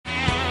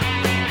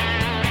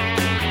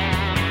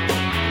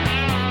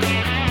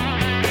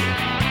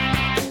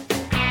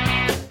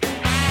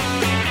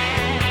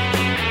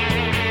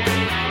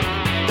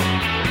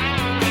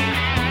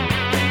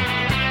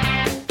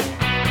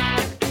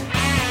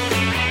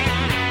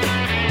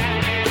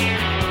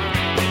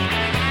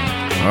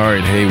All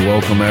right, hey,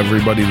 welcome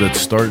everybody that's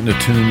starting to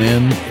tune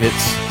in.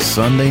 It's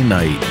Sunday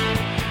night.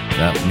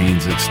 That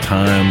means it's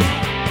time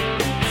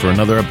for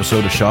another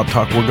episode of Shop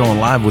Talk. We're going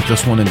live with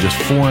this one in just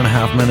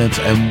 4.5 minutes,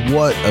 and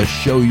what a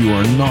show. You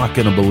are not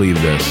going to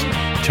believe this.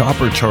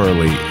 Chopper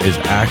Charlie is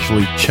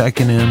actually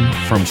checking in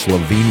from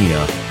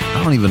Slovenia.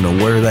 I don't even know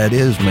where that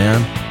is, man.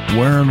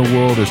 Where in the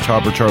world is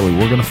Chopper Charlie?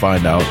 We're going to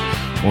find out.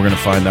 We're going to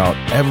find out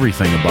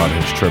everything about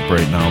his trip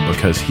right now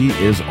because he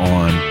is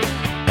on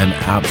an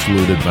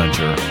absolute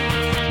adventure.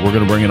 We're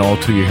going to bring it all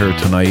to you here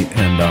tonight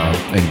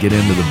and get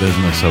into the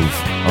business of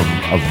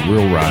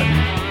real riding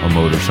a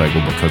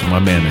motorcycle because my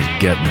man is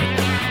getting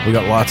it. We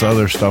got lots of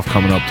other stuff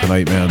coming up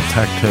tonight, man.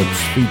 Tech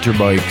tips, feature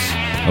bikes,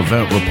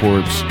 event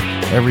reports,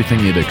 everything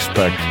you'd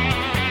expect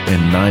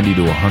in 90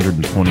 to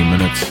 120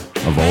 minutes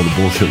of all the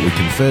bullshit we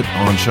can fit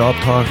on Shop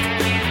Talk.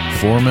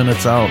 4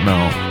 minutes out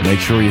now. Make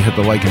sure you hit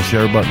the like and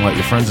share button. Let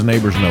your friends and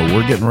neighbors know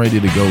we're getting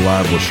ready to go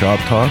live with Shop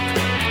Talk,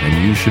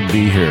 and you should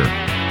be here.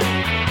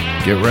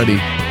 Get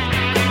ready.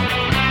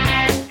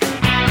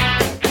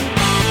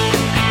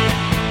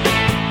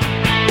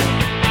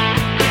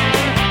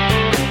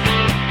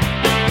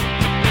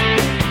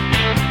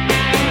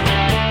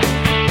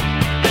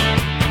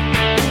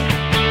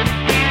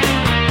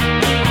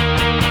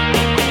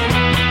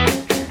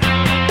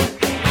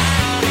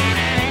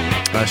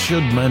 I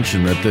should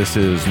mention that this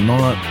is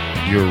not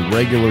your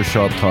regular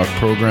Shop Talk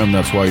program.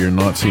 That's why you're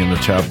not seeing the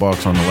chat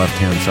box on the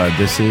left-hand side.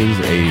 This is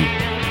a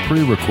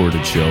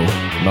pre-recorded show.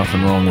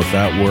 Nothing wrong with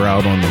that. We're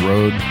out on the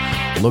road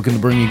looking to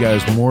bring you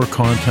guys more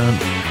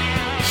content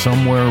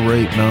somewhere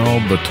right now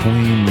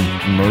between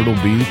Myrtle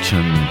Beach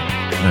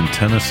and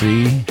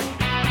Tennessee,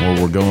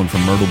 where we're going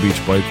from Myrtle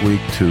Beach Bike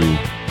Week to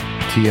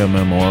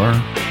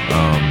TMMR.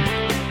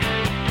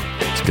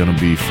 It's going to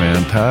be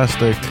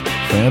fantastic.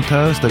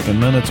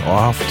 And then it's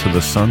off to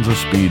the Sons of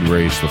Speed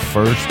race, the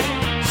first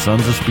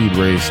Sons of Speed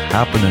race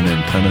happening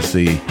in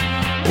Tennessee.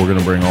 We're going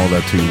to bring all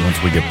that to you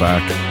once we get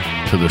back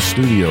to the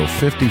studio,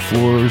 50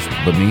 floors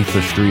beneath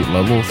the street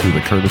level through the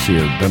courtesy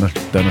of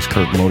Dennis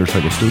Kirk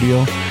Motorcycle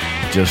Studio.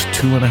 Just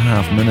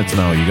 2.5 minutes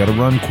now. You got to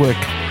run quick,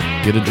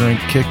 get a drink,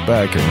 kick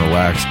back, and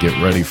relax.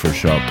 Get ready for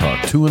Shop Talk.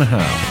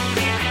 2.5.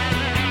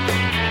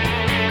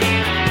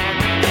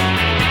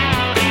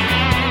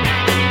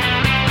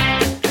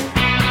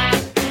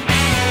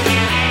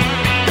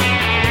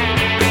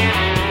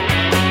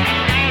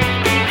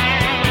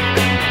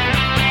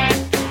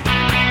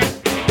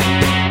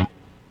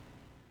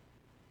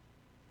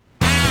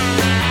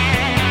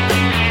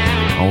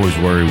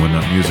 Worry when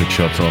that music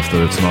shuts off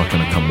that it's not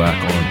going to come back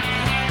on.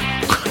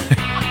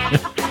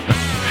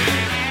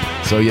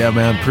 So yeah,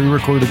 man,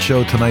 pre-recorded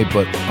show tonight,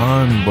 but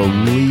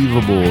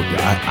unbelievable.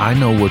 I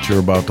know what you're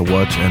about to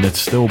watch, and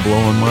it's still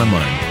blowing my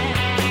mind.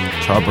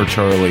 Chopper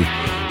Charlie,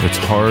 it's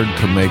hard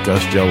to make us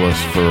jealous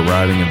for a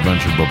riding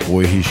adventure, but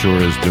boy, he sure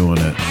is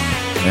doing it.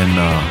 And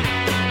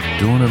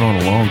doing it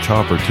on a long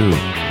chopper too.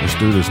 This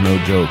dude is no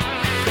joke.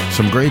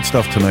 Some great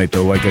stuff tonight,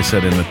 though. Like I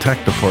said, in the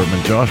tech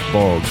department, Josh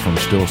Boggs from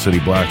Steel City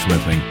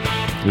Blacksmithing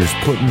is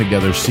putting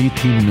together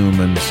CT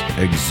Newman's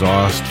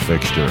exhaust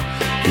fixture.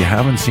 If you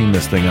haven't seen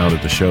this thing out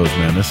at the shows,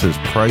 man, this is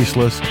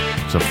priceless.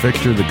 It's a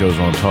fixture that goes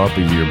on top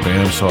of your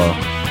bandsaw,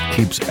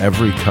 keeps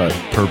every cut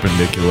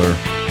perpendicular,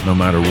 no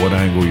matter what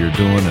angle you're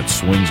doing. It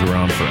swings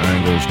around for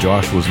angles.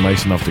 Josh was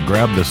nice enough to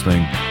grab this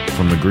thing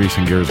from the Grease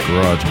and Gears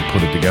garage and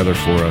put it together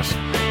for us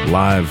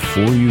live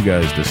for you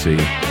guys to see.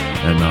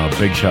 And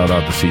big shout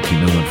out to CT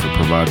Newman for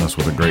providing us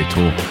with a great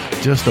tool.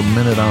 Just a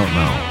minute out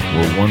now.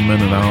 We're 1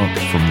 minute out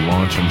from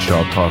launching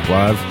Shop Talk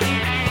Live.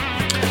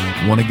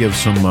 Want to give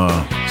some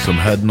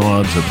head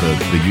nods at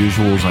the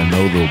usuals. I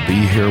know they'll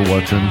be here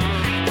watching.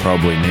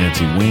 Probably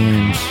Nancy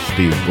Weems,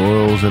 Steve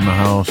Broyles in the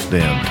house,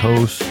 Dan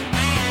Toast,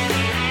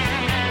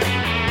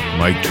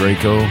 Mike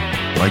Draco.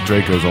 Mike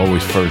Draco's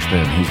always first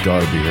in. He's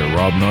got to be here.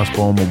 Rob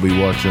Nussbaum will be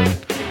watching.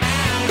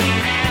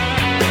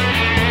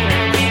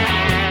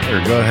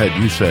 Go ahead,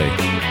 you say.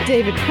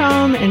 David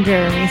Crum and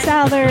Jeremy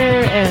Souther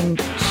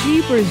and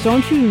Jeepers,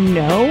 don't you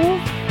know?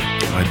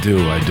 I do,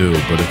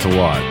 but it's a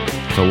lot.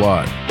 It's a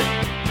lot.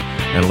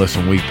 And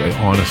listen, I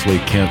honestly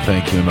can't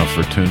thank you enough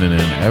for tuning in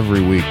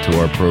every week to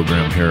our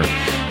program here.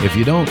 If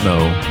you don't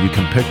know, you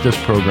can pick this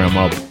program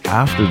up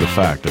after the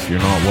fact. If you're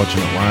not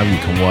watching it live, you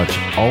can watch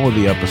all of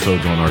the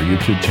episodes on our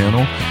YouTube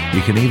channel.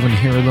 You can even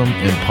hear them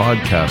in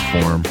podcast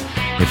form.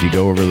 If you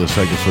go over to the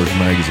Cycle Source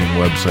Magazine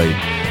website,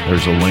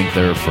 there's a link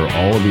there for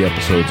all of the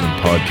episodes in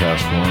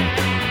podcast form.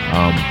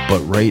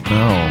 But right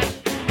now,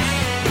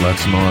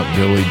 let's not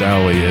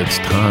dilly-dally. It's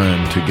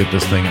time to get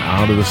this thing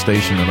out of the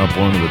station and up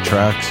onto the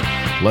tracks.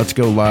 Let's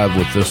go live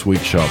with this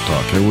week's Shop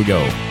Talk. Here we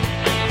go.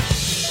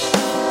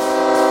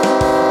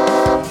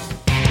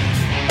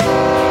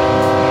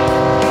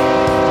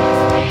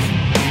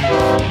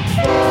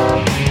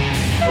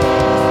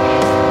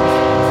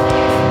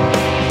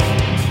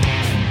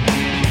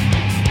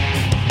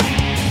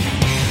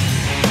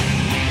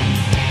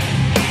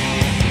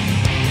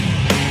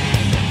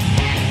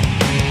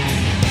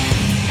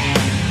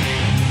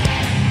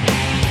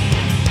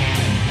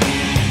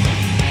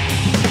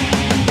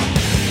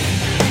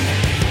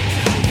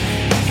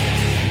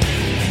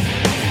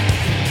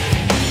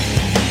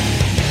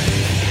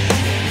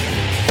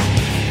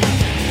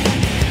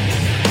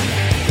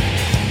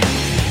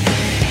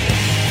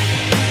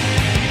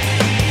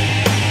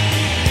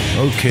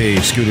 Okay,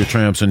 scooter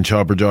tramps and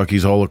chopper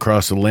jockeys all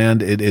across the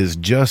land. It is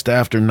just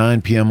after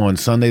 9 p.m. on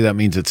Sunday. That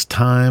means it's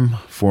time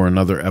for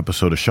another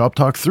episode of Shop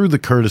Talk through the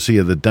courtesy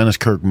of the Dennis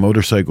Kirk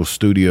Motorcycle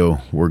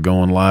Studio. We're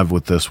going live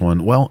with this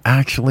one. Well,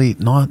 actually,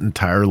 not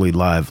entirely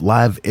live.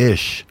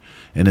 Live-ish.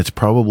 And it's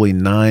probably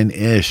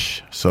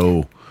 9-ish.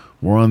 So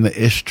we're on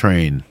the ish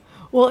train.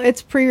 Well,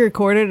 it's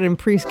pre-recorded and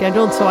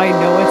pre-scheduled, so I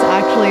know it's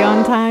actually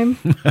on time.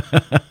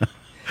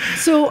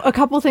 So a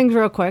couple things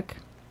real quick.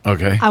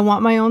 Okay. I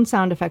want my own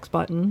sound effects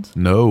buttons.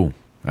 No,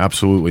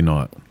 absolutely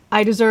not.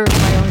 I deserve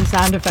my own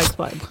sound effects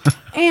button.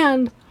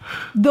 And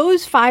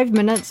those 5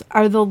 minutes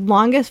are the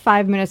longest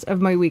 5 minutes of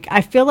my week.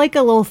 I feel like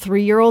a little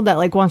 3-year-old that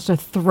like wants to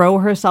throw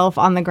herself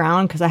on the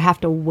ground because I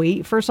have to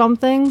wait for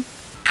something.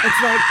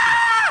 It's like...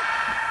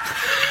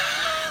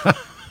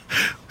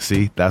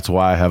 See, that's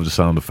why I have the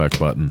sound effect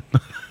button.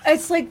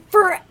 It's like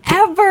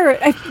forever.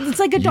 It's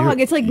like a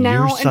dog. It's like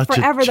now and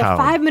forever. The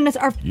 5 minutes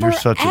are You're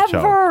forever. such a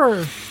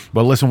child.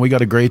 But listen, we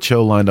got a great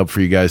show lined up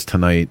for you guys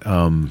tonight.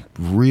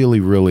 Really,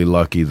 really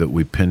lucky that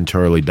we pinned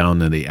Charlie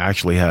down and he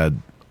actually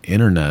had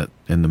internet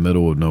in the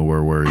middle of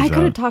nowhere where he's I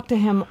could have talked to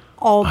him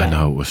all day. I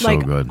know, it was so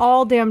good.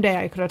 All damn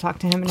day I could have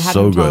talked to him and had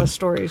So him tell good. us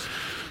stories.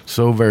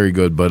 So very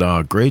good.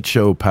 But great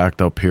show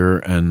packed up here.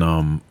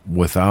 And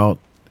without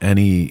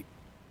any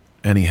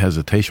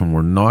hesitation,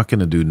 we're not going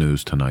to do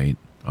news tonight.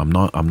 I'm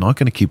not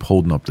going to keep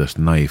holding up this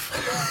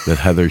knife that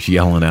Heather's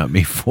yelling at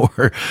me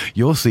for.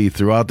 You'll see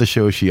throughout the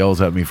show she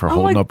yells at me for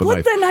holding up a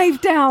knife. Put the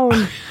knife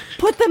down.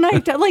 Put the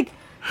knife down. Like,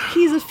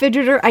 he's a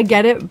fidgeter. I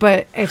get it,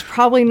 but it's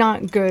probably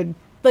not good.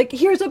 Like,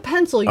 here's a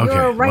pencil. You're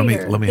a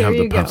writer. Let me have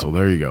the pencil.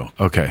 There you go.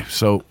 Okay,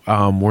 so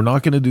we're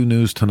not going to do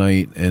news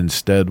tonight.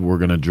 Instead, we're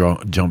going to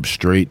jump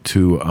straight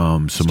to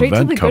some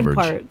event coverage.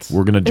 Good parts.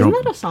 We're going to jump.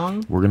 Isn't that a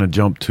song? We're going to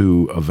jump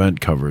to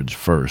event coverage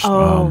first.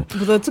 Oh,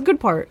 well, that's a good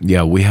part.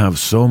 Yeah, we have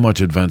so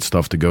much event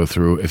stuff to go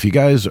through. If you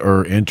guys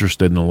are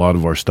interested in a lot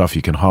of our stuff,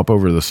 you can hop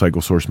over to the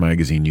Cycle Source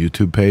Magazine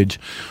YouTube page.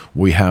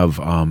 We have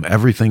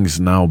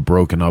everything's now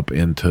broken up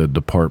into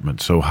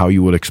departments. So how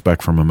you would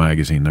expect from a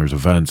magazine. There's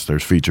events,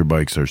 there's feature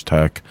bikes, there's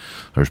tech,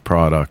 there's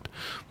product,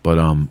 but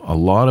a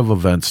lot of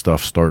event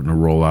stuff starting to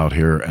roll out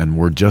here, and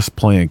we're just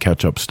playing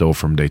catch up still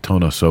from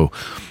Daytona. So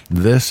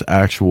this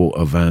actual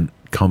event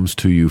comes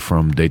to you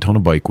from Daytona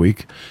Bike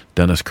Week,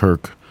 Dennis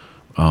Kirk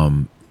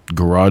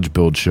garage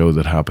build show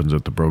that happens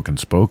at the Broken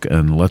Spoke,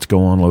 and let's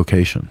go on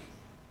location.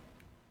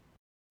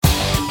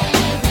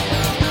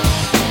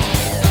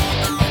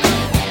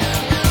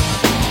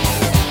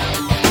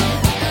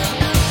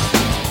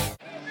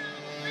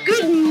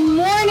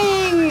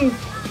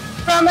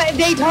 From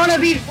Daytona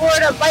Beach,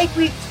 Florida, Bike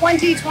Week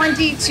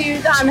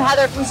 2022. I'm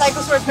Heather from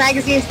Cycle Source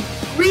Magazine's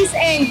Grease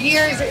and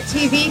Gears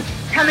TV,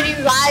 coming to you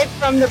live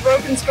from the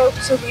Broken Spoke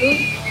Saloon.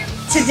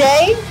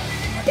 Today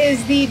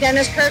is the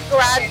Dennis Kirk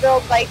Garage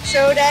Build Bike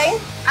Show Day.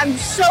 I'm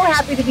so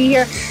happy to be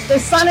here. The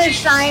sun is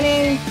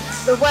shining,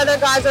 the weather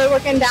gods are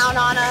looking down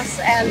on us,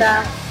 and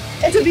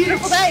it's a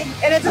beautiful day.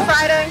 And it's a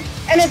Friday,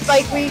 and it's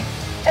Bike Week,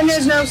 and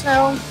there's no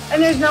snow,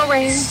 and there's no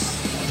rain.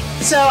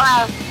 So,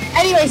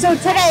 anyway, so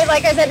today,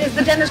 like I said, is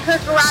the Dennis Kirk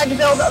Garage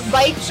Build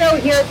Bike Show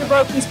here at the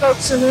Broken Spoke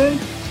Saloon.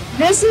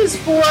 This is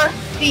for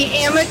the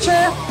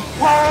amateur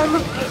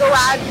home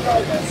garage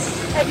builders.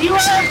 If you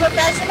are a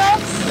professional,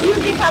 you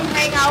can come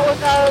hang out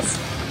with us.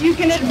 You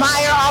can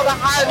admire all the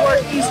hard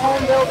work these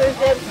home builders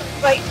did,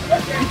 but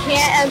you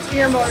can't enter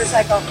your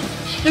motorcycle.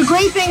 The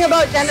great thing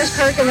about Dennis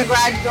Kirk and the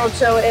Garage Build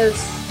Show is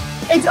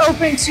it's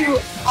open to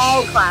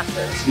all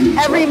classes.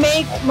 Every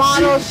make,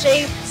 model,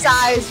 shape,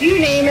 size, you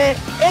name it,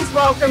 it's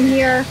welcome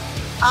here.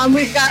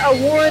 We've got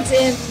awards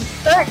in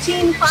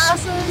 13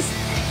 classes.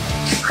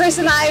 Chris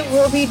and I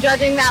will be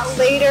judging that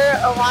later,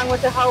 along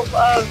with the help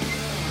of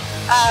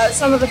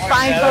some of the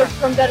fine folks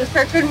from Dennis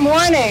Kirk. Good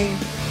morning.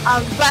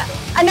 But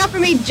enough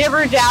of me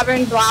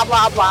jibber-jabbering, blah,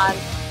 blah, blah.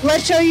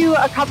 Let's show you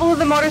a couple of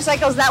the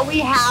motorcycles that we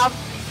have.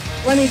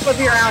 Let me flip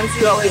you around and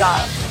see what we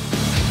got.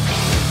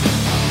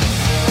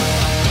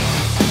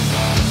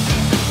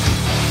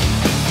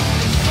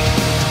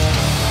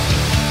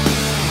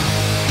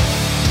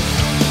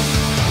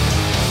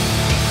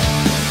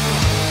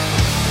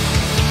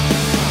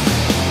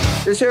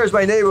 This here is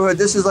my neighborhood.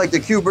 This is like the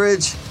Q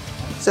Bridge.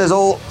 It says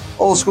old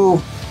school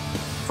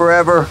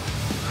forever.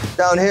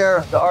 Down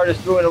here, the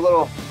artist doing a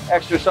little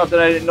extra something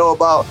I didn't know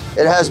about.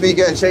 It has me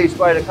getting chased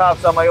by the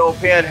cops on my old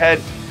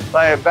Panhead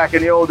back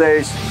in the old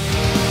days.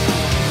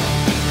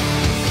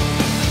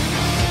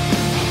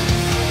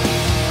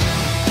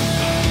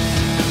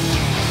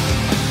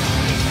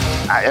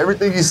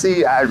 Everything you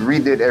see, I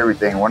redid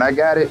everything. When I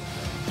got it,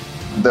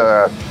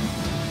 the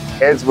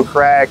heads were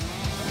cracked.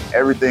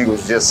 Everything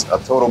was just a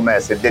total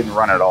mess. It didn't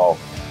run at all.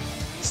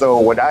 So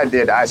what I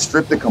did, I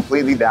stripped it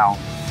completely down.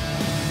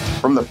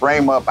 From the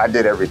frame up, I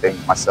did everything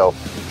myself.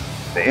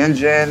 The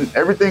engine,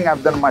 everything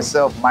I've done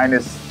myself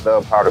minus the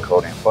powder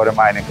coating. Powder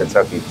mine in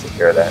Kentucky took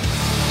care of that.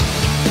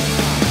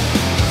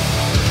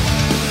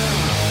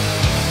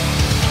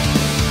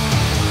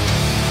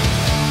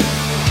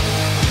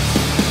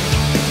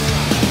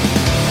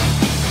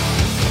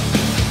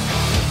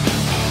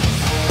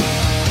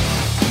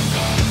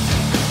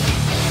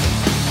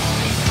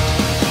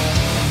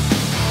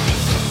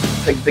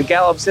 the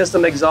Gallup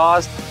system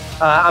exhaust.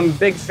 I'm a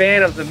big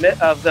fan of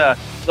the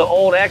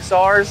old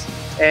XRs,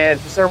 and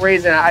for some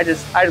reason I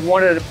just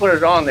wanted to put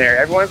it on there.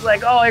 Everyone's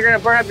like, "Oh, you're gonna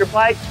burn up your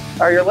bike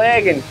or your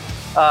leg," and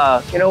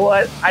you know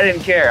what? I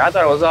didn't care. I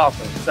thought it was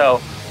awesome. So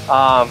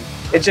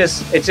it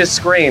just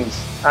screams.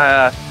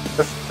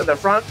 The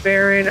front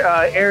fairing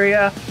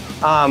area,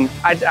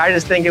 I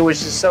just think it was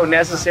just so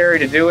necessary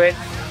to do it.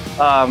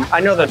 I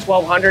know the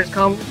 1200s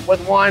come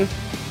with one,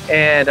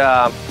 and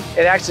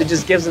it actually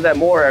just gives it that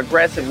more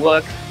aggressive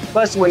look.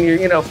 Plus, when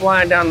you're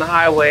flying down the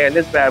highway in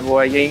this bad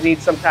boy, you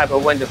need some type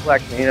of wind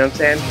deflection. You know what I'm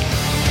saying?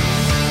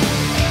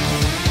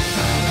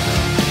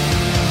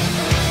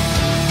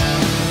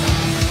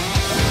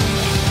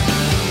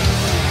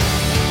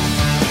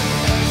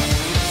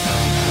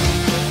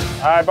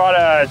 I bought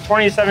a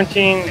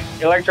 2017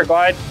 Electra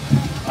Glide.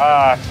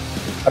 I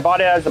bought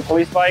it as a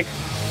police bike,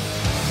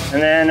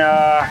 and then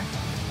I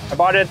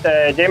bought it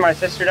the day my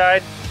sister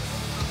died,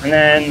 and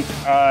then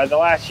the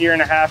last year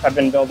and a half I've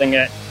been building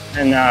it,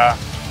 and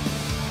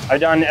I've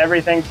done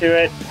everything to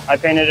it. I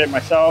painted it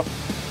myself.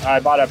 I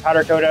bought a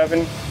powder coat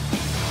oven.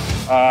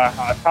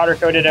 I powder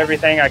coated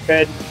everything I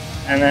could,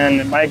 and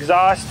then my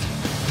exhaust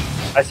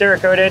I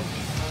Cerakoted.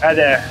 I had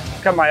to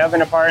cut my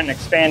oven apart and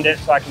expand it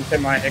so I can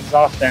fit my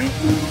exhaust in.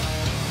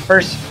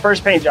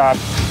 First paint job.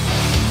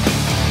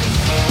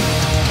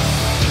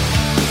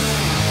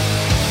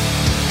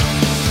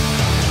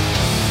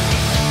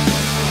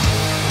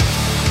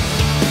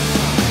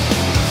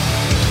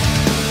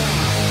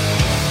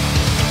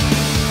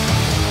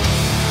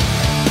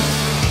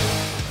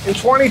 In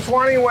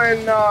 2020,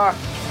 when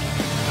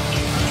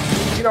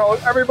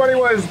everybody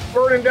was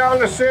burning down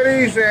the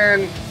cities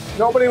and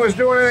nobody was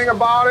doing anything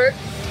about it,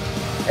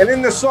 and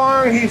in the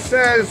song he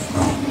says,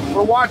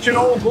 "We're watching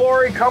Old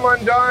Glory come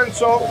undone."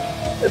 So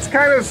it's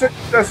kind of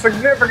the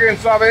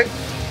significance of it.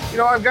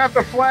 I've got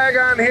the flag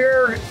on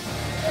here.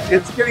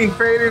 It's getting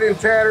faded and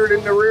tattered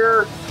in the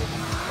rear.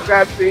 I've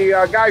got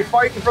the guy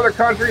fighting for the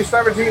country,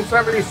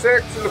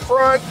 1776 in the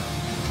front.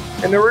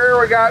 In the rear,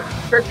 we got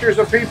pictures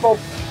of people,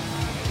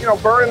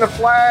 burning the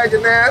flag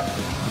and that.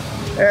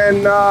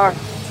 And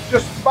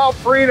just about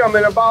freedom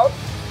and about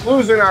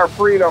losing our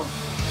freedom.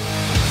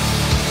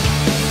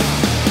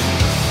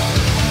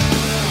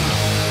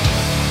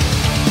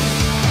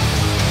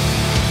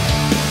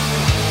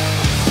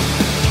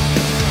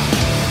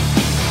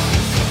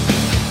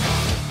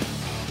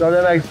 So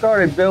then I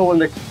started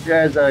building it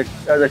as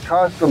a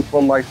custom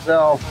for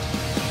myself,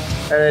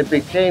 and it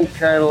became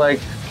kind of like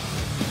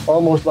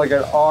almost like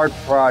an art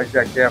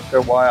project after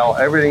a while.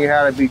 Everything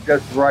had to be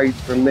just right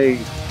for me,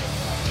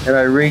 and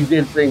I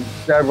redid things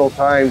several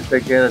times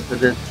to get it to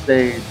this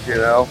stage,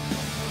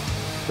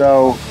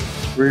 So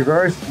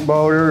reverse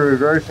motor,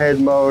 reverse head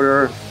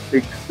motor,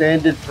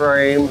 extended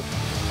frame,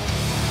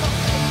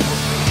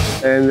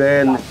 and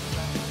then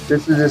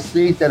this is a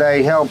seat that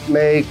I helped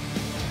make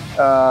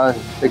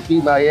to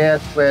keep my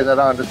ass planted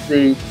on the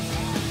seat,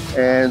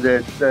 and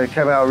it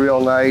came out real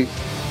nice.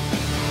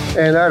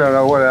 And I don't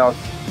know what else,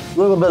 a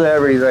little bit of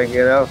everything,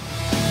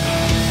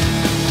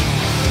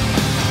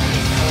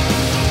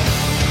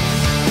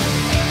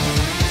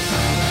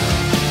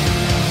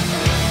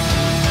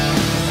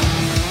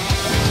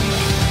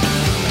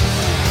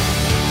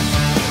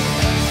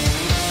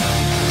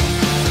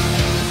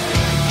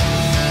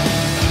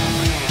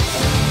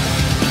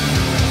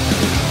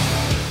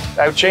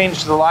 I've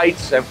changed the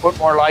lights. I've put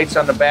more lights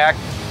on the back.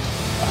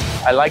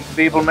 I like to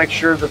be able to make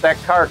sure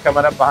that car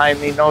coming up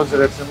behind me knows that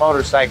it's a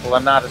motorcycle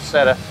and not a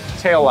set of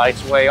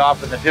taillights way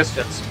off in the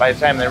distance by the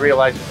time they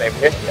realize that they've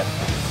hit you.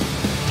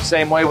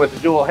 Same way with the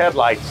dual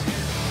headlights.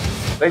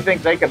 They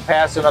think they can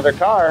pass another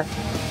car.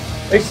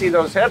 They see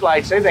those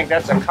headlights, they think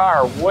that's a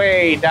car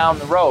way down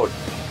the road,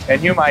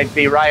 and you might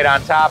be right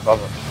on top of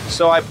them.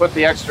 So I put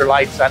the extra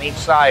lights on each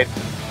side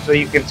so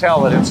you can tell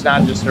that it's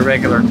not just a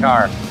regular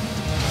car.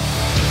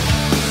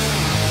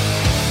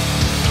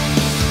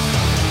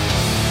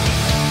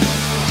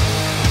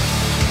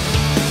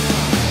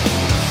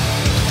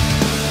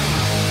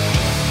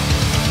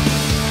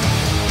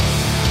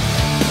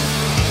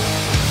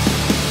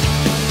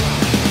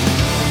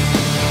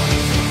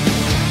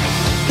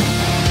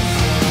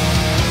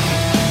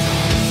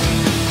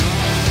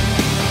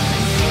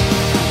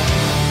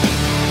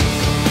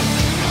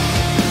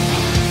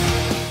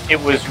 It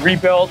was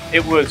rebuilt.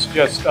 It was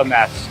just a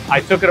mess. I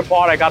took it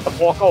apart. I got the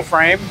Porco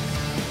frame,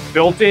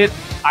 built it.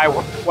 I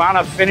wound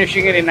up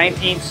finishing it in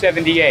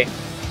 1978.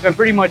 It's been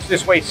pretty much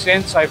this way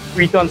since. I've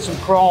redone some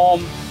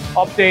chrome,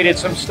 updated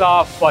some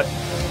stuff, but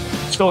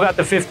still got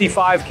the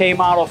 55K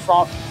model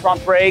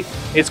front brake.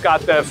 It's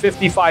got the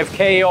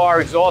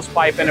 55KR exhaust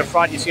pipe in the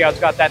front. You see how it's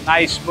got that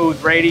nice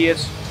smooth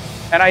radius.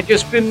 And I've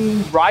just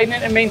been riding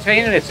it and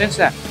maintaining it since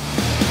then.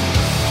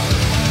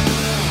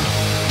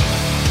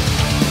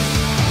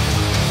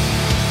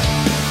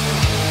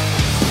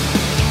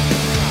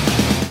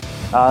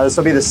 This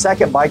will be the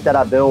second bike that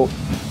I built,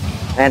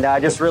 and I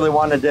just really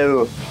wanted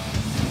to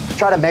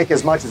try to make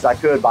as much as I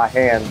could by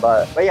hand.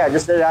 But yeah, I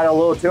just did it out of a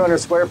little 200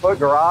 square foot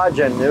garage,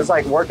 and it was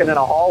like working in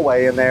a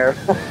hallway in there.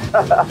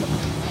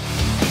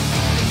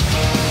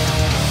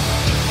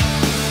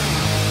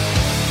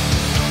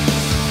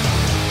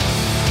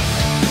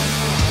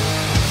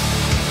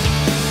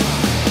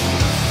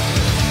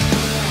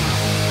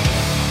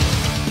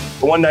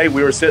 one night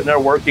we were sitting there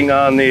working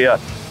on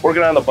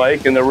the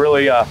bike, and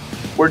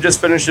we're just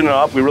finishing it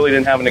up. We really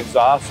didn't have an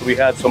exhaust, so we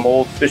had some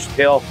old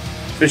fishtail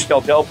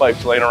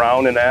tailpipes laying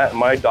around in that, and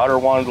my daughter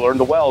wanted to learn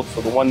to weld.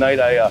 So the one night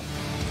I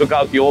took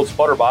out the old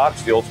sputter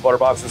box. The old sputter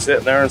box was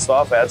sitting there and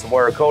stuff. I had some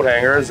wire coat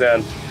hangers,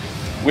 and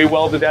we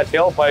welded that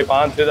tailpipe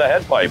onto the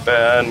head pipe,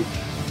 and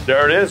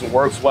there it is. It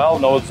works well,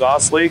 no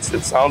exhaust leaks.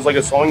 It sounds like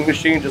a sewing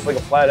machine, just like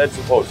a flathead's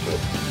supposed to.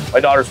 My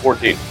daughter's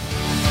 14.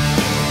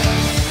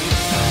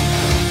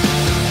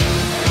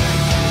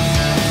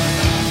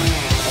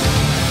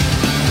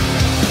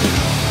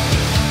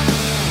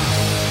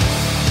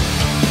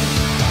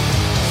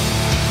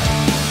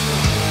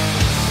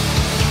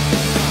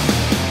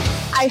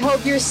 I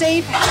hope you're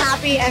safe,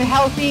 happy, and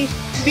healthy.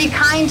 Be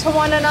kind to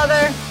one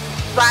another.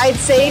 Ride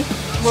safe.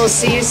 We'll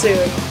see you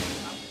soon.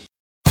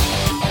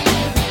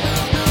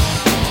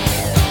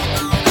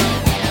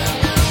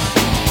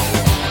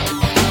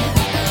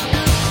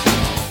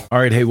 All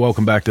right, hey,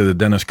 welcome back to the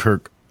Dennis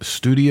Kirk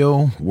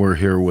Studio. We're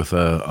here with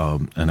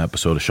an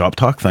episode of Shop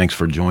Talk. Thanks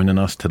for joining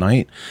us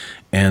tonight.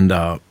 And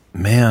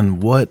man,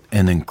 what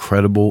an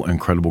incredible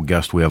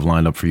guest we have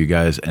lined up for you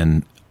guys,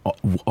 and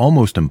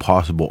almost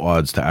impossible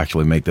odds to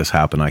actually make this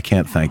happen. I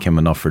can't thank him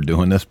enough for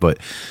doing this, but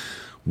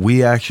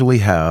we actually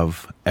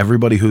have,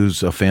 everybody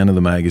who's a fan of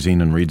the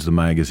magazine and reads the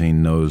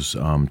magazine knows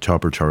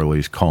Chopper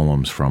Charlie's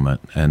columns from it,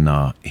 and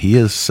he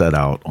has set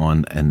out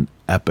on an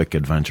epic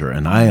adventure,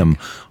 and I am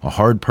a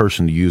hard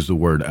person to use the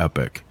word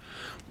epic,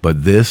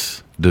 but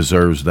this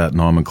deserves that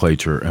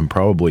nomenclature and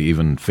probably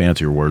even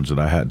fancier words that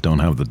I don't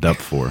have the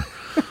depth for.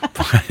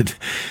 But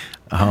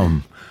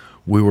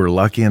we were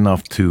lucky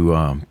enough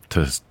to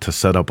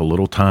set up a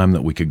little time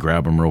that we could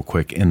grab him real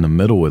quick in the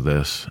middle of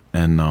this,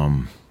 and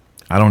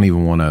I don't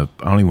even want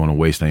to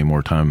waste any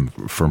more time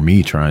for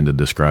me trying to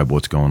describe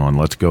what's going on.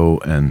 Let's go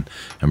and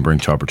bring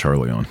Chopper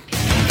Charlie on.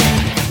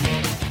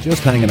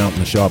 Just Hanging Out in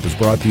the Shop is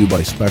brought to you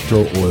by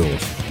Spectro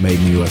Oils. Made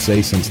in the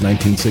USA since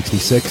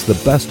 1966, the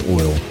best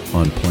oil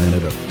on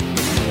planet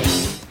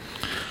Earth.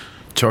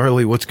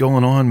 Charlie, what's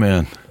going on,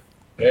 man?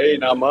 Hey,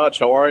 not much.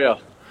 How are you?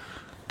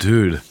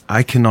 Dude,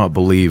 I cannot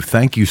believe,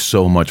 thank you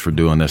so much for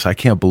doing this. I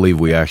can't believe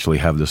we actually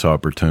have this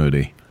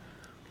opportunity.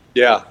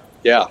 Yeah.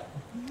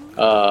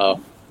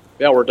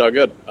 Worked out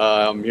good.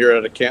 I'm here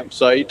at a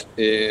campsite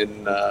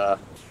in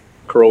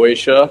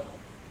Croatia.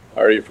 I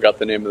already forgot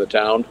the name of the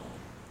town.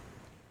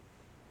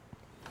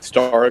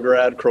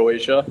 Starograd,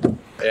 Croatia.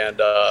 And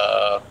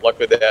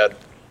luckily they had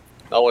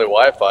not only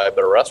Wi-Fi,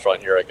 but a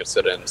restaurant here I could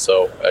sit in.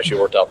 So it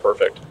actually worked out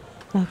perfect.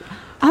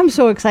 I'm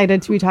so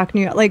excited to be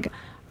talking to you. Like,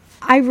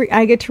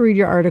 I get to read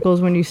your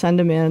articles when you send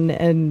them in,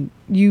 and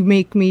you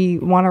make me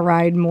want to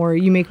ride more.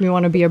 You make me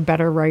want to be a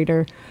better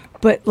writer.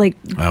 But like,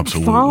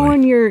 absolutely,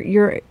 following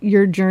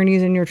your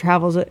journeys and your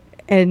travels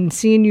and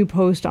seeing you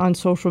post on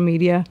social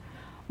media,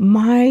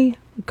 my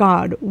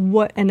God,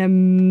 what an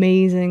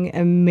amazing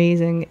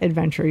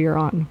adventure you're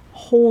on.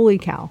 Holy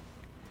cow.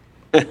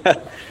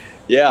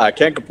 Yeah, I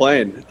can't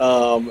complain.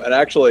 And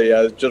actually,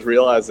 I was just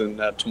realizing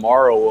that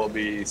tomorrow will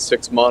be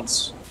 6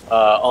 months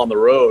on the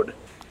road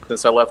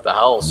since I left the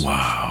house.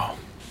 Wow.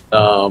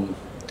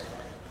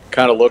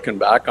 Kind of looking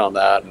back on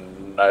that,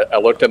 and I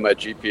looked at my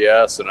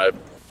GPS, and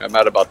I'm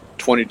at about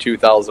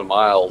 22,000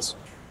 miles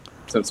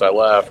since I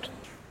left.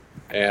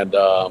 And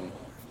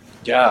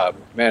yeah,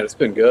 man, it's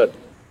been good.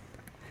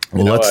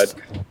 Well,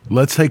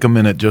 let's take a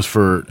minute just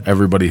for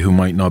everybody who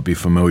might not be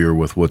familiar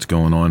with what's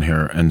going on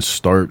here, and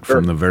start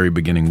from the very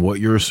beginning,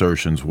 what your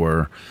assertions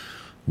were,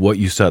 what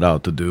you set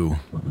out to do,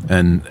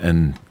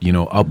 and you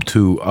know, up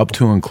to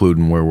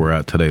including where we're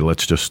at today.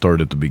 Let's just start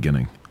at the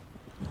beginning.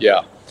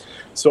 Yeah.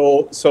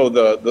 So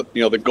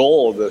the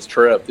goal of this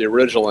trip, the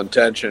original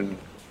intention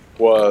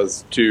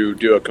was to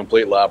do a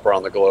complete lap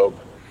around the globe,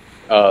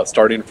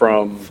 starting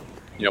from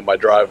my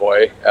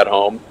driveway at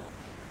home,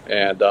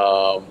 and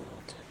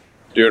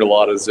doing a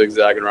lot of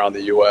zigzagging around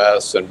the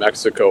U.S. and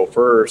Mexico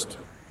first,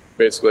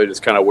 basically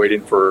just kind of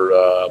waiting for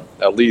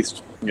at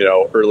least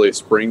early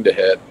spring to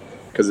hit,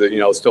 because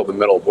it's still the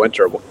middle of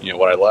winter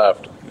when I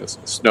left. It's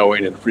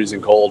snowing and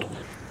freezing cold,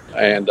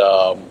 and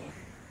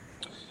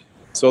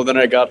so then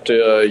I got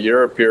to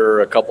Europe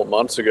here a couple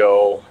months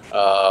ago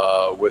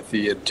with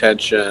the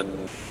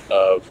intention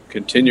of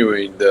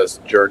continuing this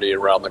journey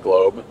around the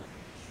globe.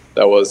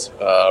 That was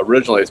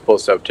originally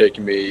supposed to have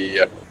taken me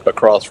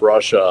across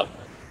Russia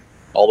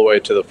all the way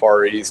to the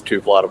Far East to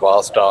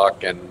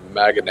Vladivostok and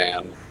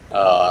Magadan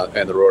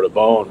and the Road of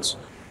Bones.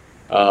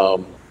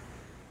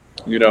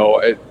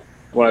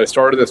 When I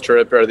started this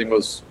trip, everything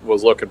was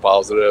looking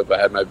positive. I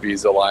had my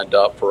visa lined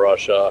up for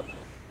Russia.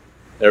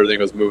 Everything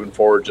was moving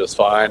forward just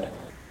fine.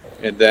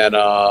 And then,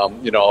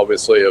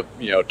 obviously,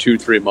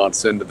 2-3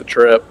 months into the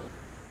trip,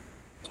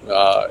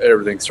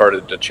 everything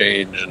started to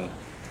change. And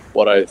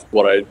what I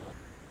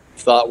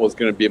thought was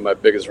going to be my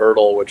biggest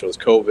hurdle, which was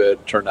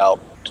COVID, turned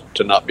out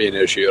to not be an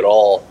issue at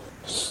all.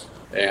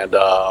 And,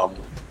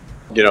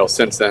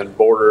 since then,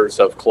 borders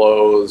have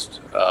closed.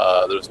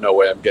 There's no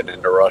way I'm getting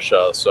into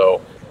Russia.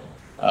 So,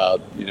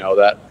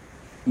 that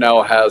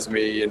now has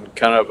me in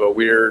kind of a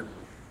weird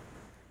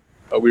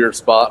a weird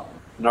spot,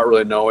 not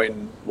really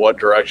knowing what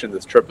direction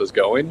this trip is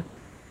going.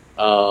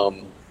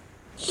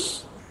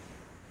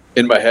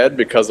 In my head,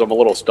 because I'm a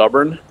little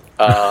stubborn,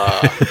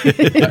 I'm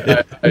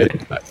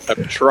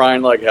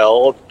trying like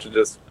hell to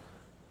just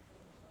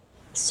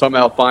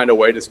somehow find a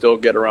way to still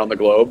get around the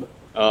globe.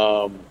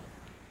 But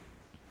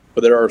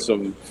there are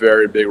some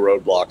very big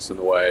roadblocks in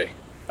the way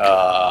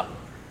that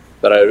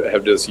I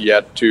have just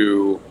yet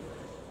to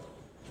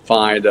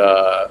find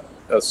a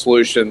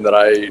solution that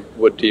I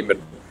would deem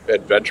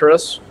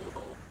adventurous,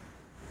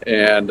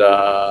 and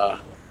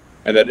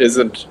that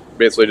isn't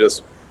basically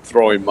just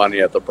throwing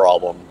money at the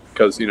problem.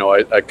 Because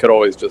I could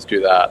always just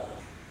do that.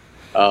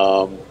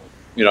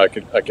 I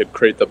could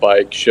create the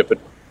bike, ship it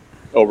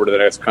over to the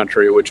next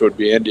country, which would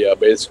be India,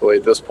 basically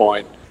at this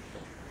point,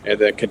 and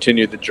then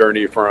continue the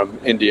journey from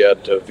India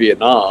to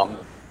Vietnam.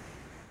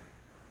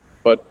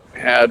 But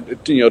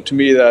to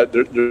me, that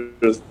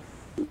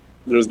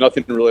there's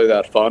nothing really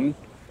that fun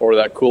or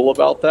that cool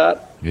about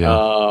that.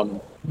 Yeah.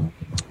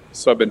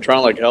 So I've been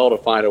trying like hell to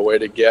find a way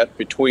to get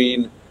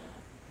between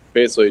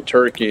basically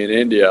Turkey and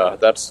India.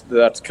 That's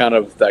kind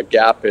of that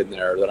gap in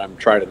there that I'm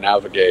trying to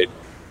navigate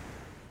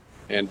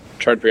and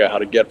trying to figure out how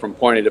to get from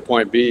point A to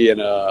point B in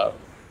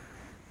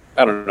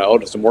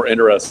just a more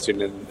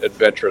interesting and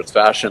adventurous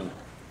fashion,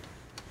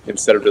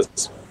 instead of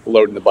just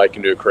loading the bike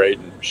into a crate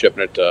and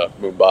shipping it to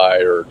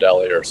Mumbai or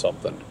Delhi or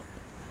something.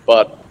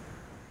 But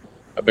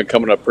I've been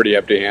coming up pretty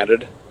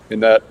empty-handed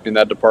in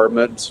that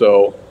department,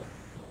 so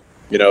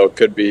it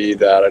could be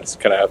that I just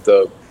kind of have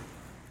to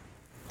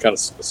kind of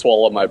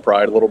swallow my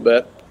pride a little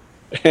bit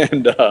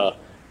and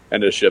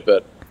just ship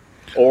it,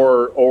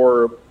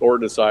 or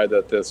decide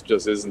that this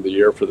just isn't the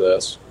year for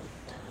this.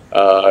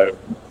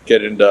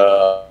 Get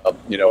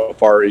into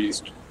Far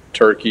East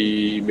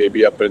Turkey,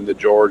 maybe up into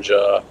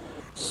Georgia,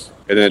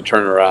 and then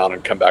turn around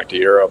and come back to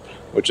Europe,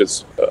 which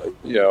is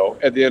at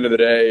the end of the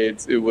day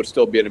it would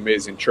still be an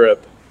amazing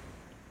trip.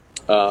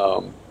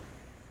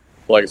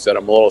 Like I said,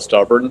 I'm a little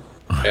stubborn,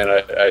 and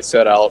I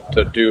set out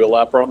to do a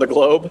lap around the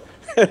globe.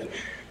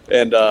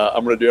 And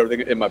I'm going to do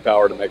everything in my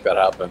power to make that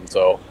happen.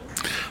 So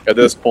at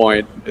this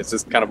point, it's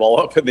just kind of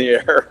all up in the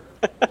air.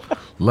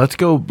 Let's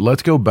go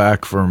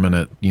back for a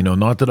minute.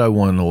 Not that I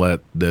want to let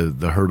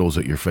the hurdles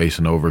that you're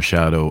facing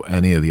overshadow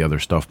any of the other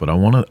stuff, but I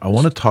want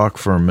to talk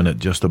for a minute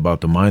just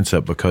about the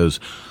mindset, because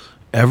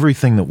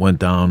everything that went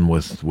down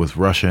with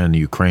Russia and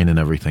Ukraine and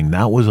everything,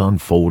 that was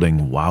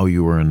unfolding while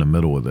you were in the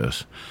middle of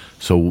this.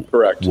 So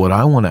correct. What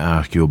I want to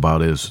ask you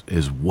about is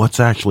what's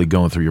actually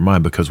going through your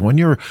mind, because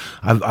when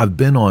I've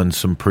been on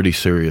some pretty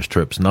serious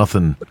trips,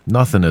 nothing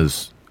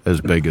as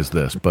big as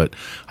this, but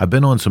I've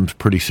been on some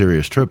pretty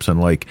serious trips,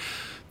 and like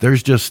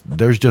there's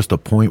just a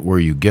point where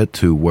you get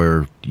to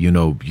where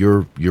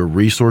your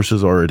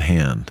resources are at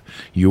hand.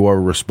 You are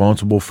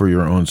responsible for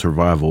your own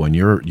survival, and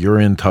you're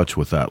in touch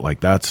with that. Like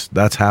that's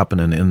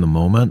happening in the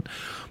moment,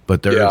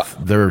 but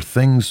there are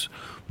things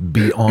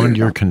beyond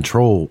your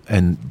control,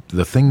 and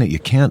the thing that you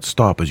can't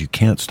stop is you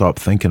can't stop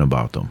thinking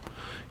about them.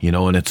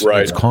 And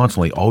it's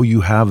constantly, all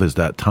you have is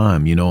that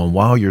time, and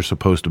while you're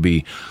supposed to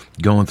be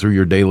going through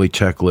your daily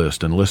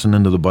checklist and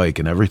listening to the bike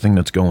and everything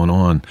that's going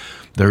on,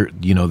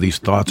 these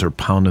thoughts are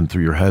pounding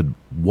through your head.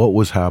 What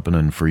was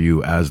happening for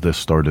you as this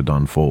started to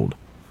unfold?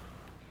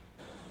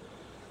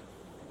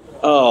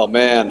 Oh,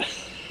 man.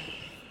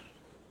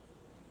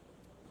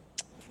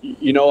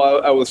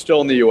 I was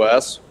still in the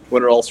U.S.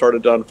 when it all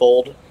started to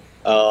unfold.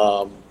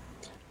 So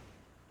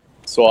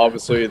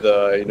obviously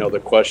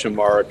the question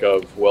mark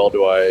of, well,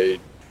 do I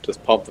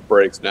just pump the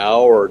brakes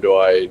now, or do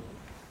I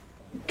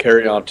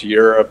carry on to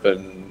Europe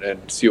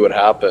and see what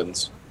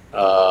happens,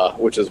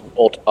 which is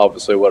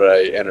obviously what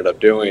I ended up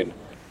doing.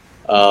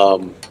 I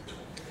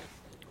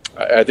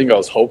think I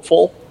was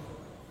hopeful,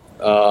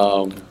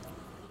 for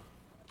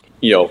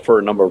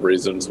a number of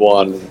reasons.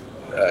 One,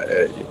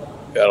 I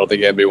don't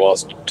think anybody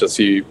wants to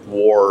see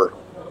war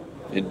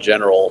in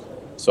general.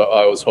 So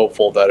I was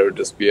hopeful that it would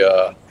just be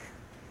a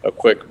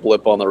quick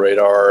blip on the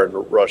radar,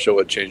 and Russia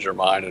would change their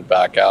mind and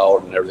back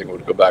out, and everything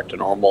would go back to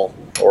normal,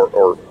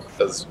 or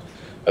as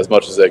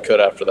much as they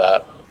could after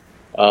that.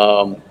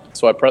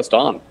 So I pressed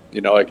on.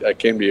 I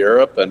came to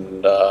Europe,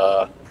 and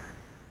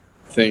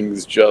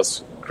things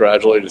just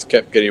gradually just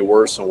kept getting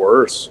worse and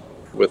worse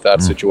with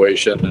that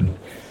situation,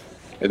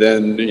 and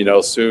then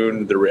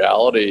soon the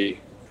reality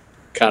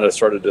kind of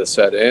started to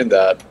set in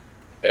that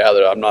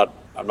I'm not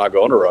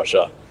going to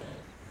Russia.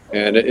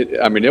 And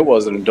it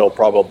wasn't until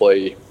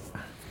probably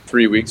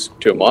 3 weeks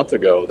to a month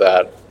ago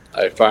that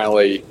I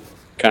finally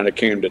kind of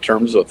came to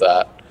terms with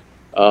that.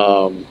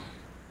 But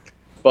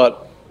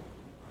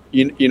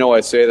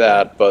I say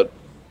that, but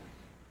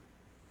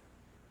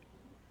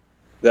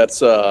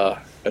that's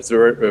a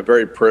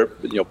very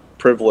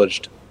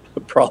privileged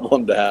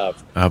problem to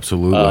have.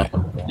 Absolutely.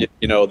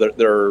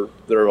 There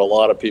are a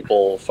lot of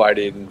people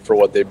fighting for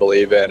what they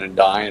believe in and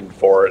dying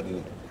for it,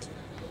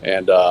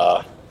 and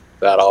that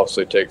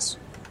obviously takes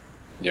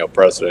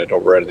precedent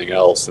over anything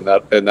else, and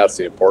that's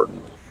the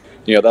important.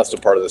 That's the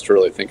part of this to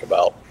really think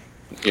about.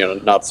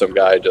 Not some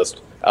guy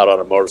just out on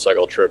a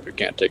motorcycle trip who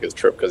can't take his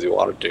trip because he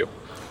wanted to.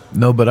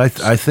 No, but I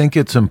think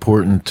it's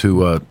important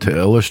to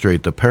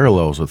illustrate the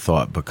parallels of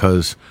thought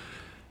because,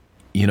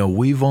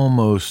 we've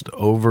almost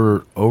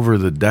over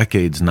the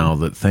decades now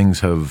that things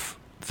have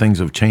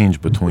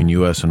changed between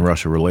U.S. and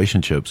Russia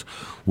relationships.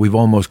 We've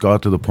almost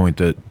got to the point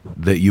that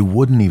you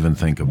wouldn't even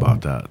think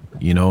about that,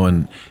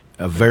 and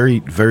a very,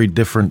 very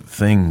different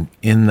thing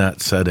in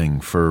that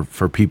setting for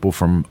people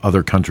from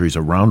other countries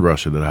around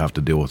Russia that have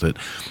to deal with it.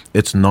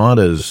 It's not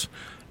as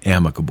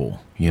amicable,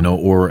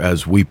 or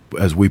as we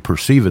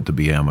perceive it to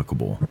be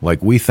amicable.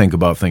 Like we think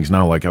about things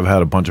now, like I've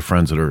had a bunch of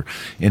friends that are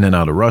in and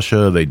out of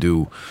Russia. They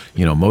do,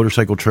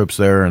 motorcycle trips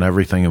there and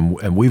everything.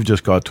 And we've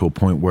just got to a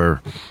point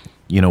where,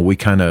 we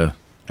kind of,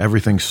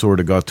 everything sort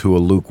of got to a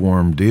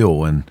lukewarm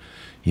deal. And,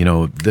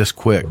 this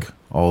quick,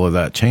 all of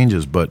that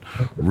changes. But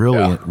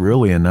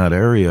really in that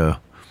area,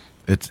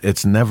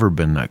 it's never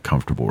been that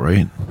comfortable,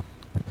 right?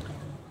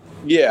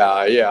 Yeah.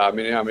 I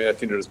mean, I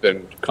think there's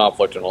been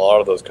conflict in a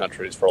lot of those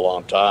countries for a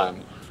long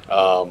time.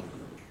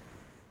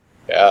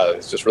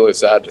 It's just really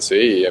sad to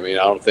see. I mean,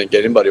 I don't think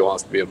anybody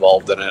wants to be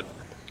involved in it.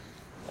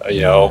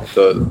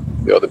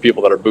 The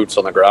people that are boots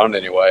on the ground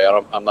anyway.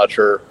 I'm not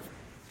sure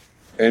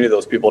any of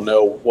those people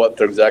know what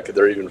exactly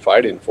they're even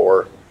fighting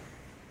for.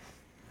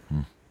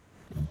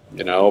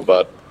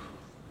 But.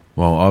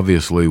 Well,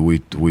 obviously,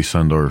 we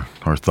send our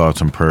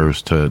thoughts and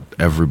prayers to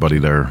everybody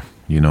there,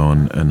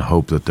 and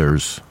hope that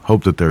there's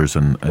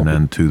an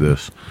end to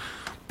this.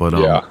 But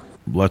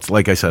let's,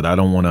 like I said, I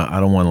don't want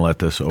to let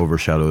this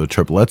overshadow the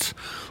trip. Let's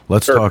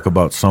sure. Talk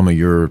about some of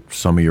your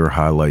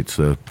highlights,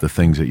 the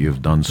things that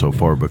you've done so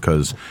far,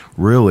 because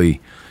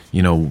really,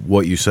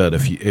 what you said,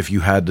 if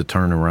you had to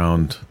turn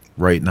around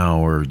right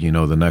now, or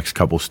the next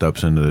couple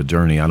steps into the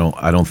journey, I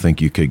don't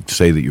think you could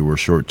say that you were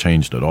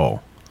shortchanged at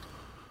all.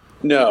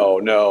 No.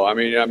 I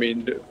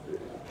mean,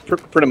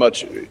 pretty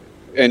much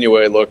any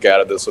way I look at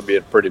it, this will be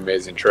a pretty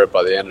amazing trip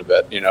by the end of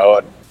it.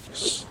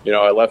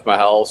 I left my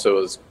house. It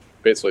was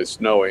basically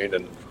snowing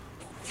and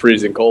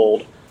freezing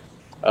cold.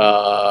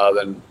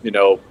 Then,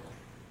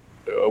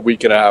 a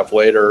week and a half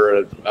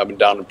later, I've been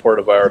down in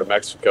Puerto Vallarta,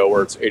 Mexico,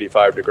 where it's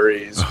 85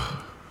 degrees.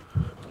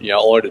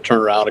 Only to turn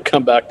around and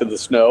come back to the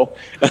snow.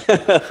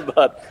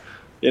 But,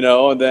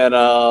 and then,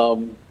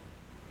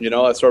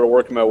 I started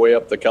working my way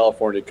up the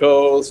California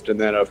coast, and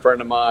then a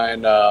friend of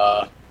mine,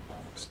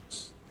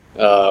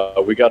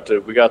 we got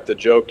to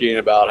joking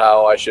about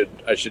how I should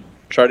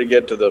try to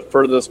get to the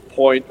furthest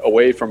point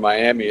away from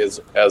Miami as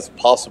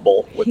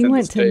possible within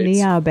the States. He went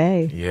to Neah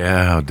Bay.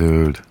 Yeah,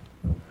 dude.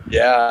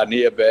 Yeah,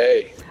 Neah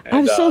Bay. And,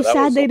 I'm so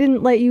sad they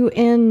didn't let you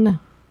in.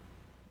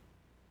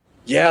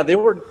 Yeah, they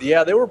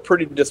were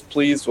pretty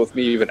displeased with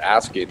me even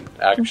asking,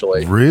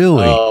 actually.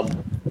 Really?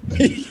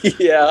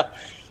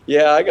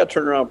 Yeah, I got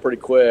turned around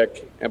pretty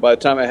quick, and by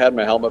the time I had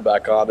my helmet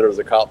back on, there was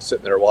a cop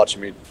sitting there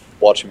watching me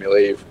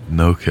leave.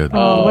 No kidding.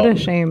 Oh, what a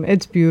shame.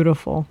 It's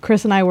beautiful.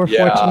 Chris and I were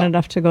fortunate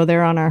enough to go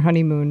there on our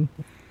honeymoon.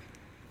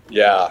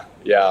 Yeah,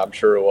 I'm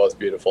sure it was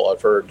beautiful.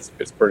 I've heard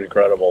it's pretty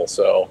incredible.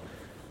 So,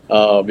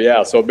 so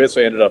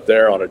basically ended up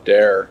there on a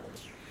dare,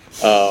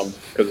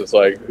 because it's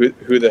like,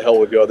 who the hell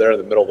would go there in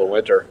the middle of the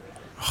winter?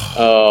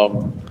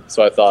 So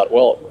I thought,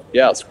 well,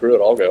 yeah, screw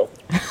it, I'll go.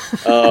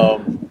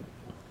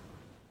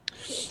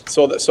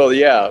 So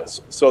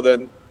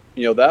then,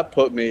 that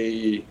put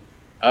me,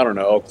 I don't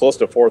know, close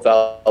to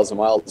 4,000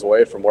 miles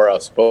away from where I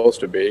was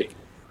supposed to be,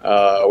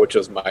 which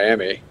is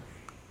Miami.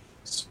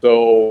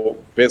 So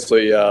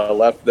basically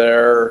left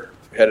there,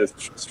 headed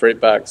straight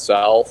back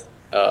south,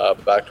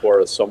 back to where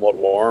it's somewhat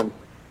warm,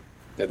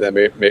 and then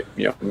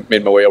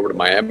made my way over to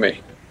Miami.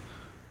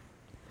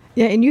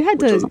 Yeah, and you had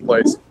to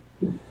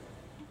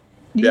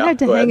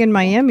hang in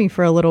Miami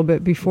for a little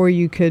bit before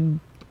you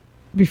crossed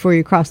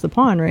the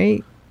pond,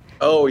 right?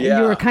 Oh yeah,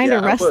 you were kind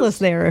of restless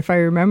there, if I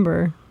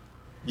remember.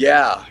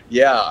 Yeah.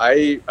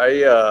 I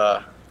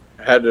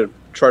had to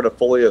try to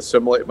fully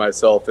assimilate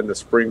myself into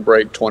spring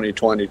break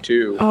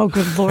 2022. Oh,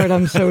 good Lord,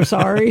 I'm so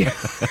sorry.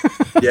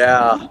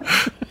 Yeah,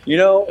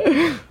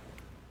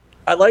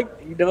 I've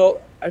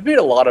made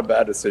a lot of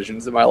bad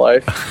decisions in my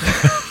life,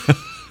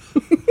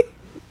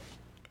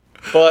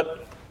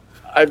 but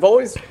I've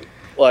always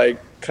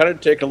kind of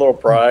taken a little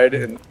pride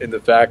in the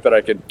fact that I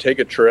can take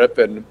a trip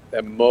and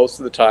most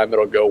of the time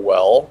it'll go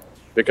well,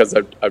 because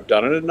I've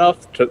done it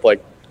enough to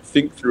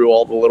think through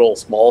all the little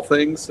small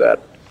things that,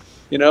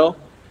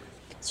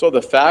 So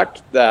the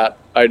fact that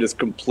I just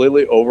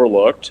completely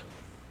overlooked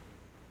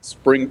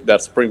spring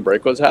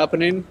break was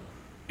happening,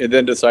 and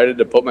then decided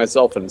to put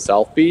myself in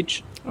South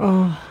Beach.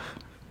 Oh,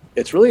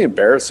 it's really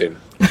embarrassing.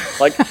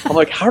 I'm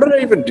like, how did I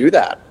even do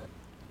that?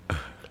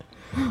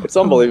 It's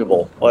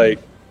unbelievable.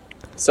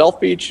 South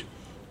Beach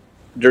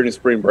during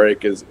spring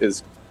break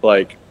is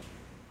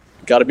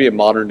got to be a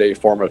modern day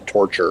form of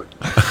torture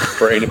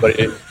for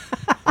anybody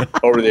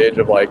over the age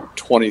of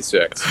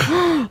 26.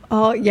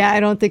 Oh yeah, I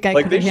don't think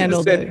I could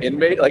handle it.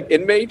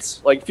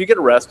 Inmates, if you get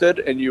arrested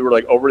and you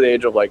were over the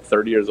age of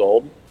 30 years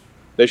old,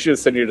 they should have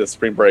sent you to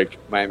spring break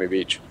Miami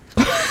Beach.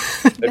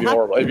 That'd be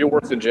horrible. It'd be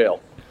worse than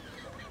jail.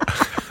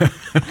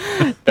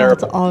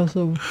 That's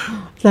awesome.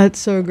 That's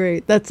so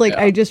great. That's like,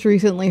 I just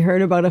recently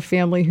heard about a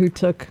family who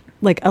took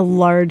like a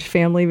large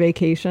family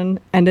vacation,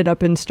 ended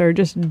up in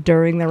Sturgis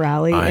during the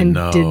rally and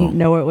didn't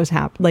know it was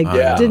happening.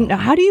 Like, didn't know.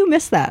 How do you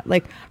miss that?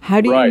 Like,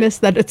 how do you miss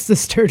that it's the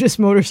Sturgis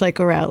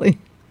Motorcycle Rally?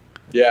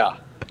 Yeah,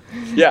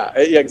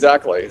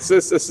 exactly. It's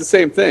the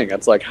same thing.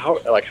 It's like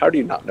how do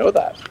you not know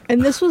that?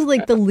 And this was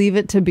like the Leave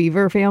It to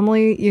Beaver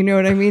family. You know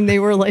what I mean? They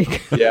were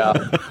like,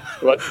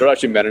 they're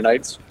actually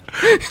Mennonites.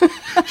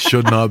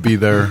 Should not be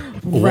there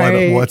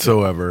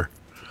whatsoever.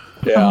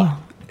 Yeah.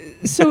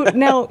 So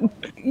now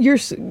your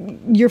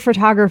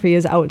photography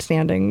is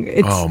outstanding.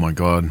 It's oh my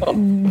God,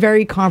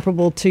 very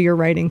comparable to your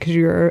writing because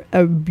you're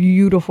a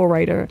beautiful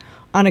writer.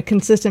 On a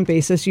consistent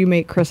basis, you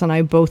make Chris and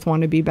I both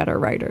want to be better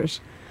writers.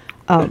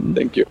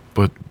 Thank you.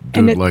 But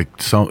dude,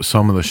 like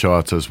some of the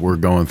shots as we're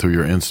going through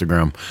your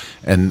Instagram,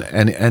 and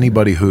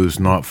anybody who's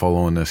not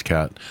following this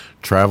cat,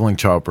 Traveling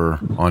Chopper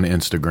on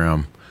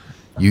Instagram,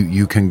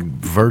 you can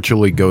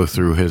virtually go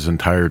through his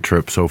entire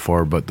trip so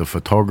far, but the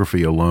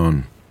photography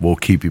alone will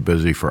keep you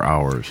busy for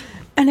hours.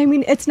 And I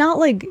mean, it's not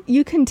like,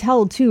 you can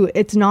tell too,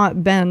 it's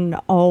not been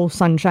all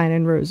sunshine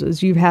and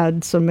roses. You've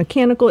had some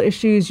mechanical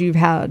issues. You've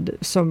had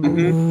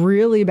some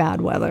really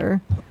bad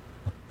weather.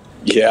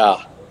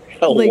 Yeah,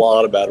 a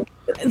lot of bad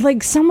weather.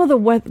 Like some of the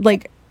weather,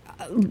 like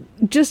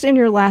just in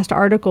your last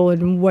article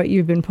and what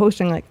you've been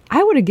posting, like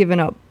I would have given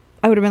up.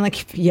 I would have been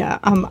like, yeah,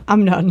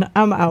 I'm done.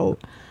 I'm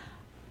out.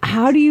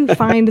 How do you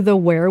find the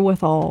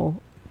wherewithal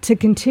to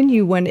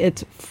continue when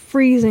it's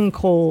freezing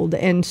cold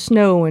and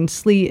snow and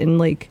sleet and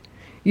like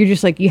you're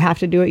just like, you have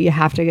to do it, you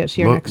have to get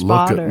to your next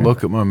spot?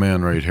 Look at my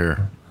man right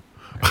here.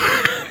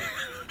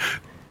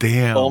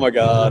 Damn. Oh my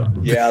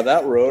God. Yeah,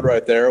 that road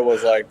right there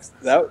was like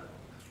that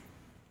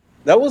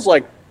was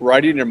like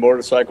riding your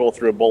motorcycle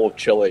through a bowl of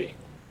chili.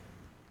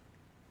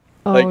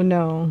 Oh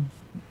no.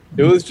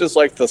 It was just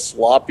like the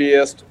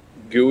sloppiest,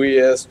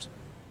 gooeyest.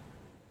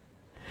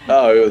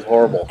 Oh, it was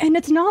horrible. And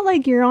it's not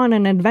like you're on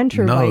an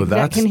adventure bike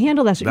that can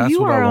handle that.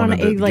 You are on a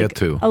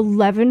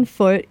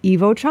 11-foot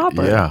Evo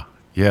chopper.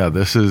 Yeah.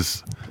 This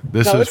is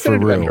for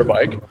an real. Adventure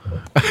bike.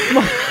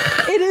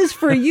 It is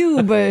for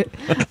you, but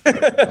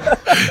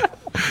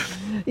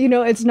you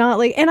know, it's not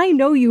like. And I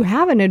know you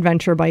have an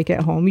adventure bike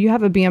at home. You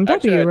have a BMW.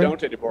 Actually, I right?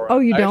 don't anymore. Oh,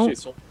 you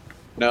don't?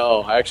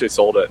 No, I actually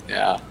sold it.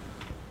 Yeah.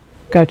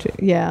 Gotcha.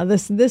 Yeah.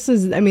 This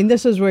is. I mean,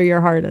 this is where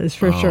your heart is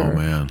for sure. Oh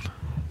man.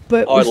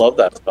 But I love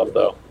that stuff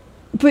though.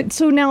 But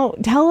so now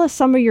tell us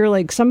some of your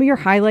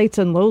highlights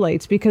and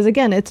lowlights, because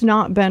again, it's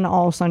not been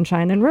all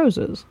sunshine and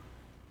roses.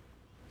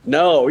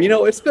 No,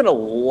 it's been a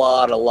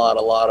lot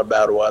of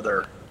bad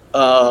weather.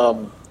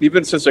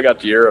 Even since I got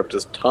to Europe,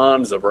 just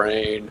tons of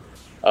rain,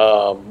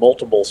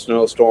 multiple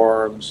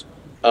snowstorms.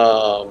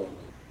 Actually,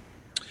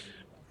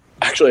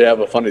 I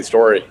have a funny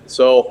story.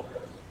 So,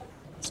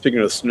 speaking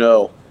of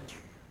snow,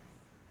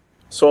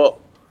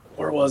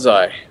 where was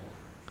I?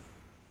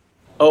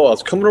 Oh, I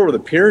was coming over the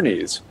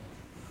Pyrenees.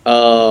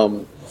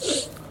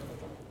 Is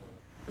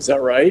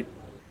that right?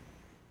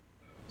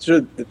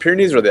 So the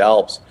Pyrenees or the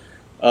Alps?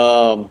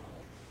 Oh,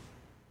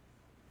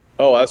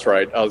 that's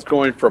right. I was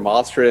going from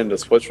Austria into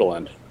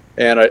Switzerland,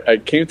 and I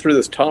came through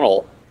this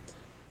tunnel.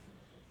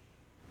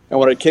 And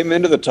when I came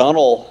into the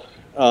tunnel,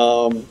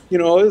 it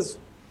was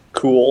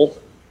cool.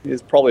 It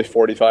was probably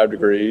 45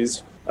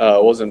 degrees.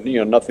 It wasn't,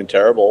 nothing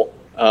terrible.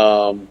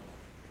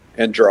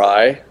 And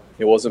dry.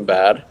 It wasn't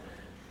bad.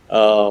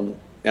 And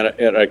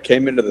I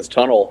came into this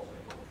tunnel.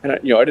 And I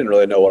didn't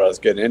really know what I was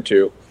getting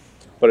into,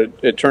 but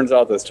it turns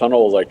out this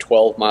tunnel was like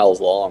 12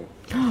 miles long,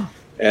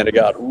 and it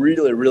got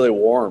really, really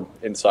warm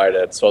inside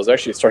it. So I was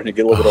actually starting to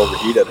get a little bit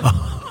overheated,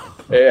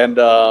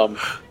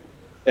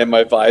 and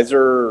my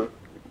visor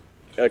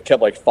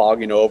kept like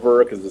fogging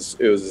over because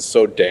it was just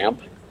so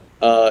damp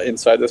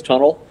inside this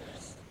tunnel.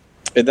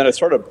 And then I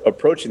started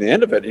approaching the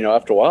end of it.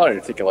 After a while, and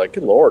you're thinking like,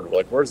 "Good Lord,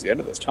 like where's the end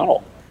of this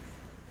tunnel?"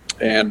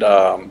 And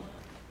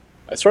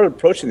I started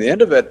approaching the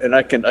end of it, and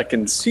I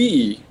can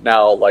see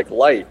now like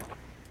light,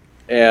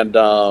 and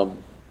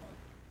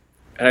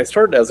I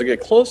started, as I get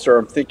closer,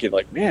 I'm thinking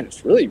like, man,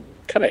 it's really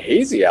kind of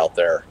hazy out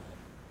there,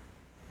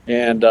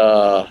 and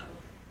I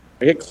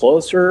get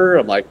closer,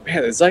 I'm like,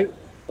 man, is that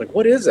like,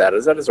 what is that?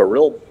 Is that just a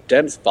real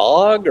dense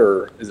fog,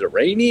 or is it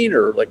raining,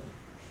 or like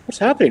what's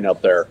happening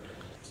up there?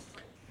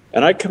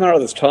 And I come out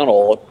of this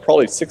tunnel at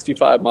probably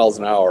 65 miles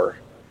an hour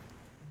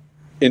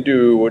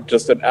into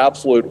just an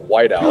absolute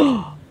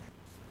whiteout.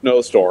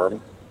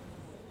 Snowstorm,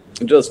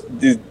 just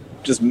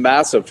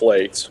massive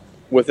flakes.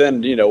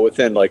 Within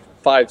like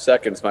 5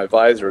 seconds, my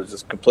visor is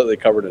just completely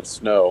covered in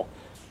snow,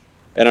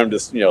 and I'm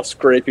just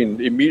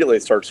immediately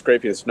start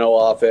scraping the snow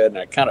off it, and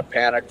I kind of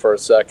panic for a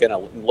second.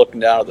 I'm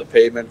looking down at the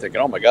pavement, thinking,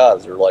 "Oh my God,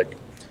 is there like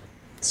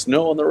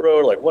snow on the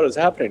road? Like what is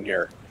happening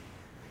here?"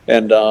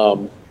 And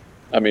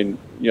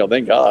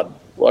thank God,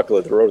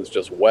 luckily the road is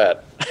just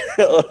wet.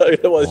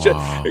 It was just,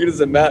 I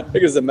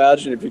can just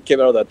imagine if you came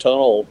out of that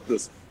tunnel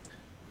just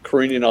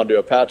careening onto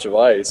a patch of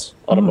ice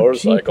on a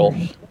motorcycle.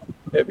 Geez.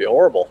 It'd be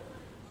horrible.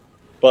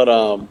 But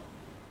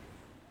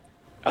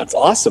that's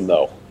awesome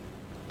though.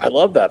 I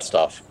love that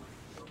stuff.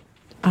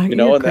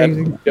 You're And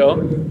crazy.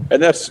 then,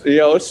 and that's,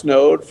 it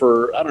snowed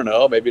for, I don't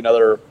know, maybe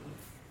another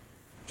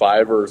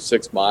 5 or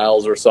 6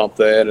 miles or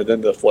something. And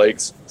then the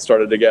flakes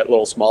started to get a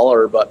little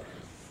smaller, but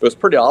it was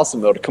pretty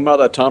awesome though, to come out of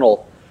that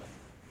tunnel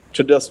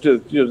to just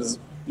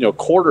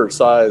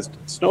quarter-sized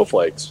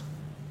snowflakes.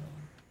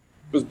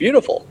 It was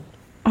beautiful.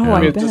 Oh,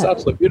 I it's just bet.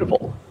 absolutely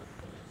beautiful.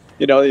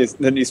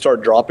 Then you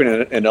start dropping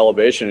in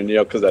elevation, and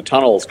because that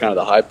tunnel is kind of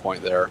the high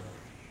point there,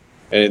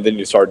 and then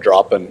you start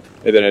dropping,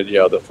 and then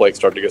the flakes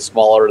start to get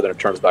smaller. Then it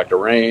turns back to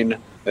rain,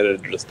 and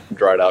it just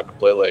dried out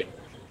completely.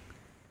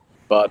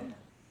 But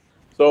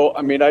so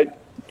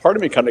part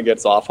of me kind of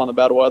gets off on the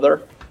bad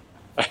weather.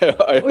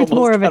 It's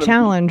more of a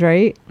challenge,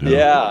 right?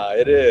 Yeah,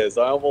 it is.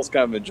 I almost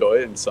kind of enjoy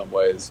it in some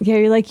ways. Yeah,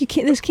 you're like,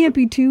 this can't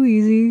be too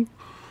easy.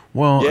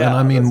 Well, Yeah, and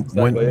I mean, that's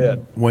exactly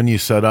it. when you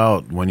set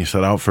out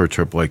for a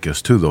trip like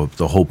this too,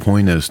 the whole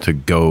point is to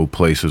go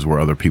places where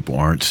other people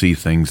aren't, see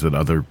things that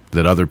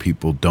other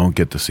people don't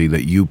get to see,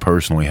 that you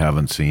personally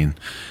haven't seen,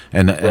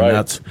 and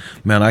that's,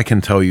 man, I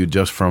can tell you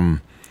just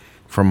from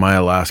my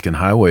Alaskan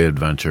highway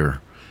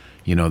adventure,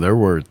 there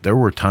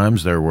were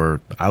times there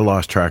where I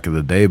lost track of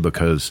the day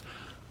because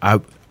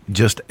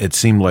it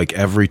seemed like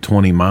every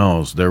 20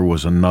 miles there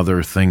was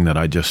another thing that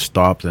I just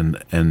stopped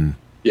and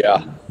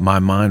yeah, my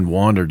mind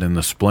wandered in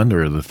the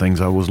splendor of the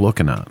things I was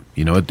looking at.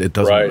 It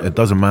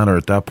doesn't matter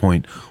at that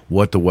point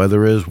what the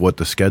weather is, what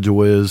the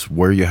schedule is,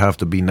 where you have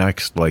to be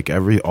next. Like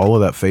all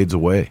of that fades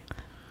away.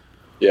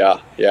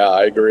 Yeah,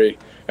 I agree,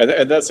 and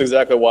that's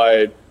exactly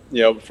why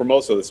for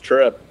most of this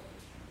trip,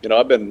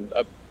 I've been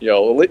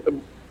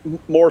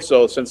more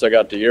so since I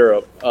got to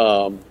Europe.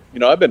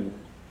 I've been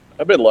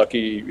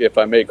lucky if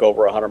I make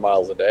over 100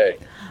 miles a day.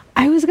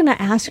 I was going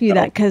to ask you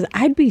that because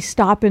I'd be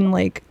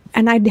stopping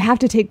and I'd have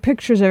to take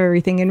pictures of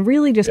everything and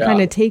really just kind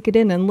of take it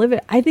in and live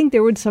it. I think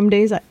there would some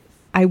days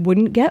I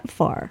wouldn't get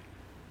far.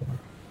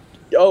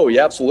 Oh,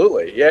 yeah,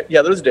 absolutely.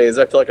 Yeah. Those days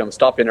I feel like I'm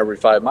stopping every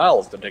 5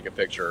 miles to take a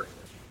picture.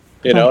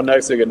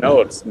 Next thing you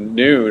know, it's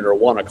noon or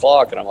 1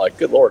 o'clock, and I'm like,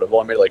 good Lord, I've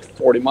only made like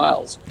 40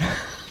 miles.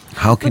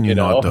 How can you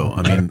not though?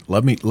 I mean,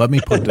 let me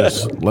put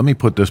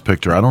this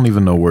picture. I don't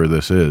even know where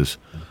this is.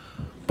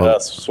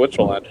 But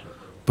Switzerland.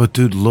 But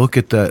dude, look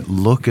at that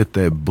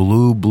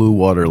blue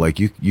water. Like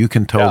you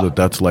can tell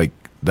that's like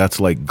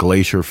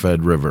glacier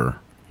fed river,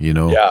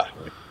 Yeah.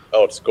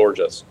 Oh, it's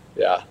gorgeous.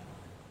 Yeah.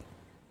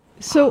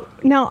 So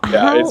now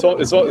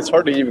it's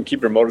hard to even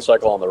keep your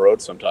motorcycle on the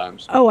road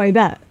sometimes. Oh, I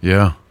bet.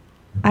 Yeah.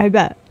 I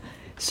bet.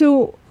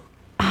 So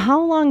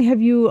how long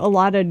have you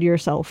allotted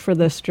yourself for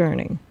this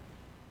journey?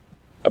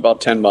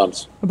 About 10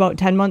 months. About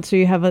 10 months, so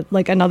you have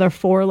another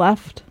 4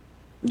 left?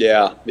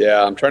 Yeah.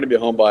 I'm trying to be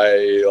home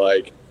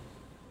by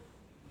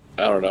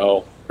I don't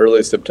know,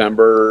 early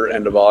September,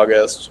 end of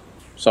August,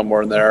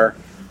 somewhere in there.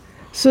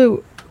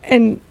 So,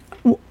 and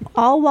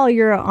all while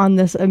you're on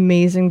this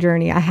amazing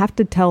journey, I have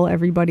to tell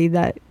everybody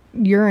that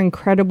your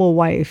incredible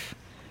wife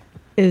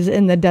is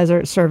in the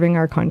desert serving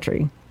our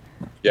country.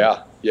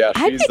 Yeah.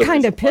 I'd be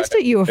kind of pissed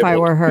at you if I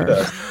were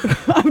her.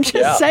 I'm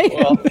just saying.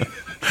 Well,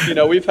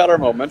 we've had our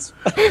moments.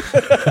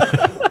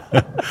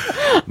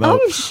 No,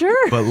 I'm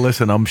sure. But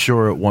listen, I'm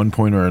sure at one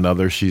point or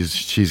another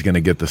she's going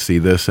to get to see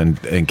this.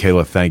 And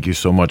Kayla, thank you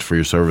so much for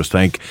your service.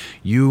 Thank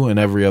you and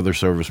every other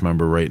service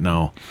member right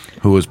now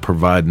who is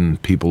providing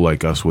people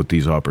like us with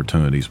these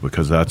opportunities,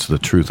 because that's the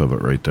truth of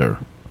it right there.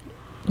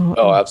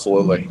 Oh,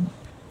 absolutely.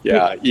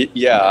 Yeah.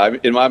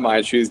 In my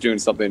mind, she's doing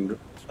something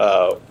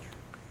a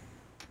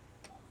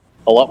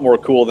lot more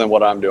cool than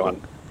what I'm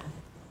doing.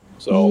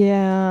 So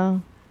yeah.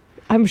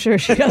 I'm sure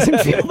she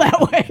doesn't feel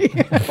that way.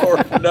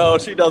 No,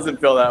 she doesn't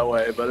feel that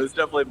way, but it's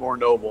definitely more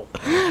noble.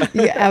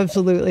 Yeah,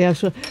 absolutely.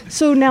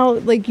 So now,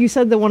 like you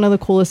said, that one of the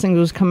coolest things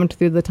was coming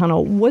through the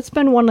tunnel. What's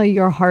been one of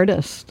your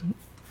hardest,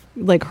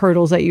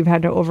 hurdles that you've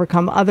had to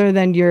overcome, other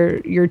than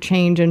your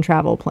change in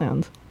travel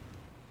plans?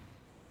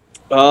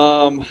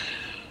 Yeah,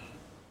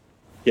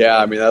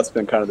 I mean, that's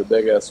been kind of the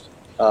biggest,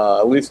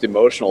 at least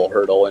emotional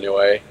hurdle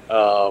anyway.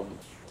 I've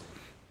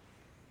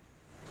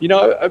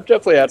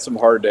definitely had some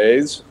hard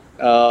days.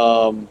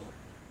 Being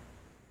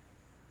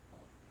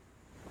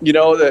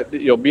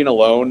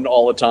alone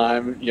all the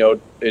time,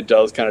 it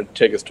does kind of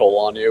take its toll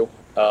on you.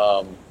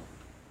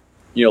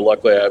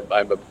 Luckily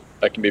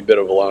I can be a bit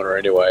of a loner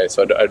anyway,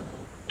 so I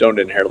don't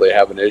inherently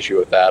have an issue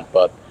with that.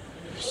 But,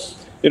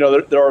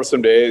 there are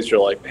some days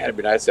you're like, man, it'd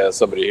be nice to have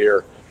somebody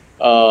here.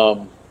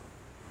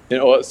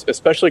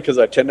 Especially because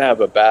I tend to have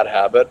a bad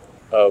habit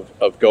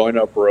of going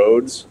up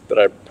roads that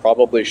I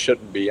probably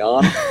shouldn't be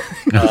on.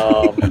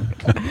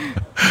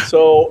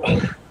 So,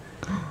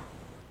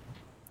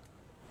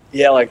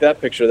 yeah, like that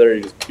picture there,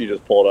 you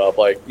just pulled up.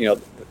 That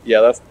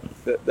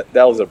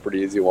was a pretty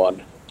easy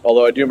one.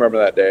 Although I do remember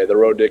that day, the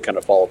road did kind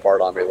of fall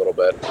apart on me a little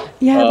bit.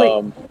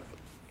 Yeah,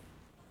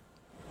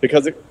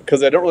 because I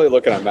don't really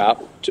look at a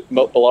map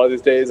a lot of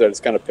these days. I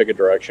just kind of pick a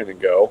direction and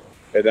go,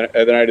 and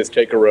then I just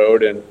take a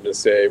road and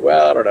just say,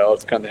 well, I don't know,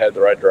 it's kind of head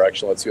the right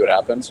direction. Let's see what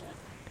happens.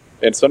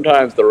 And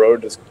sometimes the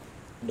road just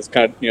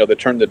kind of, they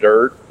turn the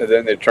dirt and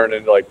then they turn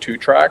into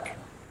 2-track.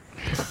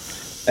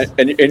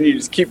 and you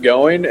just keep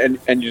going, and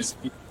you just,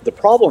 the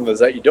problem is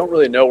that you don't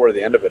really know where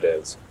the end of it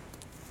is.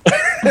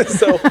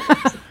 so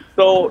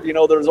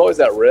there's always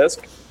that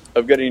risk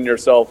of getting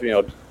yourself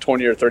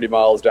 20 or 30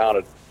 miles down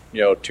a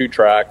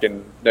 2-track,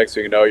 and next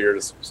thing you know, you're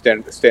just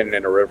standing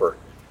in a river,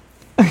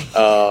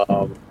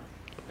 and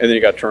then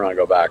you got to turn around and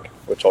go back,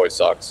 which always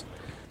sucks.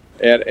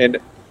 But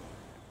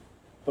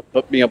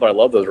I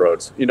love those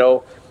roads.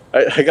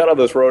 I got on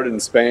this road in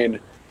Spain,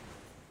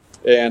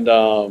 and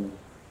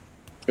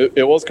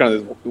it was kind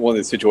of one of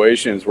these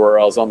situations where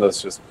I was on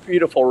this just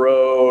beautiful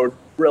road,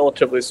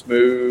 relatively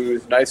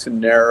smooth, nice and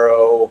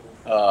narrow,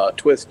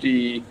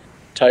 twisty,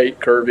 tight,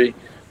 curvy,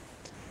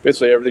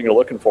 basically everything you're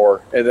looking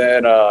for. And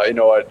then,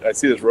 I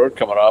see this road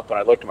coming up, and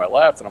I look to my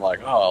left, and I'm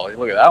like, oh,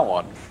 look at that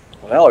one.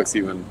 Well, that looks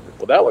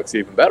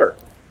even better.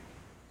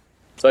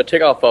 So I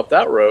take off up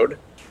that road,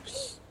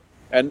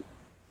 and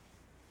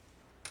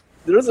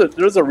there's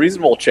a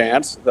reasonable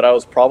chance that I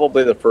was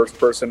probably the first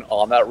person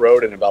on that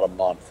road in about a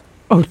month.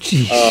 Oh,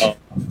 geez.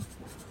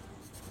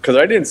 Because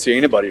I didn't see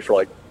anybody for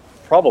like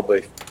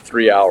probably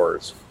 3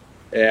 hours.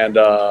 And,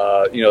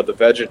 the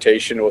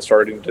vegetation was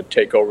starting to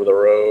take over the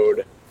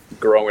road,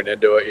 growing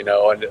into it,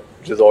 and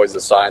which is always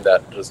a sign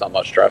that there's not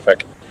much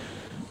traffic.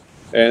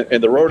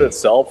 And the road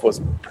itself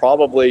was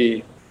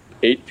probably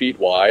 8 feet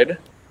wide.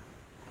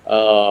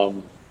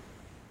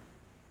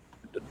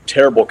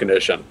 Terrible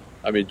condition.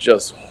 I mean,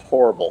 just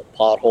horrible.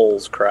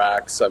 Potholes,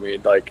 cracks. I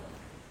mean, like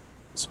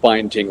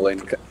spine-tingling,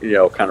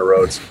 kind of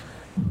roads.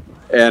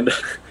 And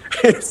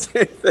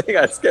same thing,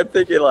 I just kept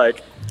thinking,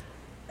 like,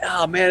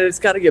 oh, man, it's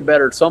got to get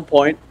better at some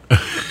point.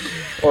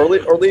 or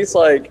at least,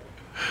 like,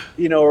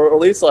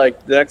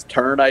 the next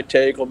turn I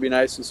take will be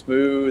nice and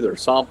smooth or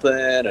something.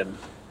 And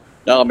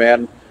no,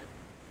 man,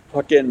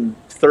 fucking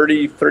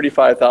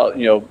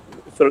 35,000,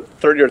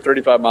 30 or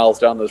 35 miles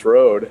down this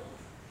road.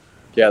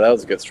 Yeah, that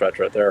was a good stretch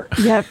right there.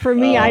 Yeah, for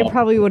me, I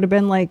probably would have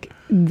been like,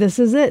 this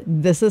is it.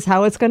 This is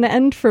how it's going to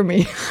end for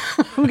me.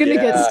 I'm going to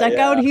get stuck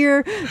out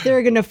here.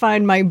 They're going to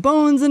find my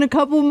bones in a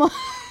couple months.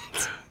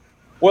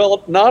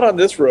 Well, not on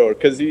this road,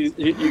 because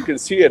you can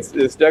see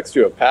it's next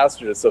to a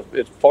pasture.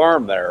 It's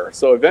farm there.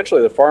 So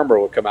eventually the farmer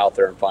will come out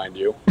there and find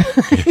you.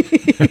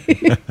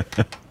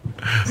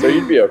 So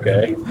you'd be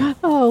okay.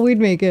 Oh, we'd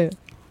make it.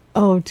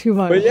 Oh, too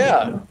much. But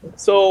yeah,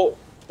 so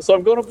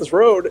I'm going up this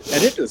road,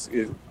 and it just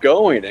is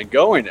going and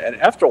going. And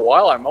after a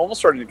while, I'm almost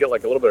starting to get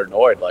like a little bit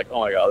annoyed. Like, oh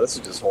my God, this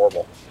is just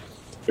horrible.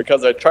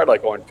 Because I tried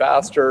like going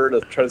faster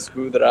to try to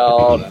smooth it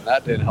out, and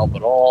that didn't help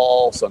at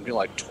all. So I'm doing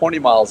like 20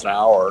 miles an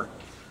hour.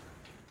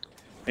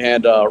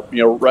 And,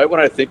 right when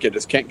I think it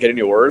just can't get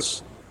any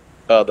worse,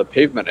 the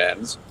pavement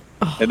ends,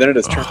 and then it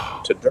just turns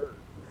to dirt.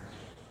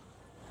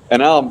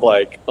 And now I'm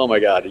like, oh my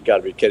God, you got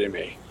to be kidding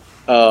me.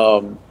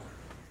 So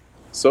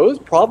it was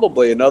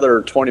probably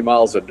another 20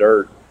 miles of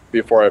dirt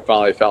before I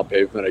finally found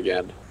pavement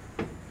again.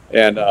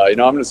 And,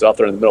 I'm just out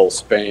there in the middle of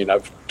Spain.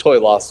 I've totally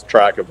lost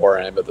track of where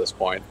I am at this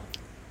point.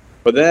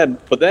 But then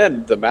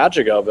the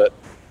magic of it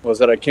was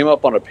that I came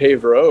up on a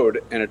paved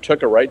road, and it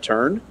took a right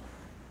turn.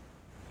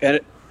 And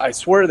I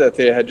swear that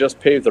they had just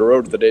paved the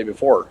road the day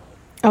before.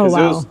 Oh,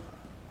 wow. It was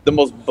the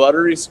most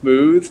buttery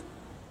smooth,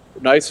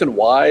 nice and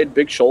wide,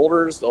 big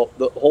shoulders, the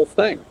whole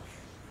thing. It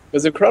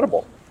was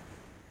incredible.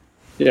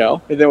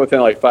 And then within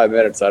like 5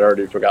 minutes, I'd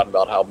already forgotten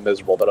about how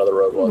miserable that other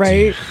road was.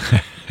 Right.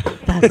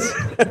 That's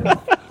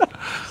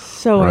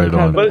so Right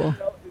on. incredible.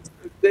 But it's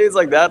days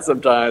like that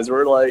sometimes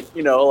where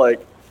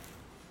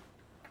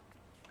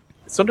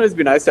sometimes it'd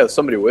be nice to have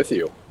somebody with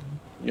you.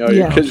 Because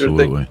you're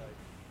Absolutely. thinking,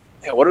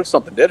 yeah, what if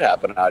something did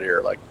happen out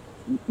here? Like,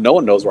 no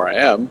one knows where I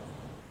am.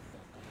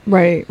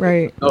 Right.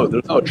 No,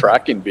 there's no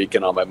tracking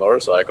beacon on my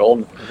motorcycle.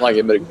 It's not like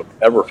anybody would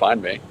ever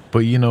find me.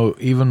 But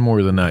even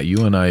more than that,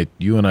 you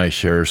and I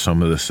share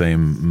some of the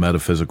same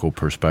metaphysical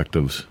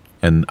perspectives.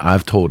 And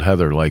I've told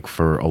Heather, like,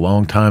 for a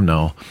long time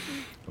now,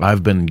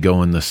 I've been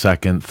going the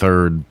second,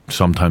 third,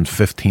 sometimes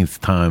 15th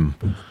time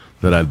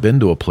that I've been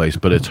to a place,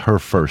 but it's her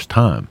first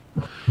time.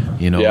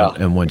 Yeah.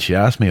 And when she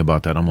asked me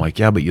about that, I'm like,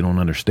 yeah, but you don't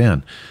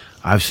understand.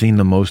 I've seen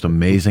the most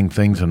amazing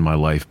things in my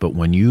life, but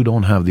when you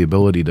don't have the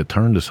ability to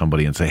turn to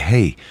somebody and say,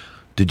 hey,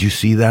 did you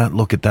see that?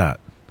 Look at that.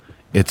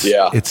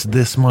 It's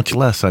this much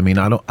less. I mean,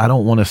 I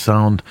don't want to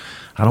sound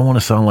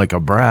like a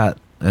brat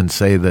and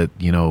say that,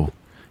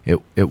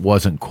 it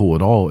wasn't cool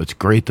at all. It's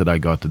great that I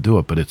got to do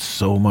it, but it's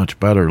so much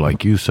better,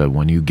 like you said,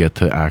 when you get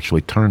to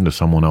actually turn to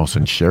someone else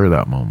and share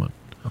that moment.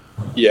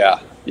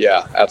 Yeah,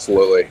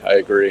 absolutely. I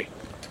agree.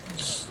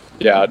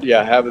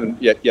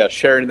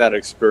 Sharing that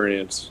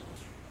experience,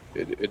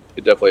 it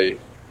definitely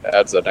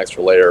adds an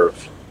extra layer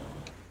of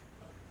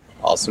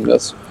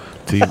awesomeness.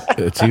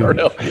 It's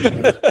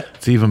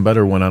even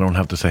better when I don't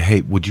have to say,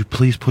 hey, would you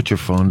please put your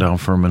phone down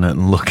for a minute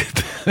and look at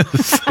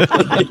this?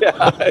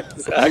 Yeah,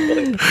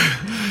 exactly.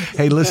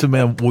 Hey, listen,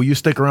 man, will you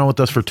stick around with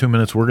us for 2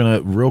 minutes? We're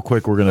going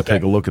to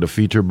take a look at a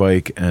feature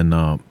bike, and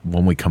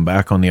when we come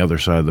back on the other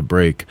side of the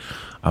break,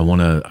 I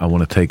want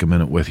to take a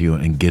minute with you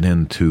and get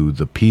into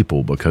the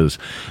people, because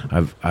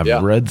I've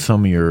read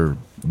some of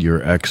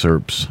your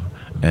excerpts,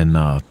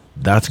 and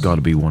that's got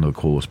to be one of the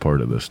coolest part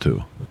of this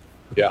too.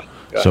 Yeah.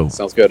 So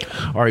sounds good.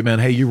 All right, man.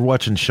 Hey, you're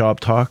watching Shop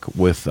Talk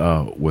with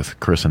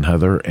Chris and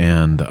Heather,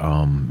 and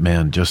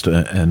man, just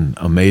an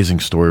amazing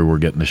story we're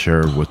getting to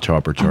share with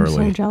Chopper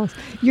Charlie. I'm so jealous.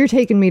 You're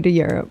taking me to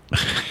Europe.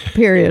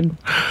 Period.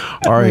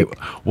 All right.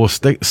 Well,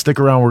 stick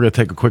around. We're gonna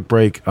take a quick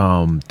break.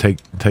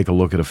 Take a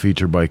look at a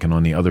feature bike, and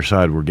on the other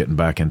side, we're getting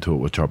back into it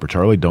with Chopper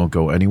Charlie. Don't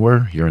go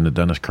anywhere. You're in the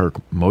Dennis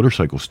Kirk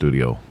Motorcycle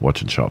Studio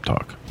watching Shop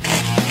Talk.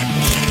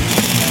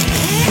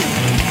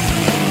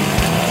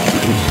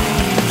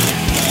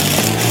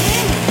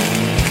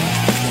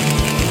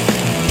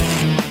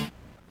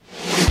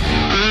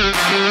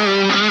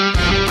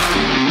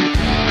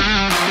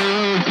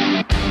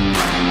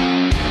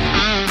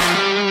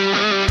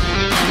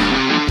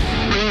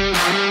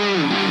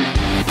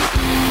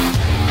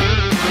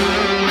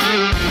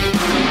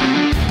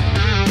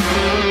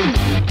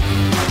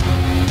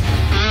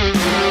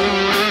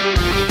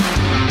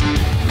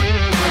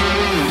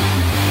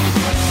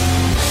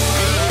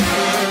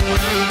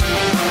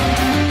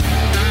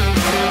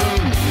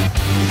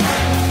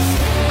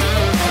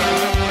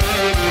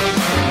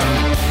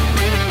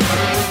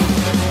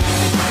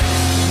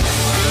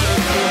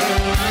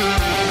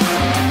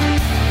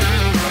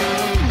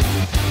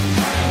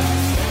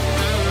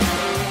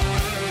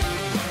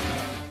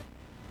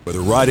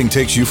 Whether riding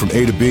takes you from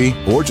A to B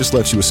or just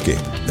lets you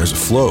escape, there's a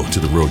flow to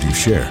the road you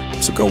share.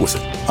 So go with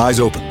it. Eyes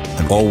open,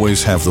 and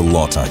always have the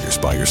Law Tigers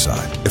by your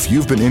side. If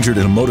you've been injured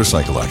in a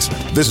motorcycle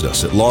accident, visit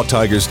us at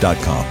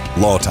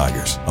lawtigers.com. Law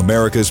Tigers,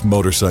 America's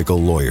motorcycle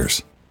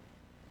lawyers.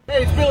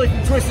 Hey, it's Billy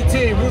from Twisted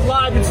Tea. We're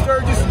live in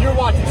Sturgis, and you're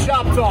watching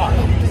Shop Talk.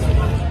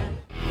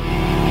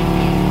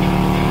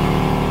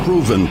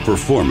 Proven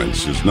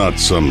performance is not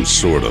some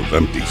sort of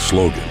empty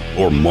slogan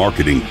or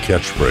marketing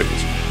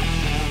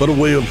catchphrase, but a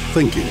way of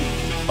thinking,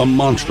 a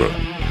mantra,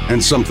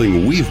 and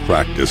something we've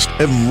practiced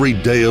every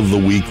day of the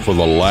week for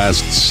the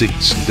last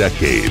 6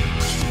 decades.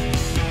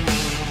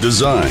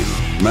 Designed,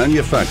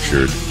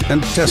 manufactured,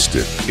 and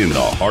tested in the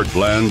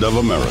heartland of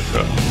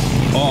America.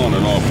 On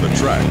and off the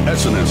track,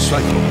 S&S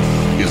Cycle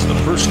is the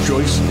first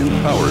choice in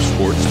power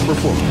sports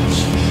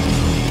performance.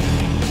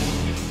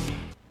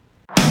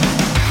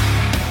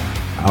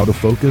 Out of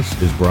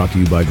Focus is brought to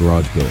you by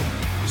Garage Build.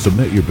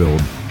 Submit your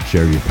build,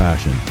 share your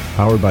passion.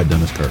 Powered by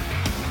Dennis Kirk.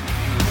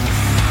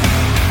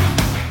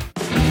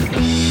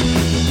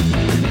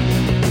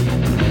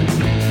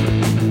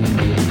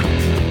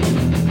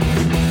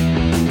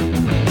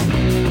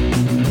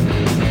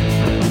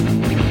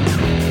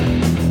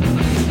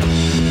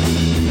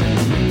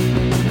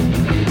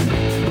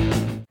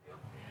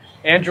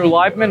 Andrew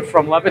Liebman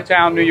from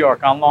Levittown, New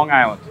York, on Long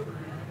Island.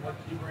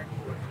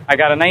 I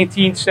got a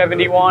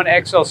 1971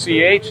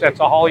 XLCH. That's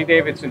a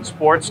Harley-Davidson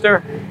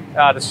Sportster.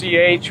 The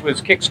CH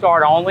was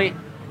kickstart only. It's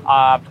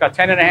got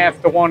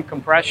 10.5 to 1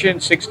 compression,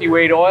 60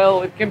 weight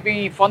oil. It can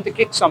be fun to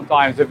kick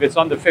sometimes if it's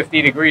under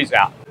 50 degrees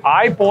out.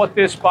 I bought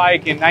this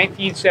bike in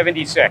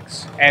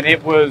 1976, and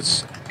it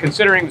was,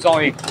 considering it was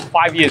only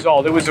 5 years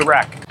old, it was a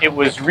wreck. It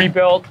was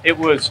rebuilt. It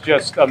was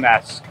just a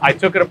mess. I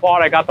took it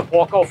apart. I got the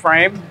Porco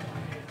frame,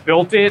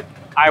 built it.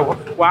 I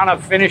wound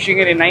up finishing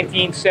it in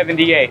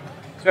 1978.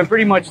 It's been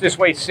pretty much this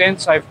way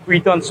since. I've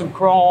redone some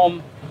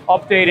chrome,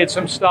 updated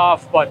some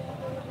stuff, but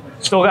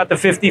still got the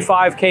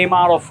 55K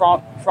model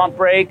front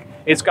brake.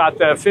 It's got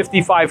the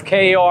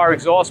 55KR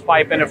exhaust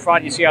pipe in the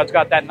front. You see how it's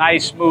got that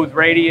nice smooth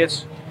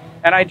radius.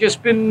 And I've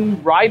just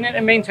been riding it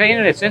and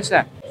maintaining it since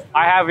then.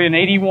 I have an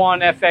 81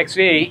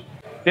 FXE.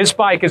 This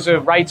bike is a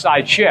right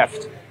side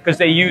shift because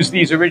they used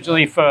these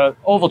originally for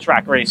oval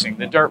track racing,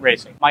 the dirt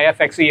racing. My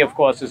FXE, of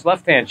course, is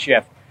left-hand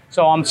shift.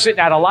 So I'm sitting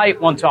at a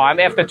light one time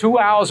after 2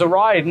 hours of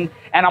riding,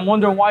 and I'm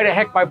wondering why the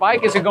heck my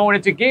bike isn't going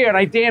into gear, and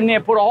I damn near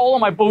put a hole in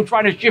my boot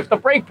trying to shift the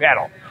brake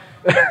pedal.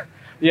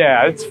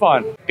 Yeah, it's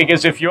fun.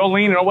 Because if you're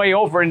leaning away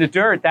over in the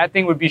dirt, that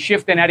thing would be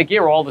shifting out of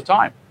gear all the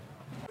time.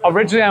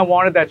 Originally, I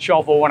wanted that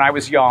shovel when I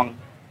was young.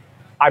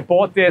 I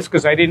bought this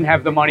because I didn't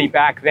have the money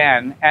back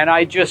then, and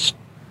I just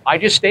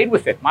stayed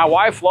with it. My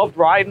wife loved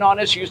riding on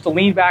this. She used to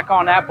lean back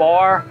on that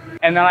bar,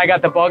 and then I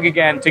got the bug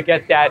again to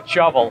get that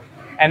shovel.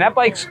 And that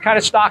bike's kind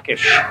of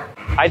stockish.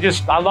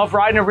 I love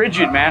riding a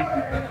rigid,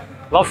 man.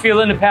 Love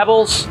feeling the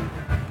pebbles,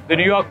 the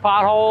New York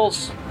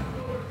potholes.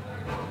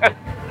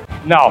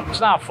 No, it's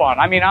not fun.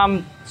 I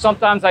mean,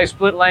 sometimes I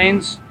split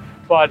lanes,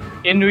 but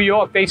in New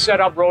York, they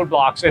set up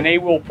roadblocks and they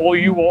will pull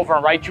you over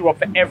and write you up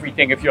for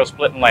everything if you're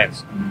splitting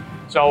lanes.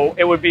 So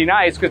it would be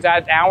nice because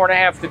that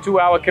 1.5 to 2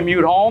 hour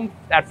commute home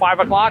at 5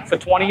 o'clock for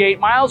 28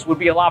 miles would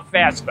be a lot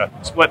faster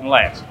splitting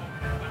lanes.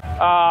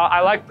 I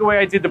like the way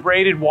I did the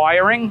braided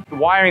wiring. The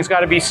wiring's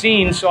got to be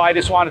seen, so I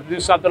just wanted to do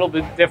something a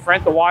little bit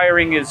different. The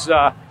wiring is,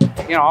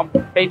 I'm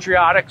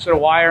patriotic, so the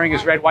wiring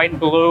is red, white, and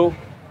blue.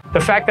 The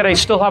fact that I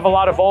still have a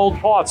lot of old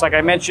parts, like I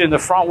mentioned, the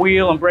front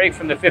wheel and brake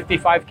from the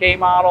 55K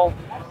model.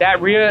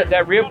 That rear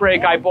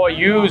brake I bought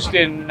used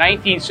in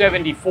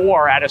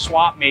 1974 at a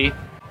swap meet.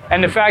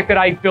 And the fact that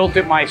I built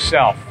it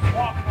myself.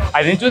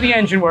 I didn't do the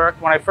engine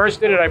work. When I first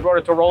did it, I brought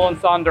it to Rolling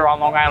Thunder on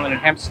Long Island in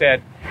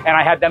Hempstead, and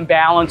I had them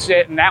balance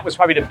it, and that was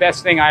probably the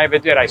best thing I ever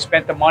did. I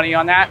spent the money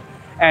on that,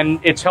 and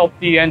it's helped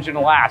the engine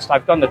last.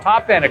 I've done the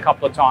top end a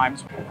couple of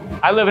times.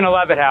 I live in a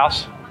Levitt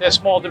house. They're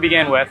small to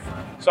begin with.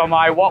 So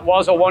what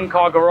was a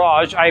one-car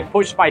garage, I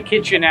pushed my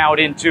kitchen out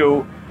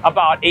into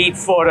about 8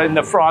 foot in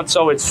the front,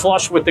 so it's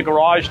flush with the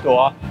garage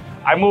door.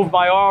 I moved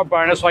my oil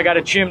burner, so I got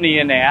a chimney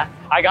in there.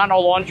 I got no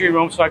laundry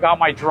room, so I got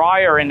my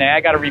dryer in there. I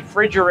got a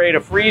refrigerator,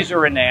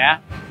 freezer in there.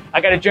 I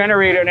got a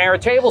generator and air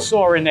table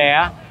saw in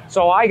there.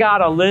 So I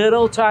got a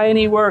little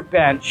tiny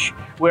workbench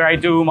where I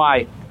do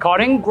my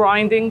cutting,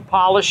 grinding,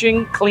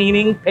 polishing,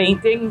 cleaning,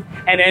 painting,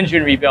 and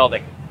engine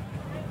rebuilding.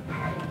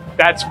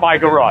 That's my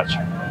garage.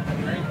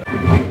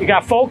 You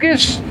got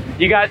focus,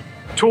 you got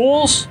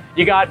tools,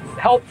 you got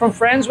help from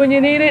friends when you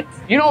need it.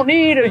 You don't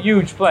need a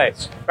huge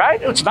place,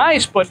 right? It's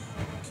nice, but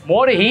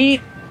more to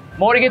heat,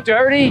 more to get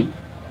dirty.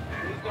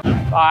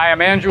 I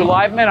am Andrew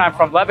Liveman. I'm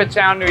from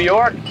Levittown, New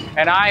York,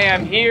 and I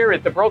am here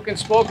at the Broken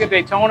Spoke in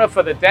Daytona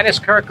for the Dennis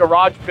Kirk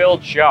Garage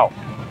Build Show.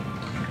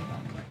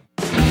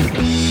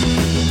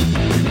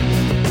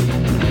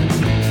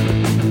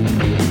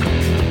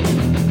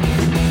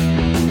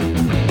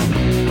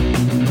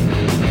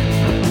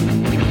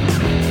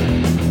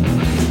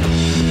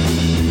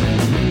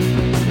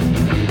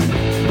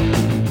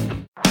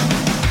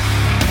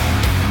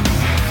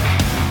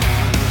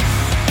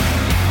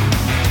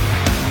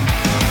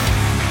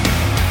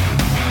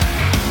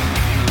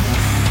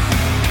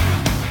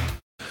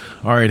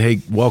 All right, hey,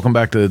 welcome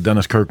back to the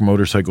Dennis Kirk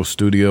Motorcycle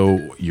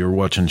Studio. You're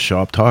watching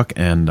Shop Talk,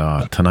 and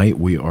tonight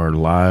we are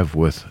live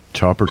with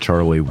Chopper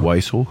Charlie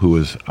Weissel, who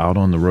is out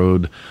on the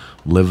road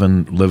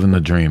living the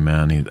dream,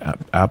 man. He's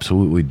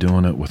absolutely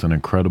doing it with an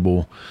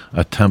incredible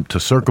attempt to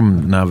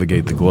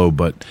circumnavigate the globe,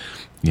 but,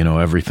 you know,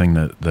 everything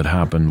that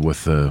happened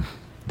with the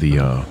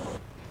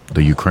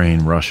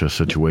Ukraine-Russia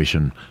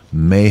situation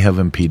may have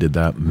impeded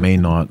that, may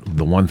not.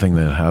 The one thing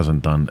that it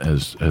hasn't done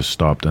has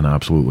stopped an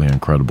absolutely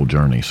incredible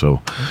journey.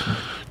 So,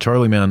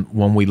 Charlie, man,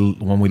 when we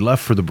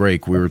left for the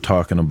break, we were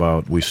talking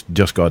about, we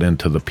just got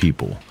into the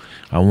people.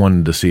 I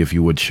wanted to see if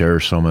you would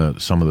share some of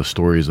the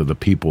stories of the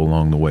people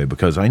along the way,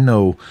 because I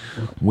know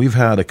we've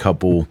had a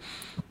couple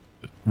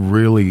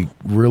really,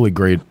 really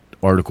great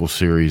article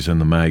series in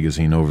the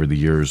magazine over the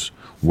years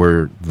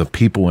where the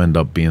people end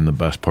up being the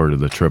best part of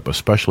the trip,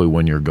 especially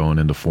when you're going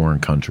into foreign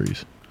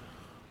countries.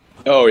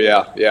 Oh,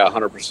 yeah,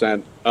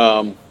 100%.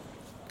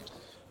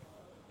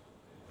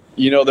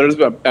 You know, there's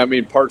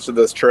been, parts of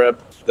this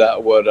trip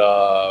that would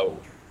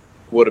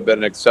have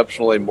been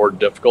exceptionally more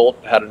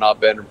difficult had it not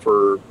been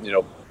for,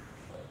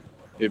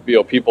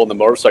 people in the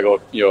motorcycle,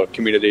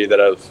 community that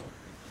have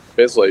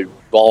basically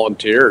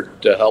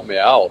volunteered to help me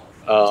out.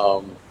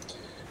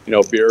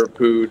 Beer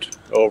Poot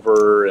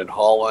over in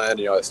Holland,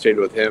 I stayed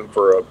with him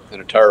for an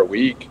entire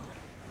week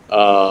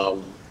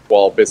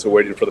while basically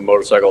waiting for the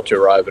motorcycle to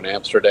arrive in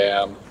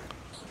Amsterdam.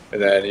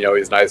 And then,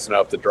 he's nice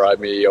enough to drive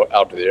me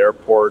out to the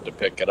airport to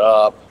pick it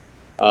up.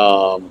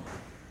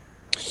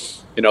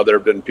 There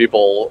have been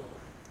people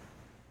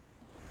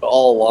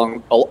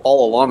all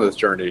along this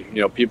journey,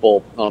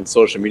 people on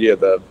social media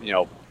that,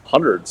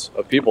 hundreds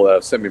of people that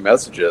have sent me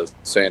messages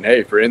saying, hey,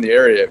 if you're in the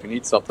area, if you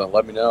need something,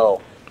 let me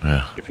know.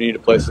 Yeah. If you need a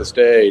place to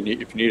stay,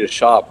 if you need a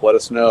shop, let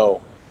us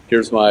know.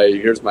 Here's my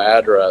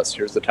address.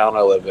 Here's the town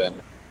I live in.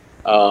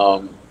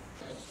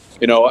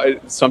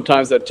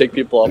 Sometimes I take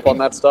people up on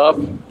that stuff,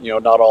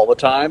 not all the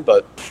time,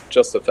 but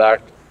just the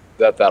fact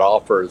that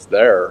offer is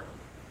there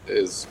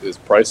is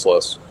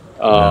priceless.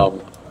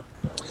 I've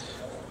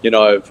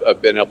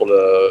been able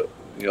to,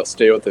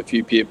 stay with a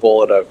few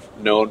people that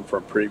I've known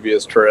from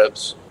previous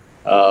trips,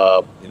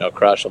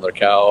 crash on their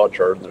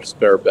couch or in their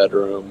spare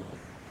bedroom.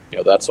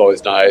 That's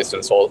always nice.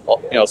 And it's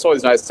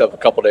always nice to have a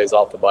couple days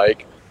off the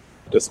bike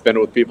to spend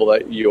with people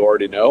that you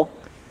already know.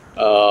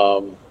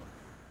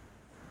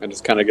 And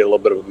just kind of get a little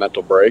bit of a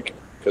mental break,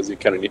 because you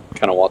kind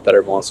of want that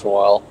every once in a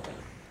while.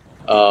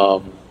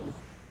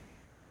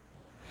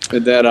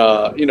 And then,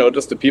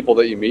 just the people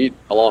that you meet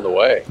along the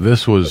way.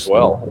 This was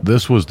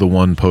the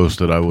one post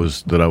that I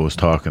was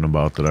talking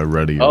about that I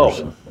read of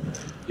yours. Oh,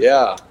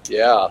 yeah.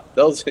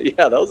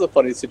 That was a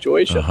funny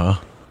situation. Uh-huh.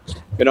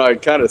 I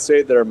kind of say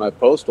it there in my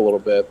post a little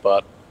bit,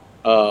 but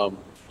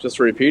just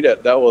to repeat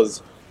it,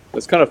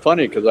 it's kind of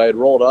funny because I had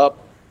rolled up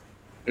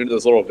into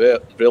this little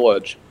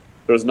village.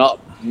 There's not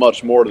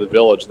much more to the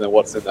village than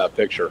what's in that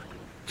picture.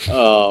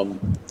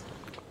 And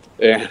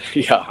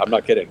yeah, I'm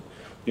not kidding.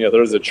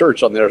 There's a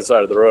church on the other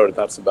side of the road, and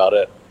that's about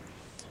it.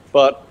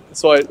 But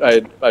so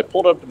I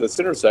pulled up to this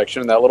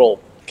intersection, and that little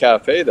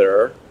cafe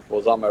there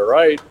was on my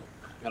right,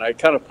 and I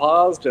kind of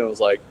paused and was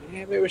like,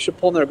 maybe we should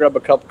pull in there and grab a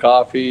cup of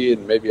coffee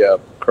and maybe a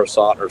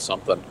croissant or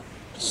something.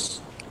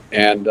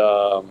 And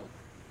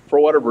for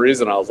whatever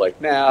reason, I was like,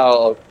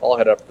 nah, I'll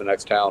head up to the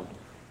next town.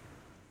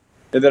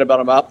 And then about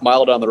a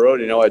mile down the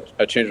road,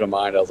 I changed my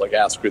mind. I was like,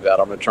 screw that.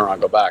 I'm going to turn around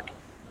and go back.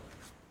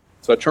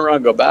 So I turn around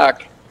and go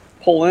back,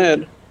 pull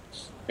in,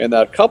 and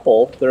that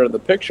couple there in the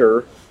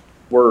picture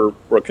were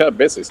kind of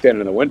basically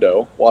standing in the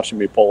window watching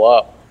me pull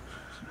up.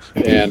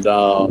 And,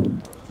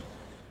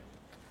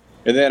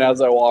 And then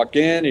as I walk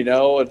in,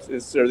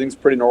 it's everything's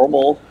pretty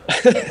normal.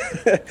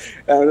 And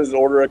I just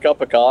order a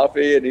cup of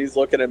coffee, and he's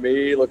looking at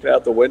me, looking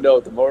out the window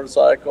at the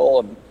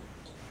motorcycle. And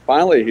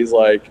finally, he's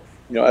like,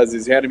 as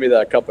he's handing me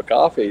that cup of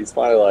coffee, he's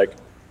finally like,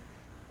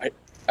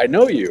 I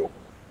know you.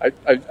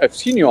 I've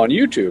seen you on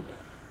YouTube.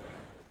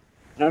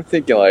 And I'm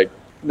thinking, like,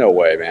 no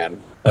way,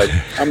 man. Like,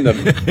 I'm in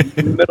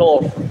the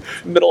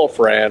middle of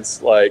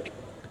France, like,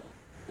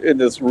 in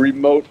this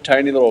remote,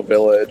 tiny little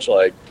village.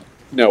 Like,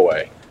 no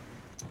way.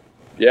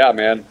 Yeah,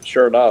 man.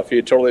 Sure enough, he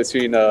had totally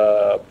seen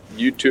a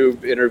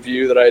YouTube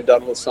interview that I had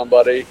done with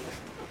somebody.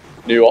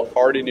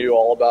 Already knew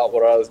all about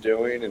what I was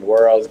doing and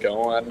where I was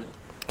going.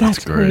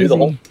 That's great. Knew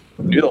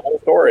the whole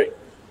story.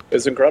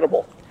 It's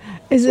incredible.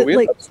 Is it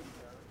like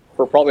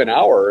for probably an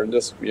hour and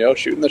just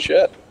shooting the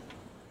shit?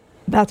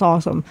 That's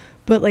awesome.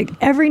 But like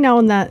every now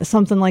and then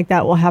something like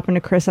that will happen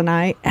to Chris and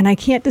I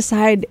can't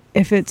decide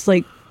if it's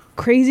like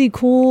crazy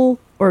cool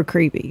or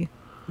creepy.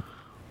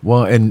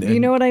 Well, and you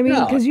know what I mean?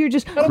 Because you're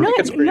just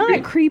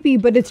not creepy,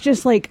 but it's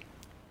just like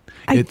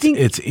I think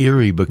it's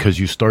eerie because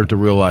you start to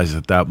realize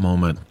at that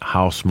moment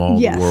how small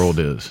the world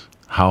is,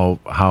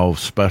 how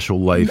special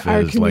life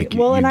is. Like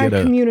in our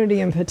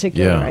community in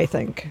particular, I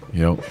think.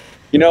 Yep.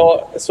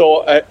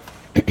 So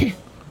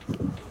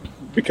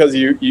because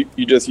you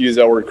just use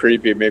that word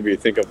creepy, maybe you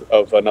think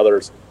of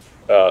another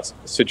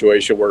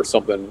situation where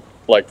something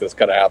like this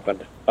kind of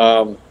happened.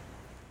 I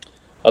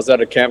was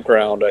at a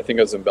campground, I think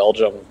it was in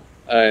Belgium,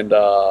 and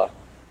I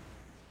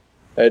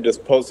had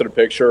just posted a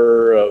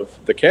picture of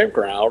the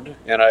campground,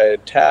 and I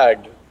had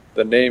tagged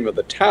the name of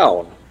the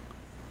town,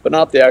 but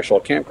not the actual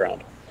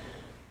campground.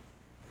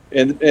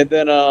 And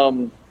then,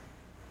 I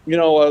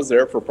was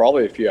there for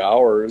probably a few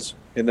hours,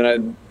 and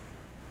then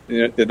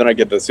I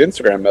get this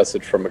Instagram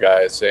message from a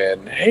guy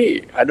saying,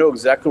 "Hey, I know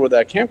exactly where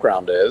that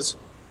campground is.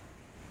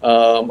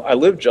 I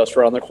live just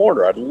around the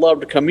corner. I'd love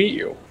to come meet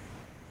you."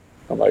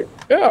 I'm like,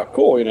 "Yeah,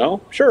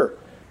 cool, sure."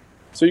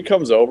 So he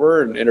comes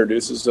over and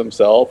introduces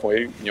himself.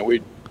 We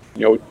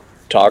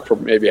talk for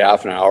maybe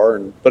half an hour,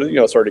 but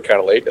it's already kind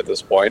of late at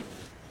this point.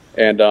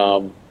 And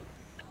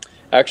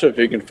actually, if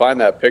you can find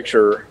that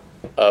picture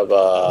of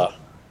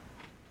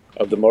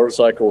the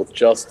motorcycle with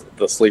just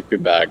the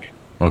sleeping bag,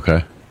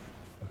 okay,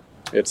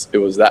 it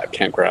was that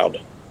campground.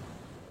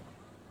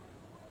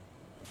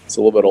 It's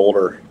a little bit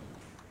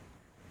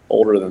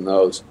older than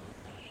those.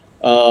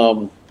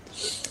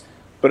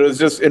 But it was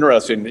just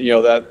interesting,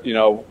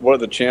 that what are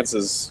the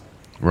chances?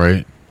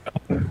 Right.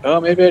 Oh,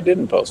 maybe I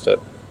didn't post it.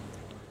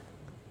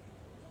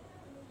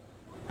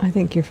 I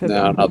think you're fibbing.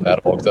 No, not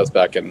that old. That's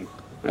back in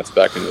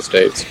the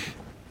States.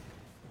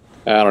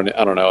 I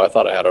don't know. I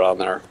thought I had it on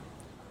there.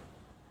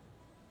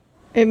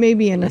 It may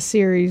be in a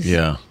series.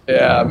 Yeah.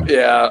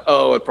 Yeah.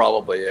 Oh, it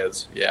probably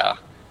is. Yeah.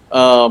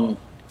 But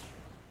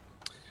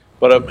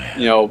but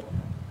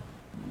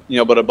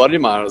a buddy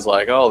of mine was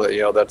like,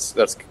 "Oh,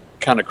 that's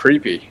kind of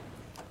creepy,"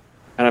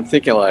 and I'm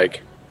thinking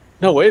like,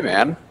 "No way,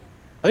 man!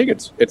 I think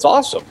it's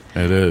awesome."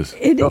 It is.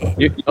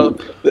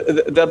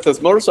 That this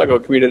motorcycle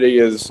community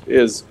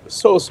is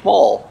so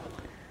small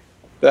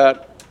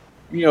that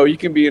you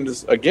can be in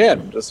just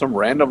some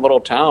random little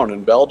town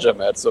in Belgium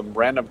at some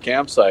random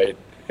campsite,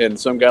 and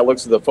some guy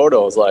looks at the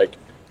photo, is like,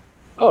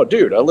 "Oh,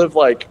 dude, I live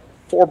like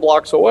 4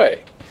 blocks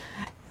away,"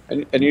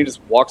 and he just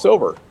walks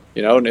over,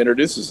 and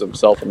introduces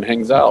himself and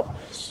hangs out.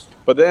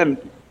 But then,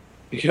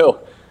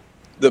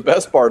 the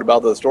best part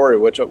about the story,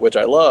 which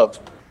I love,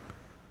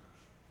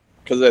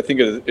 because I think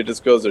it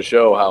just goes to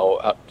show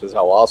how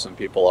awesome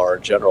people are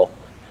in general,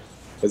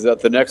 is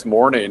that the next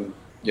morning,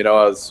 it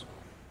was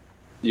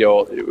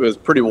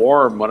pretty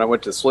warm when I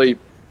went to sleep,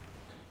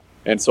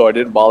 and so I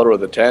didn't bother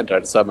with the tent. I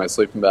just had my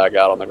sleeping bag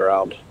out on the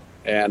ground,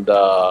 and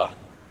I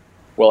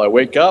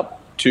wake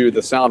up to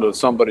the sound of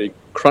somebody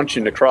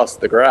crunching across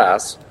the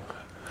grass.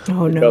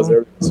 Oh no! Because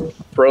they're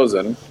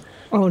frozen.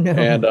 Oh no!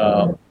 And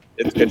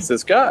it's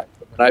this guy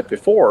the night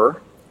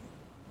before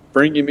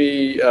bringing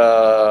me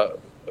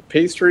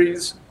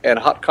pastries and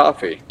hot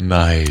coffee.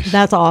 Nice.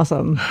 That's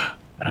awesome.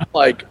 And I'm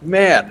like,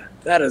 man,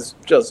 that is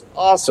just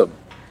awesome.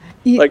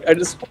 Like, I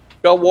just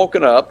got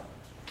woken up.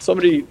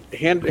 Somebody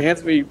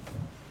hands me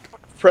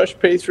fresh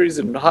pastries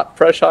and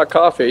fresh hot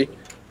coffee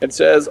and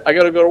says, "I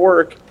got to go to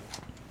work.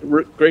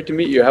 Great to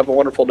meet you. Have a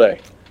wonderful day."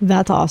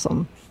 That's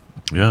awesome.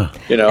 Yeah.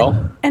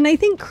 And I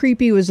think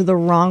creepy was the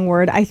wrong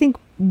word. I think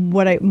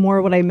what I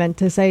meant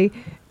to say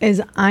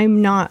is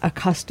I'm not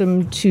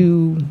accustomed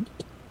to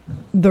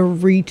the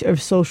reach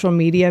of social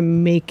media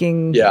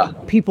making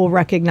people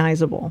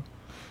recognizable.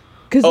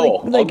 Because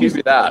I'll give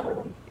you that.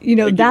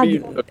 It that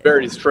can be a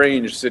very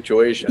strange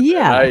situation.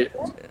 Yeah. And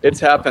it's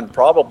happened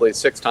probably at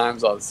least 6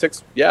 times on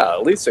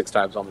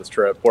this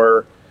trip,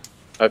 where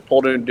I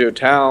pulled into a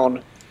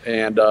town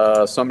and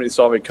somebody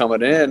saw me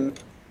coming in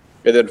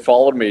and then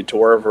followed me to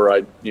wherever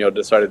I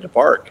decided to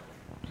park.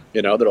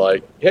 They're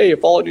like, "Hey, I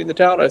followed you in the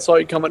town. I saw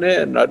you coming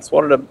in. I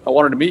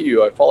wanted to meet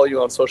you. I follow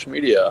you on social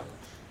media."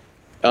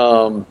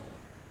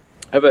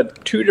 I've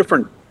had 2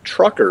 different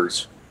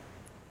truckers,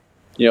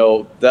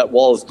 that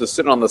while I was just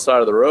sitting on the side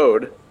of the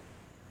road,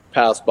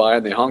 pass by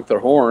and they honk their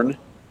horn,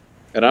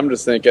 And I'm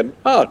just thinking,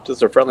 oh,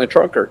 just a friendly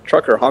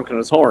trucker honking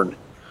his horn.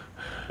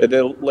 And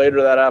then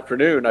later that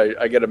afternoon,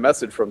 I get a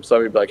message from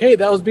somebody like, hey,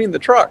 that was me in the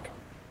truck.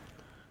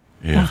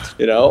 Yeah.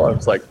 You know, I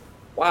was like,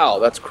 wow,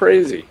 that's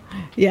crazy.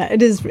 Yeah,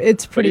 it is.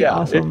 It's pretty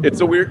awesome.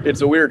 It's a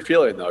weird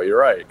feeling though. You're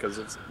right.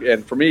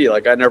 And for me,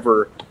 like, I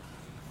never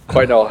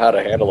quite know how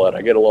to handle it.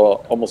 I get a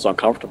little almost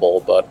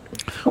uncomfortable, but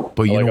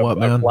you know what,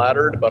 man? I'm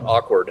flattered, but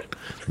awkward.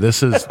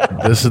 This is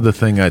the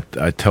thing I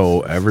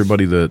tell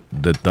everybody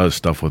that does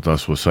stuff with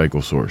us with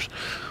CycleSource.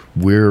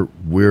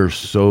 We're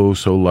so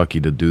lucky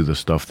to do the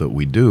stuff that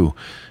we do,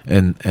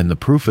 and the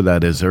proof of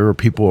that is there are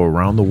people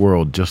around the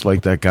world just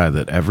like that guy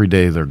that every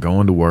day they're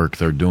going to work,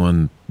 they're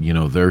doing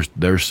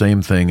their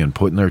same thing and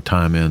putting their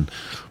time in,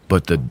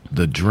 but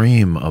the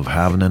dream of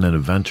having an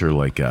adventure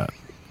like that,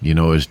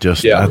 is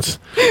just that's.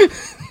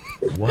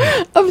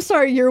 What? I'm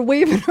sorry, you're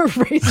waving a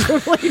razor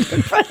blade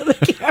in front of the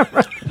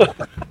camera.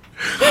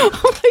 I'm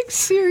like,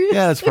 seriously?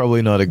 Yeah, it's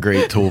probably not a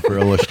great tool for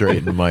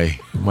illustrating my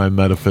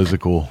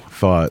metaphysical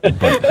thought,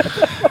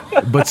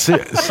 but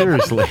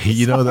seriously,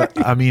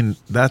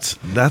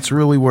 that's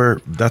really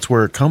where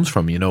it comes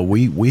from.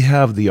 We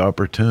have the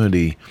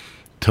opportunity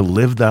to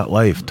live that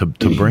life, to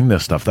bring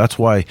this stuff. That's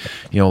why,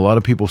 a lot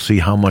of people see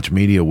how much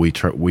media we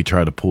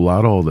try to pull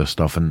out all this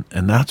stuff, and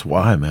that's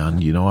why, man.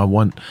 I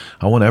want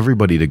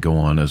everybody to go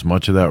on as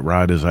much of that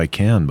ride as I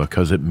can,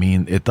 because it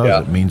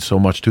means so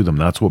much to them.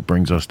 That's what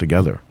brings us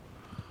together.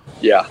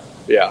 Yeah,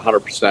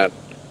 100%.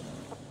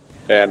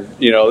 And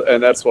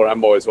and that's what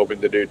I'm always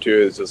hoping to do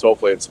too, is just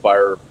hopefully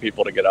inspire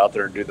people to get out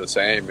there and do the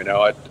same.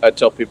 I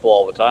tell people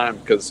all the time,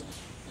 because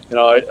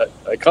I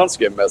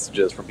constantly get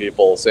messages from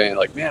people saying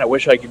like, man, I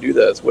wish I could do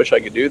this,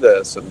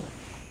 and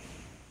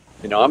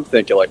I'm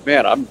thinking like,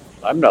 man,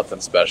 I'm nothing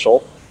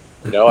special.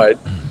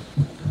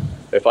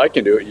 If I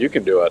can do it, you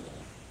can do it.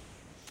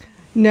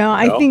 No,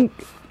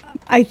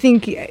 I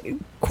think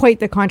quite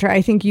the contrary.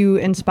 I think you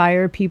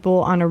inspire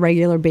people on a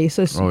regular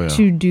basis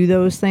to do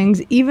those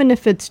things, even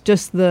if it's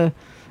just the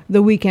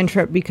weekend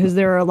trip, because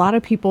there are a lot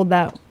of people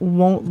that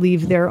won't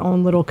leave their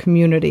own little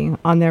community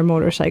on their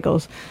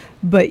motorcycles,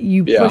 but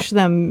you push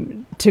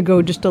them to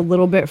go just a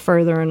little bit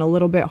further and a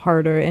little bit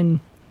harder, and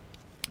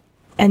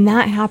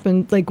that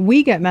happens. Like,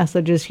 we get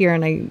messages here,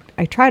 and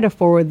I try to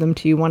forward them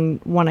to you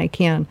when I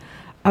can,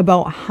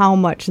 about how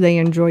much they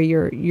enjoy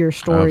your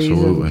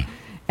stories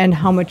and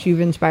how much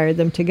you've inspired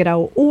them to get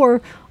out.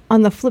 Or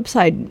on the flip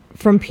side,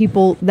 from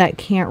people that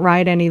can't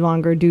ride any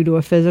longer due to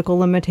a physical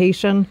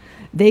limitation,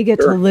 they get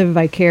to live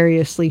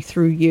vicariously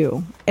through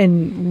you.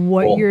 And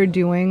what you're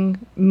doing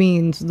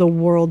means the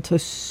world to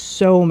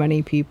so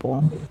many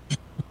people.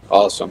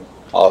 Awesome.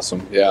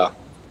 Yeah,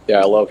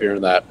 I love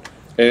hearing that.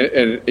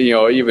 And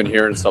even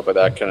hearing stuff like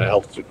that kind of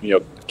helps,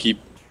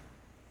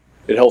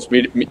 it helps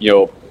me,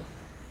 to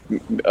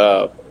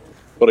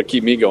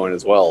keep me going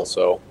as well.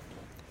 So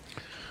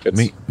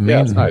it's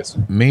nice.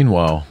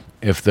 Meanwhile,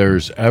 if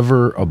there's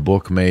ever a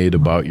book made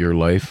about your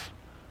life,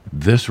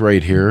 this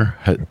right here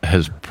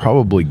has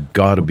probably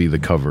got to be the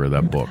cover of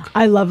that book.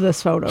 I love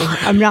this photo.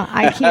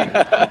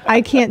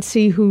 I can't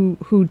see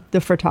who the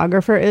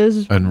photographer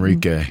is.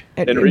 Enrique.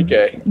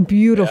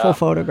 Beautiful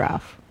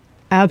photograph.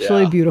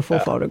 Absolutely beautiful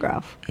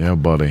photograph. Yeah,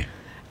 buddy.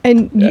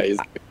 And he's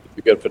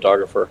a good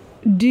photographer.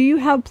 Do you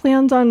have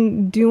plans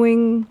on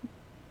doing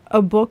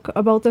a book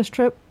about this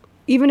trip,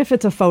 even if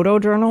it's a photo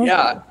journal?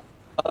 Yeah.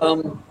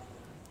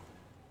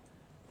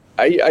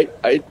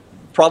 I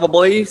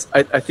probably,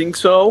 I think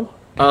so.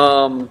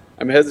 I'm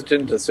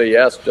hesitant to say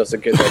yes, just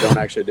in case I don't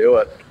actually do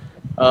it.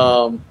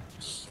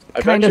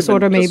 Kind of,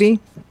 sort of, maybe?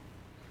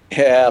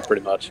 Yeah,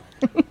 pretty much.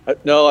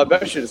 No, I've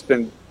actually just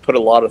been put a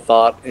lot of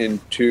thought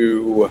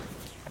into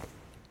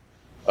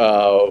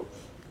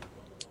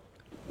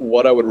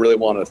what I would really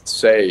want to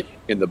say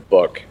in the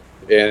book,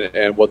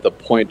 and what the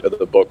point of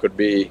the book would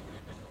be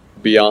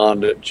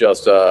beyond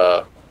just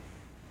a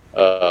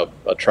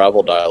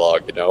travel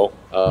dialogue,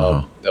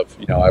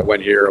 I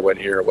went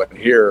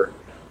here.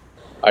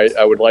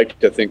 I would like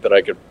to think that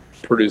I could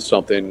produce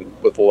something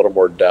with a little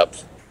more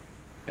depth,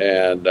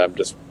 and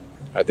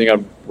I think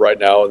I'm right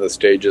now in the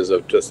stages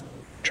of just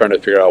trying to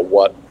figure out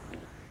what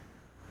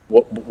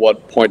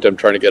point I'm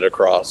trying to get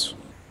across.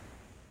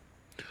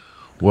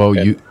 Well,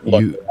 you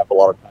have a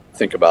lot of time to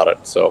think about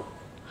it, so.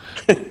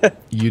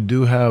 you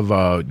do have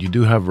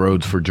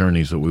Roads for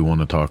Journeys that we want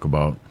to talk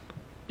about.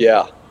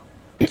 Yeah.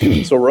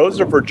 So Roads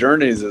for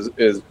Journeys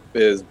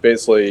is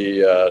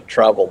basically a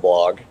travel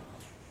blog,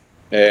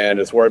 and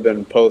it's where I've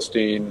been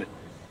posting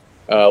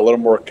a little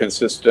more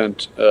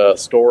consistent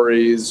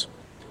stories.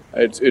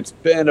 It's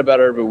been about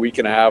every week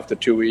and a half to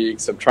 2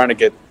 weeks. I'm trying to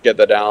get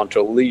that down to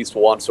at least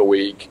once a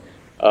week,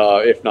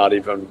 if not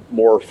even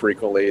more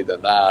frequently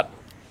than that.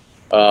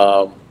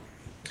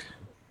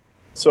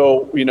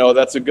 So,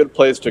 that's a good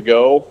place to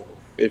go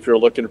if you're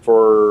looking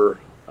for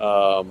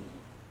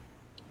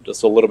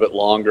just a little bit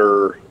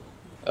longer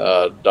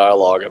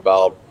dialogue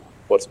about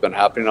what's been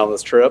happening on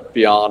this trip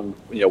beyond,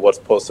 what's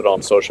posted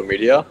on social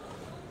media.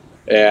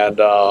 And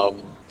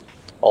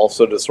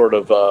also just sort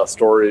of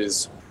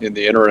stories in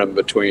the interim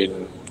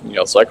between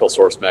Cycle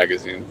Source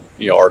magazine,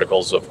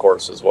 articles, of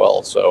course, as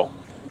well. So,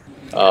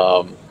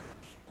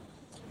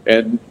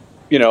 and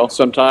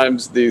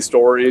sometimes these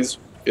stories,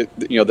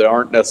 they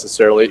aren't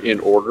necessarily in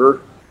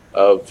order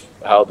of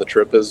how the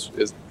trip is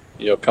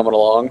coming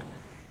along.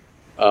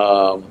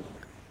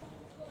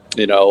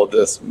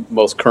 This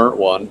most current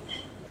one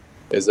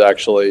is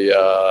actually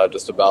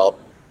just about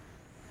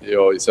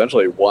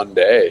essentially one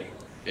day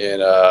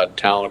in a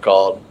town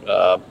called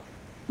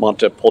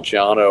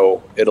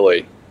Montepulciano,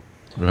 Italy.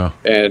 Yeah.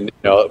 And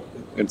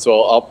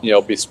so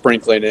I'll be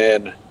sprinkling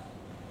in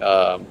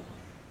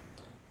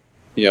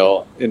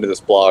into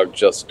this blog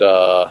just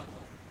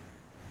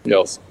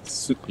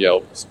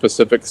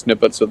specific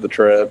snippets of the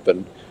trip,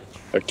 and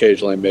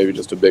occasionally maybe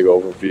just a big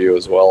overview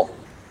as well.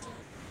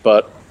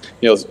 But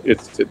it's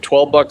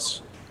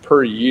 $12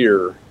 per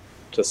year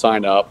to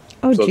sign up.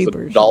 Oh, so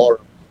jeepers. It's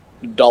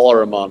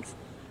 $1 a month,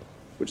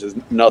 which is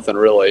nothing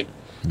really.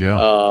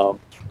 Yeah.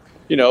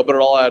 But it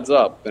all adds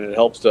up, and it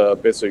helps to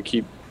basically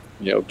keep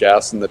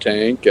gas in the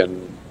tank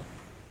and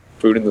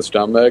food in the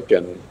stomach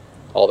and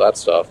all that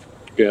stuff.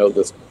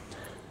 The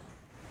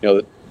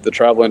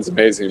traveling is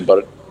amazing,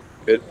 but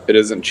it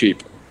isn't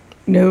cheap.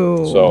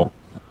 No. So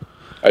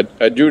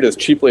I do it as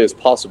cheaply as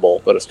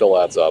possible, but it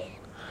still adds up.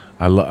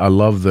 I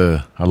love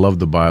the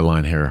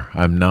byline here.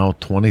 I'm now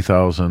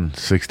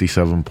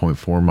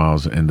 20,067.4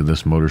 miles into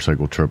this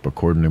motorcycle trip,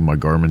 according to my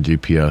Garmin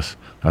GPS.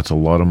 That's a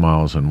lot of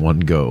miles in one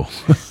go.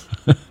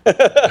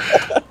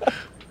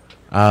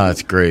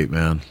 It's great,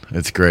 man.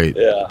 It's great.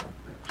 Yeah.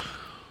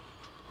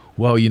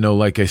 Well,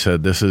 like I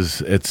said,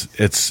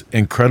 it's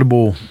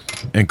incredible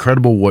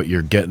what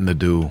you're getting to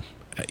do.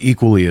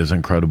 Equally as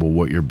incredible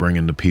what you're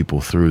bringing to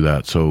people through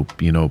that. So,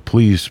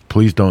 please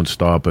don't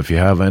stop. If you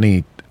have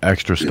any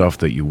extra stuff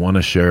that you want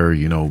to share,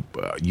 you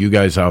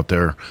guys out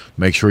there,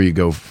 make sure you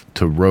go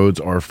to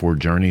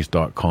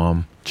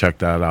roadsr4journeys.com. Check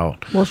that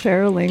out. We'll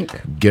share a link.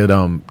 Get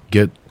on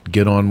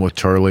with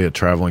Charlie at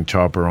Traveling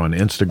Chopper on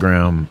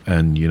Instagram,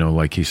 and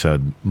like he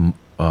said,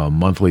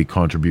 monthly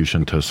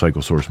contribution to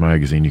Cycle Source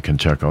magazine you can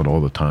check out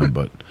all the time.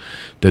 But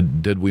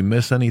did we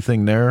miss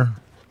anything there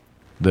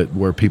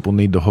where people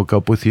need to hook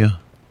up with you?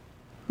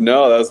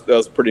 No, that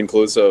was pretty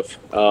inclusive.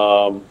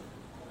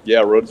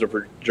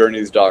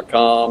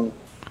 roadsrforjourneys.com,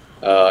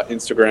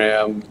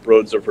 Instagram,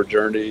 Roads Are for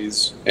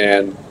Journeys,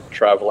 and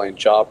Traveling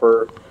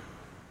Chopper,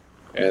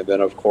 and then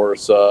of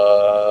course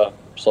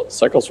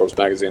Cycle Source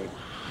magazine.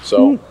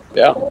 So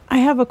yeah. I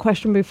have a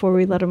question before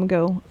we let him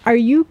go. Are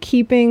you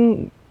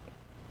keeping,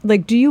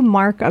 do you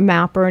mark a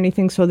map or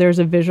anything so there's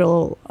a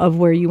visual of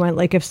where you went?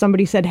 Like if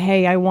somebody said,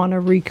 "Hey, I want to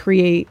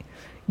recreate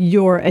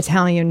your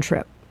Italian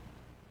trip,"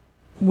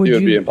 it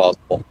would be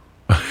impossible.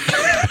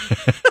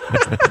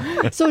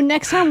 So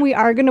next time we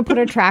are going to put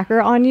a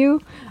tracker on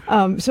you,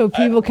 so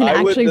people can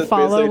actually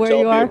follow where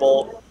you are.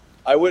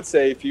 I would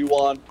say if you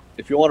want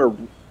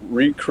to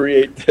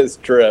recreate this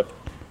trip,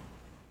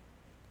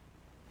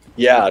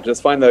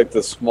 just find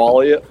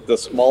the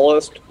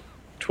smallest,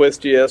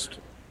 twistiest,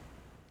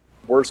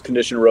 worst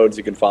condition roads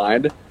you can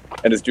find,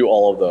 and just do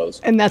all of those.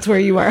 And that's where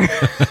you are.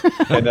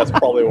 And that's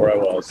probably where I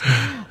was.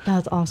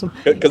 That's awesome.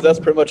 Because that's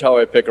pretty much how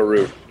I pick a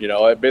route.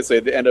 Basically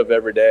at the end of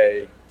every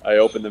day, I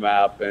open the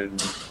map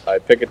and I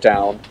pick a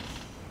town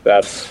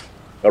that's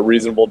a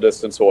reasonable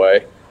distance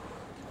away,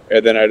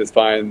 and then I just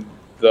find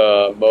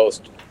the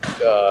most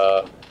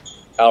out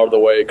of the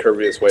way,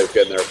 curviest way of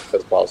getting there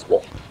as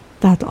possible.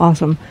 That's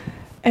awesome.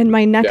 And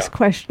my next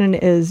question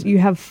is, you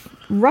have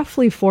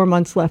roughly 4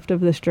 months left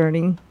of this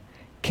journey.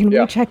 Can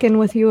we check in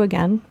with you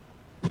again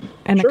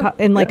in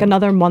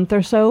another month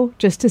or so,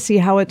 just to see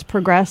how it's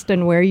progressed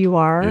and where you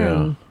are?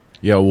 Yeah.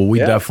 Well, we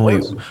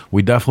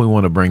definitely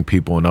want to bring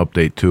people an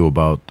update too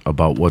about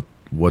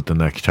what the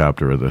next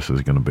chapter of this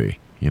is going to be.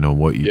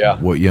 What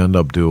you end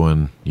up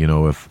doing.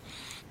 If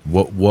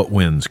what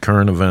wins,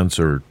 current events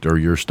or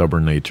your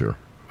stubborn nature.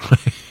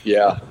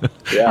 Yeah.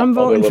 I'm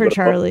voting for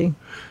Charlie.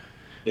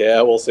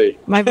 Yeah, we'll see.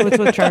 My vote's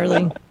with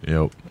Charlie.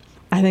 Yep.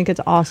 I think it's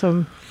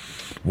awesome.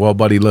 Well,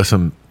 buddy,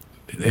 listen.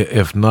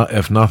 If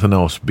nothing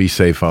else, be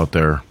safe out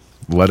there.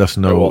 Let us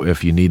know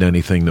if you need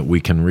anything that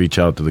we can reach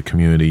out to the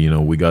community.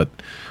 We got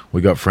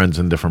friends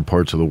in different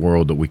parts of the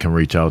world that we can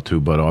reach out to,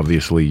 but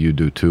obviously you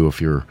do too if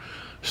you're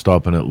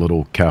stopping at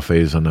little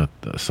cafes on the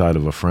side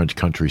of a French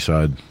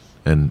countryside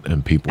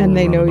and people and are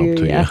they know running you, up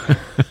to yeah. you.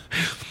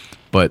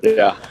 But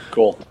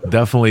cool.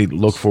 Definitely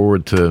look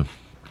forward to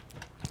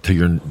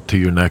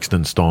your next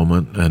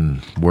installment and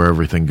where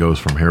everything goes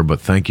from here. But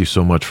thank you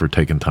so much for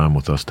taking time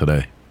with us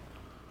today.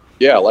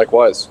 Yeah,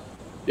 likewise.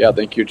 Yeah,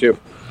 thank you too.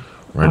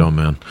 Right on,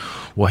 man.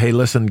 Well, hey,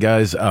 listen,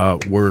 guys,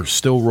 we're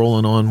still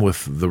rolling on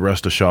with the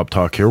rest of Shop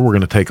Talk here. We're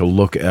going to take a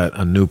look at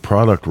a new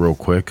product real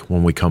quick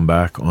when we come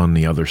back on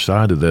the other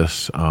side of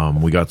this.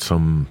 We got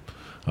some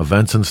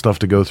events and stuff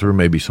to go through,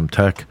 maybe some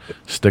tech.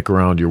 Stick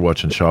around. You're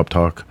watching Shop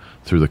Talk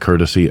through the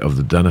courtesy of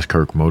the Dennis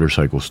Kirk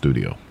Motorcycle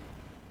Studio.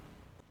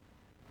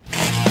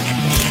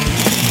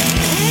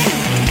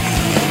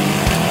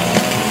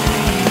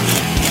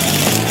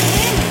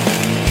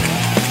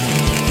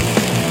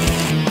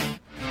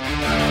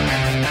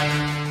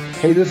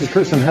 Hey, this is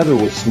Chris and Heather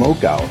with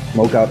Smokeout.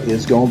 Smokeout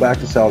is going back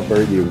to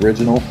Salisbury, the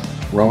original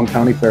Rowan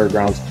County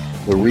Fairgrounds.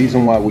 The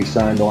reason why we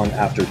signed on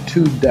after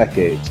 2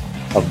 decades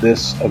of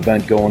this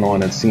event going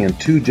on and seeing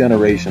 2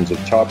 generations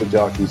of chopper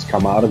jockeys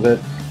come out of it,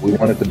 we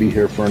wanted to be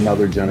here for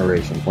another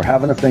generation. We're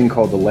having a thing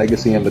called the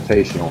Legacy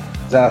Invitational.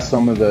 Let's ask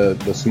some of the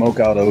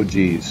Smokeout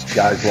OGs,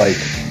 guys like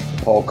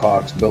Paul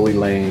Cox, Billy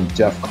Lane,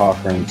 Jeff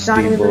Cochran,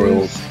 Steve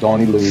Broyles,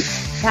 Donnie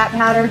Luce, Pat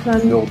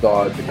Patterson, Bill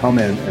Dodd, to come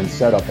in and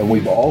set up. And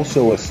we've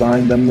also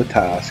assigned them the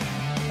task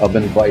of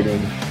inviting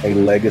a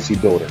legacy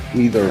builder,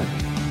 either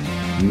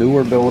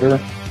newer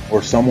builder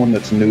or someone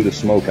that's new to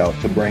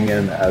Smokeout, to bring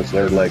in as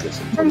their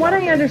legacy. From what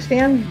I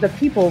understand, the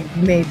people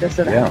made this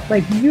event. Yeah.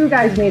 Like, you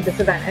guys made this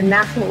event, and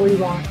that's what we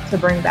want to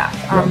bring back.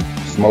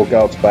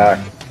 Smokeout's back.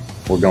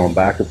 We're going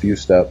back a few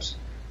steps.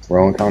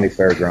 Rowan County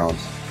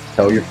Fairgrounds.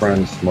 Tell your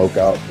friends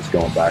Smokeout is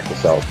going back to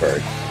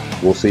Salisbury.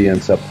 We'll see you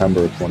in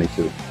September of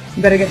 22.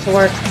 You better get to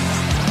work.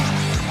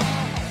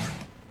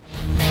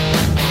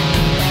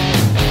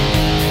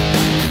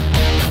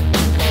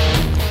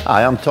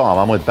 Hi, I'm Tom.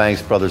 I'm with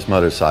Banks Brothers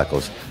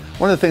Motorcycles.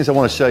 One of the things I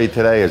want to show you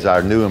today is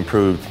our new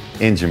improved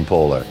engine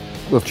puller.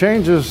 The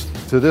changes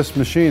to this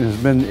machine has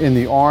been in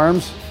the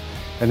arms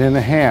and in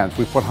the hands.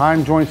 We put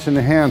hind joints in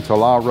the hand to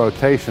allow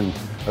rotation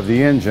of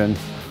the engine,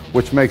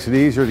 which makes it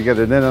easier to get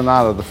it in and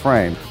out of the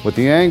frame. With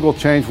the angle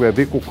change, we have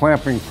equal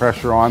clamping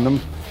pressure on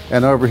them.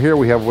 And over here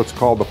we have what's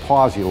called the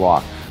Posi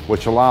lock,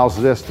 which allows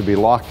this to be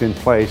locked in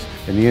place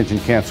and the engine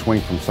can't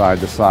swing from side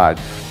to side.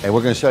 And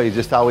we're going to show you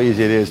just how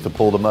easy it is to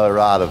pull the motor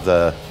out of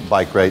the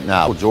bike right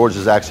now. George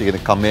is actually going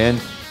to come in,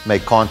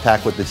 make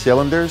contact with the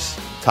cylinders,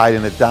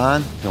 tighten it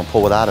down, and he'll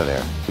pull it out of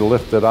there. You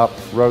lift it up,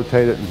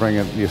 rotate it, and bring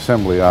the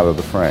assembly out of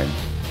the frame.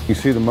 You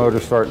see the motor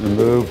starting to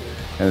move,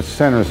 and it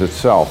centers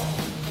itself.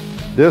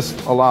 This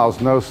allows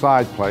no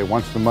side play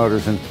once the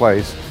motor's in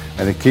place,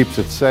 and it keeps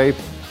it safe.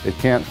 It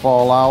can't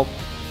fall out.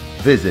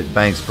 Visit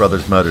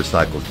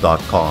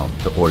BanksBrothersMotorcycles.com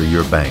to order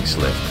your Banks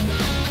lift.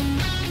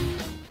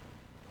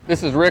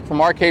 This is Rick from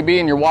RKB,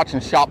 and you're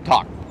watching Shop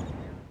Talk.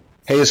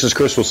 Hey, this is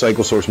Chris with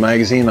Cycle Source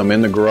Magazine. I'm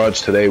in the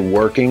garage today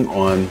working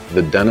on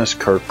the Dennis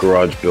Kirk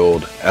Garage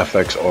Build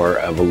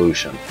FXR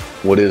Evolution.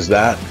 What is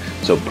that?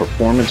 It's a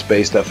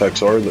performance-based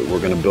FXR that we're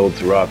going to build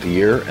throughout the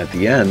year. At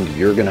the end,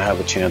 you're going to have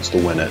a chance to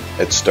win it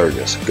at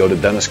Sturgis. Go to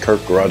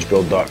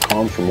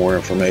DennisKirkGarageBuild.com for more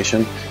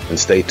information, and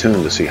stay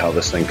tuned to see how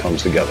this thing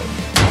comes together.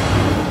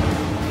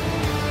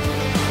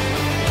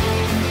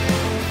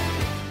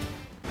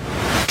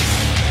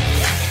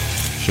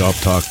 Shop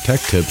Talk Tech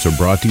Tips are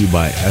brought to you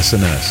by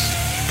S&S.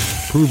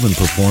 Proven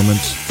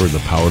performance for the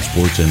power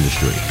sports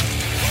industry.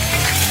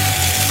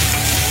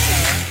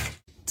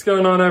 What's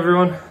going on,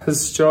 everyone?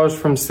 This is Josh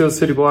from Steel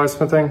City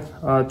Blacksmithing.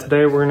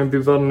 Today we're going to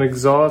be building an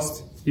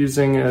exhaust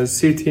using a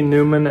CT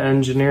Newman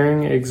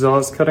Engineering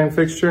exhaust cutting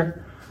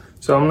fixture.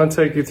 So I'm going to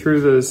take you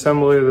through the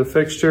assembly of the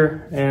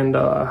fixture and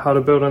how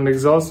to build an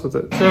exhaust with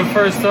it. So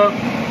first up,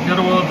 you got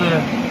to weld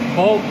the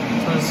bolt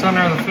to the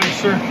center of the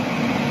fixture.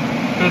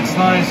 Fits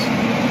nice,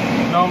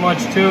 not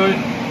much to it.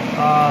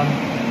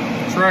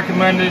 It's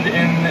recommended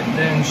in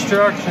the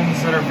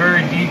instructions that are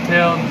very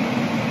detailed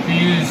to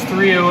use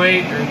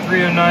 308 or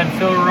 309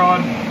 filler rod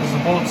as the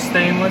bolt's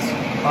stainless.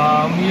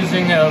 I'm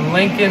using a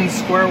Lincoln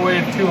Square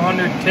Wave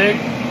 200 TIG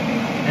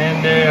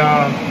and a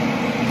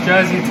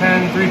Jazzy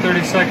 10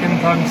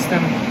 3/32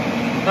 tungsten.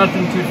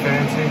 Nothing too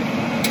fancy.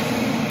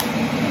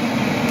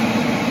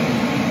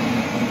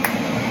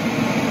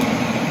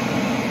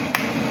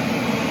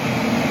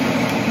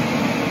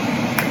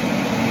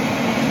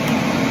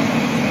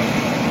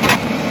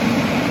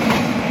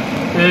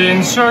 The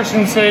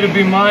instructions say to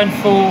be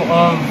mindful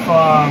of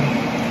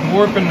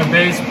warping the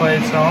base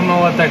plate, so I'm going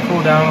to let that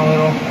cool down a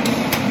little.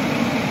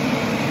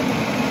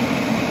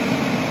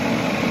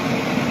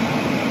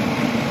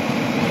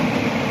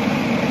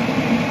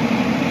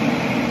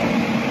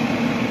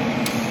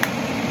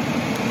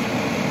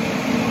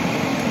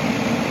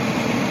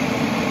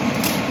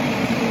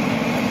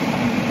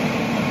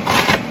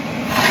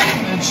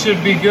 That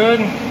should be good.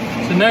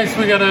 So next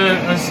we got to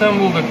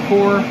assemble the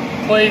core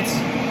plates.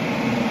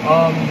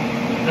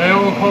 They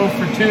all call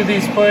for 2 of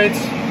these plates,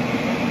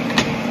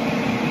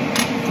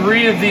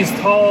 3 of these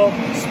tall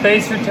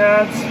spacer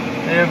tabs.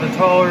 They have a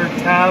taller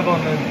tab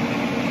on the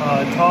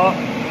top.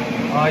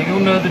 You'll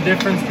know the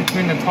difference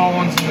between the tall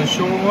ones and the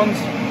short ones.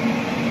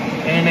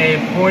 And a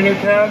pointer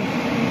tab.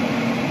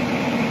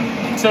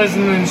 It says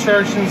in the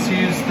instructions to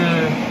use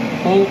the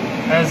bolt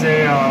as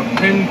a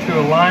pin to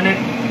align it.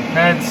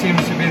 That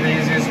seems to be the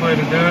easiest way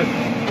to do it.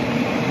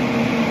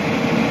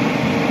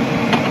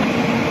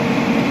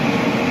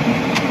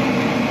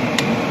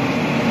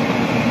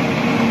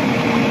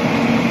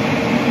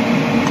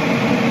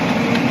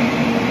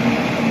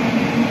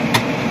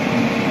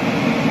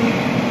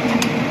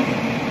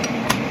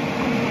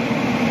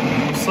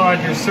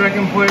 Slide your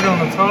second plate on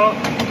the top.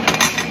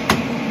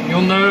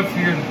 You'll know if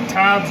your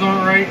tabs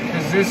aren't right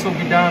because this will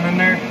be down in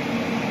there.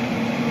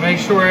 Make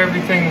sure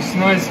everything's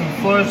nice and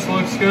flush,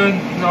 looks good.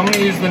 I'm going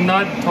to use the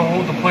nut to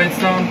hold the plates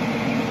down.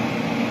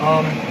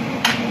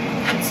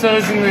 It's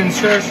says in the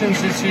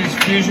instructions, just use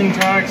fusion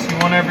tacks. You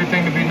want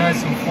everything to be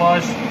nice and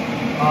flush.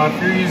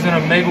 If you're using a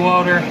MIG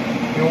welder,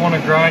 you'll want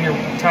to grind your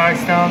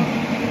tacks down.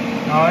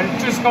 It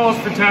just calls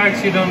for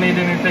tacks. You don't need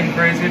anything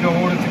crazy to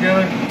hold it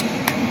together.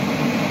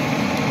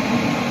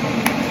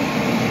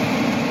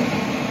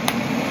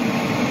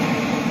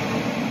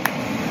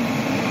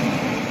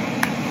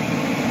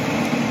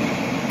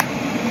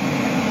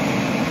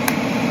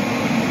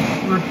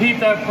 Repeat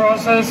that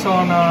process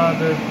on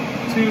the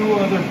 2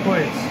 other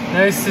plates.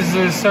 Next is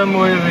the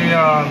assembly of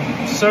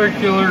the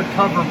circular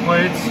cover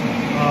plates.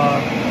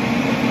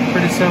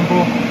 Pretty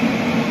simple.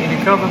 You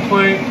need a cover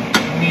plate.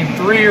 You need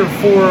 3 or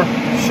 4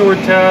 short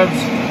tabs.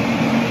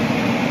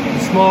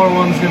 The smaller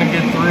one's gonna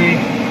get 3,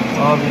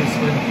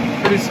 obviously.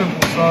 Pretty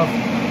simple stuff.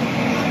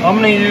 I'm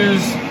gonna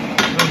use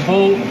the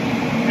bolt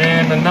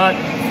and the nut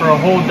for a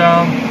hold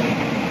down.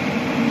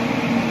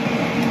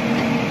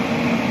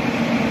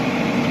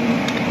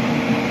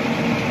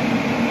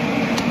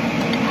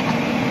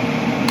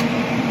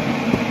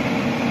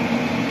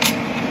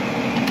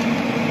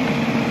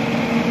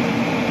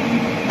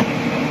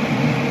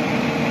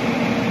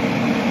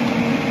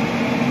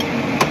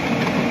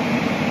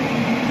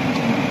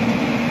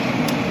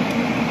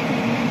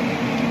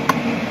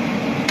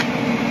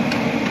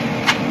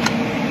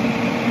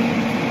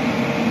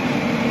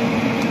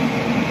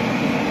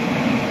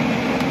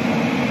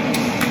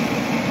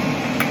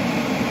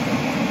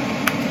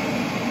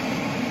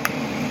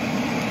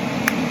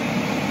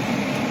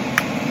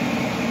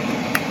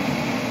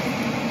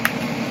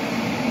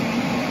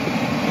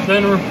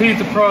 Then repeat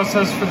the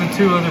process for the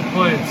 2 other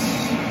plates.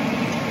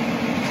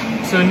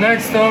 So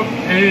next up,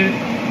 it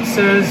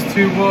says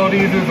to weld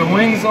either the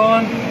wings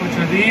on, which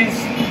are these,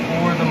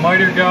 or the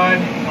miter guide.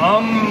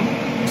 I'm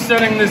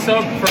setting this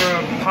up for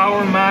a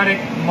Powermatic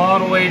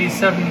Model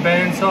 87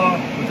 bandsaw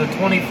with a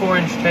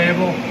 24-inch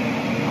table.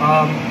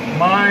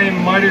 My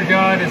miter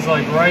guide is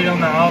like right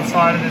on the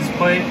outside of this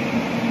plate.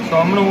 So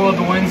I'm gonna weld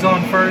the wings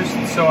on first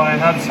so I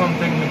have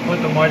something to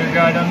put the miter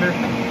guide under.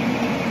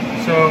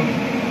 So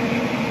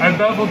I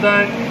beveled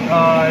that.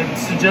 I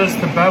suggest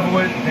to bevel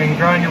it and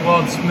grind your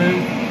weld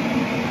smooth.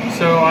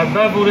 So I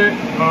beveled it,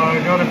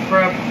 got it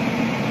prepped.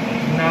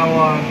 Now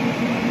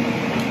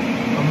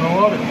I'm gonna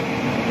weld it.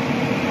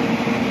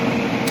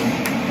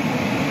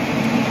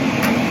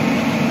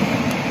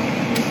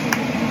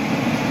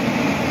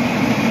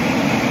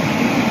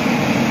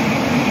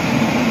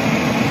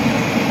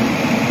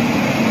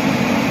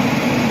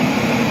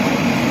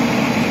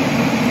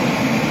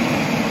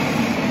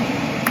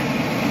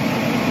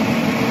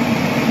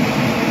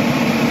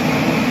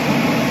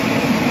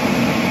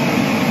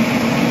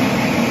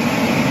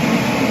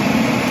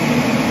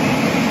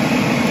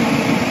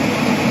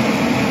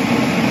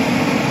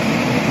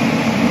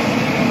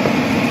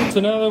 So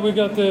now that we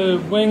got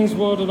the wings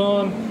welded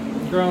on,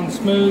 ground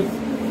smooth,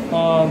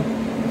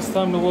 it's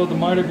time to weld the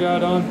miter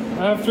guide on.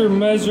 After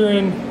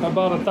measuring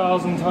about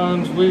 1,000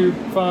 times, we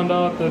found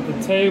out that the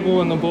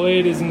table and the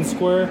blade isn't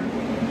square,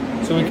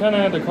 so we kind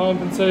of had to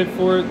compensate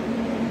for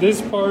it.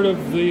 This part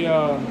of the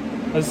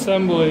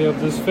assembly of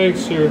this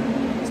fixture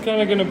is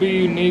kind of going to be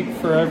unique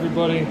for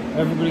everybody.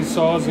 Everybody's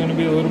saw is going to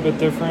be a little bit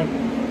different,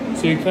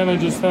 so you kind of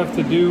just have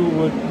to do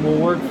what will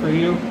work for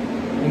you.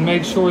 And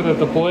make sure that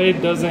the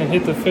blade doesn't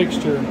hit the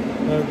fixture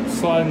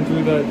sliding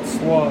through that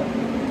slot.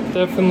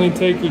 Definitely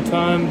take your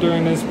time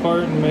during this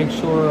part and make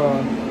sure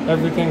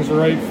everything's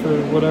right for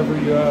whatever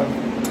you have.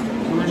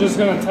 So we're just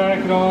going to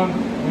tack it on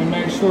and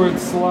make sure it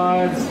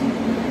slides,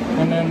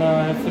 and then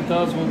if it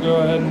does, we'll go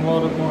ahead and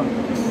weld it more.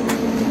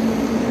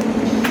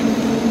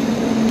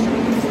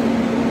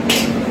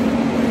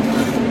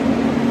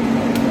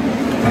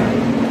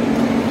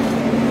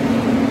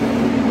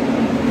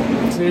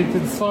 So you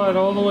can slide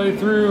all the way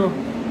through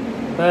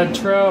that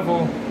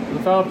travel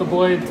without the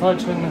blade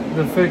touching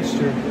the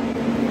fixture.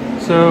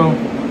 So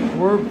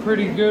we're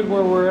pretty good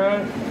where we're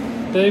at.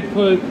 They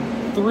put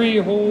 3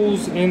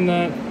 holes in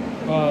that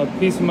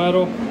piece of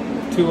metal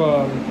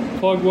to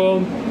plug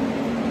weld.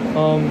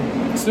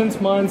 Since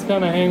mine's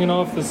kind of hanging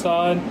off the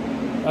side,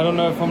 I don't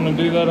know if I'm going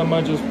to do that. I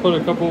might just put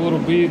a couple little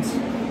beads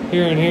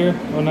here and here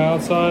on the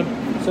outside.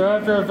 So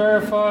after I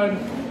verified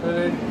that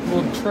it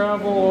will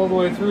travel all the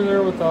way through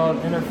there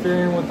without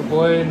interfering with the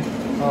blade,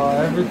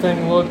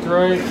 everything looked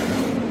right.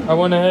 I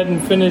went ahead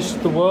and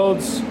finished the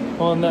welds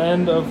on the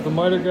end of the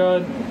miter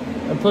guide.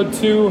 I put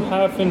 2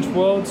 half-inch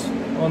welds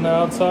on the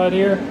outside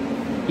here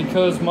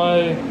because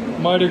my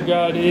miter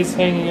guide is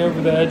hanging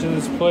over the edge of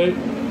this plate.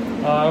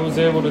 I was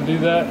able to do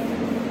that.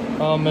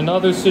 In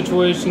other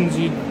situations,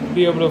 you'd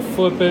be able to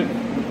flip it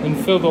and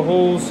fill the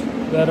holes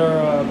that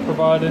are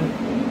provided.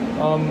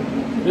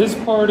 This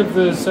part of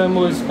the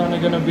assembly is kind of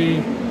going to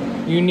be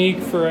unique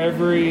for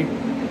every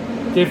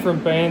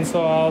different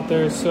bandsaw out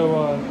there,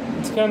 so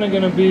it's kind of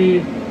going to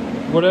be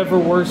whatever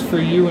works for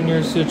you in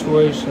your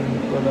situation.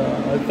 But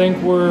I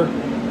think we're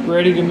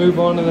ready to move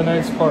on to the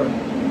next part.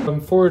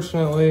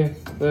 Unfortunately,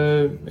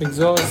 the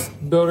exhaust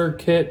builder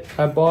kit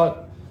I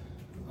bought,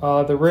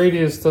 the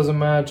radius doesn't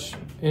match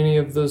any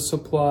of the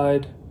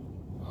supplied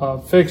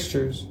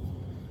fixtures.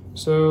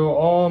 So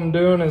all I'm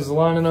doing is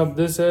lining up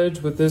this edge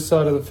with this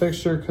side of the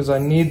fixture because I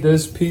need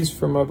this piece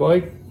for my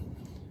bike.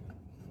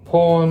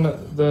 Pulling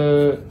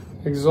the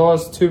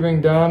exhaust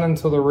tubing down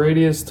until the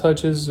radius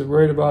touches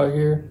right about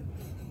here.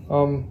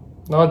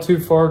 Not too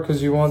far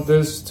because you want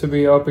this to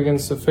be up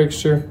against the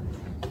fixture.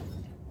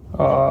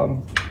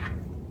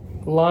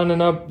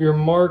 Lining up your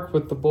mark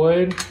with the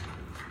blade.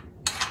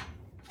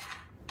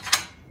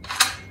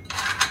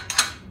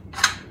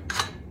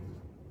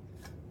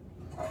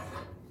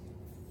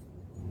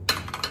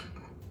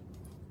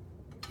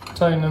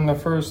 Tightening the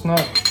first nut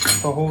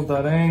to hold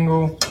that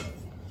angle.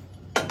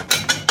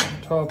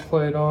 Top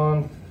plate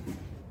on.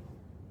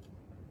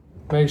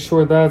 Make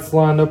sure that's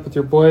lined up with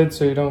your blade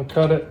so you don't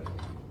cut it.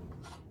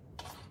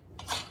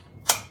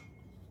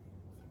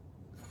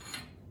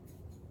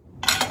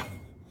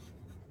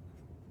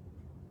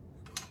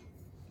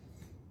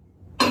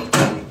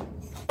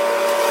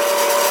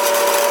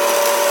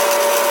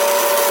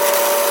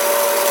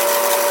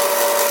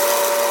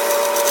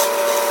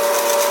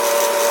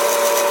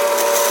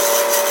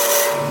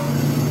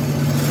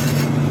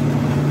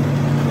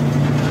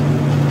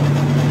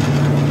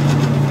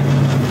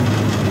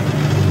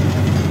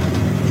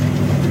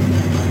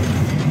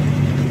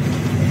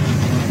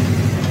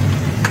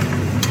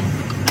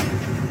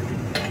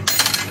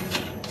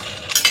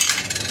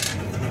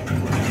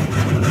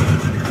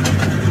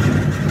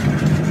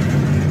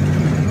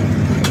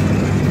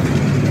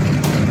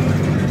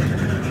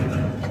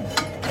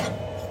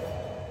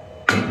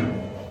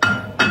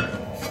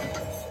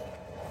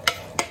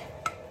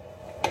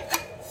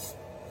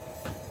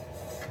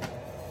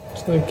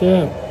 Like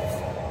that.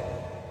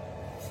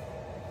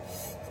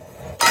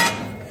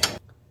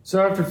 So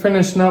after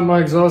finishing up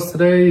my exhaust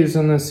today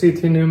using the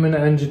CT Newman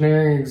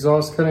Engineering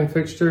exhaust cutting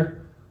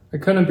fixture, I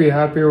couldn't be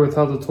happier with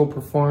how the tool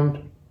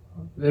performed.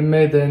 It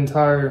made the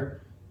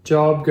entire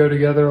job go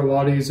together a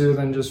lot easier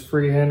than just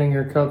freehanding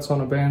your cuts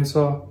on a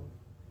bandsaw.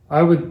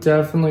 I would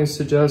definitely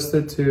suggest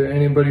it to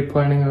anybody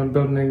planning on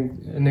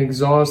building an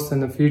exhaust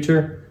in the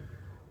future.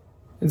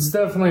 It's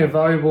definitely a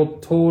valuable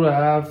tool to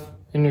have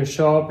in your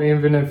shop,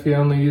 even if you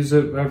only use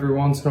it every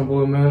once in a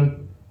blue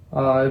moon.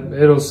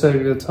 It'll save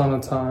you a ton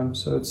of time,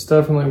 so it's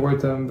definitely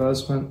worth the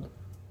investment.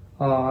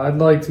 I'd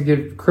like to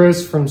give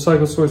Chris from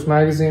CycleSource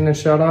Magazine a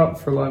shout out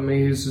for letting me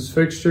use his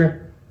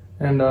fixture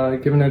and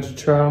giving it a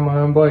try on my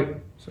own bike.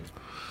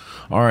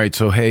 All right,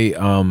 so hey,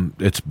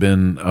 it's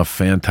been a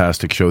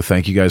fantastic show.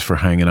 Thank you guys for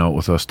hanging out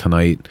with us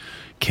tonight.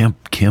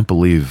 Can't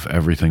believe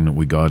everything that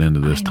we got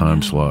into this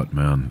time slot,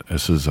 man.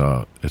 This is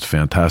it's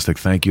fantastic.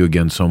 Thank you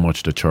again so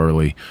much to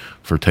Charlie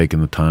for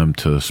taking the time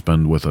to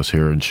spend with us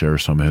here and share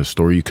some of his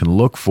story. You can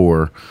look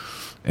for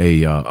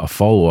a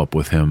follow up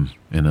with him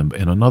in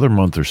another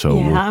month or so.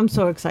 Yeah, I'm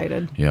so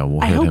excited. Yeah,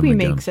 we'll I hit hope him he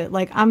again. makes it.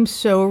 Like, I'm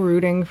so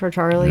rooting for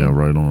Charlie. Yeah,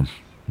 right on.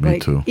 Me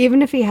Like, too.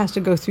 Even if he has to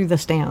go through the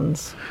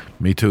stands.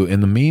 Me too.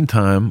 In the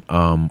meantime,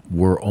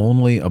 we're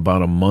only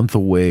about a month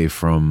away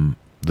from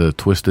the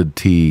Twisted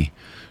Tea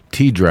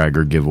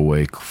Dragger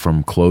giveaway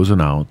from closing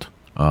out.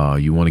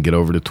 You want to get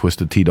over to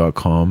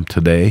twistedtea.com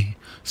today.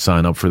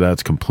 Sign up for that.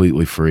 It's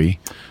completely free.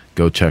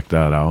 Go check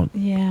that out.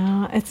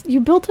 Yeah, you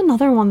built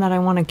another one that I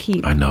want to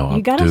keep. I know,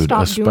 You got to dude,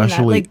 stop doing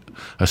that. Like,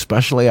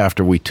 especially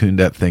after we tuned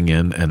that thing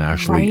in and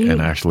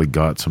actually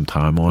got some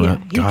time on it.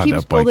 he God, keeps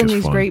that bike building is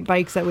these fun. great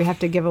bikes that we have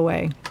to give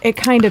away. It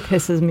kind of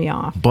pisses me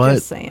off. But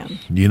just saying.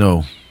 you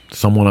know,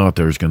 someone out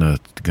there is gonna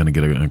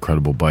get an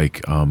incredible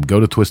bike.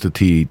 Go to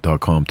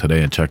twistedtea.com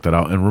today and check that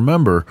out. And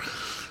remember,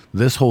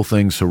 this whole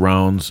thing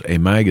surrounds a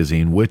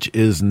magazine, which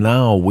is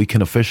now, we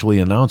can officially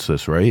announce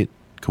this, right?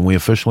 Can we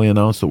officially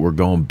announce that we're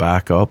going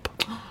back up?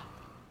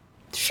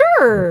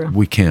 Sure.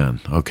 We can.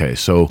 Okay.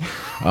 So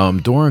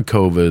during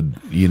COVID,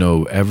 you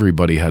know,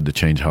 everybody had to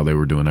change how they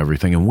were doing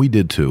everything. And we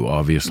did too,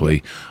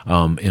 obviously.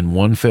 In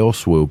one fell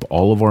swoop,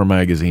 all of our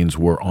magazines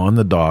were on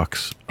the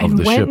docks of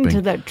the went shipping.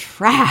 into the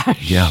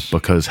trash. Yeah,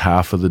 because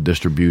half of the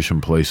distribution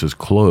places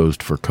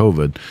closed for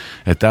COVID.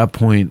 At that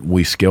point,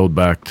 we scaled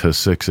back to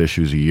 6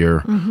 issues a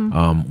year.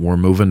 We're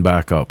moving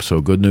back up. So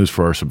good news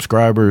for our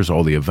subscribers,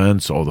 all the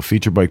events, all the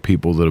feature bike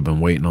people that have been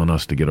waiting on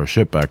us to get our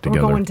ship back We're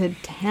together. going to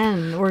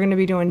 10. We're going to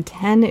be doing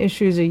 10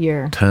 issues a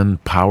year. 10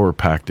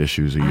 power-packed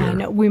issues a year. I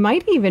know. We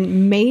might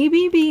even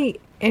maybe be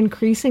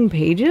increasing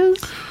pages.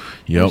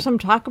 Yep. There's some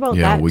talk about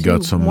Yeah, that we too.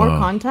 got some more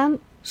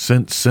content.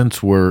 Since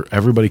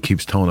everybody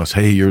keeps telling us,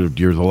 hey, you're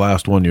the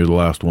last one, you're the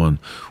last one.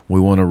 We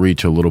want to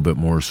reach a little bit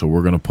more, so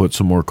we're going to put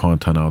some more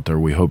content out there.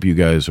 We hope you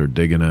guys are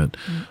digging it.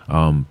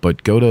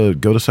 But go to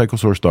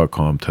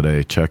cyclesource.com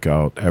today. Check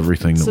out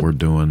everything that we're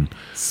doing.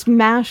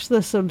 Smash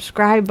the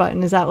subscribe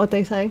button. Is that what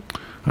they say?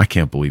 I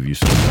can't believe you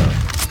said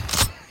that.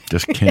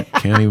 Just can't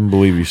even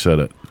believe you said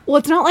it. Well,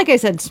 it's not like I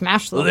said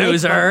smash the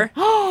Loser.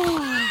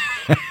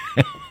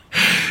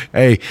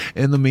 Hey,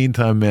 in the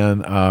meantime,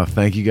 man,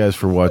 thank you guys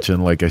for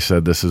watching. Like I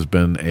said, this has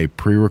been a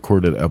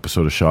pre-recorded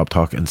episode of Shop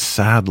Talk, and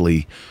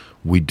sadly,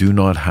 we do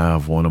not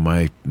have one of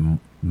my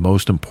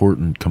most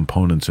important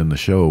components in the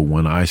show.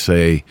 When I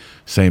say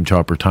same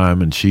chopper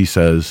time and she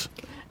says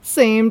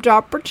Same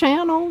chopper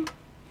channel.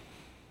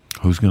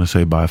 Who's going to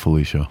say bye,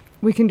 Felicia?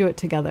 We can do it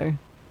together.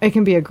 It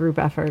can be a group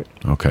effort.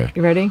 Okay.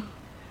 You ready?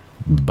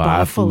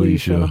 Bye,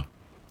 Felicia.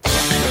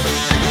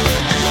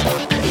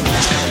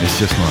 It's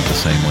just not the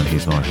same when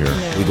he's not here.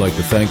 We'd like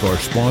to thank our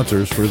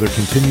sponsors for their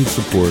continued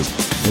support,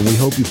 and we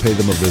hope you pay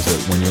them a visit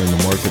when you're in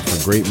the market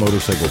for great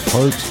motorcycle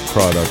parts,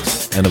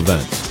 products, and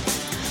events.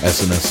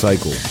 S&S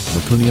Cycle,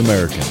 Makuni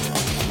American,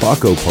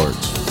 Baco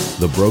Parts,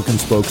 The Broken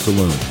Spoke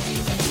Saloon,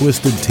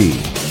 Twisted Tea,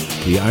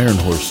 The Iron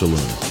Horse Saloon,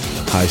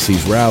 High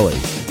Seas Rally,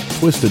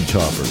 Twisted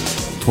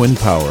Choppers, Twin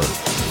Power,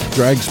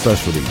 Drag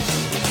Specialties,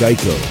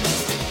 Geico,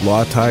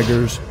 Law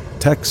Tigers,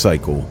 Tech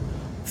Cycle,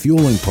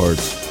 Fueling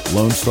Parts,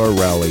 Lone Star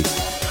Rally,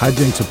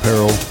 Hijinks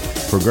Apparel,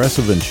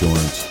 Progressive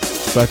Insurance,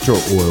 Spectral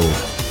Oil,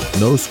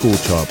 No School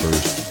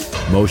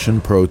Choppers, Motion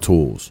Pro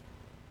Tools.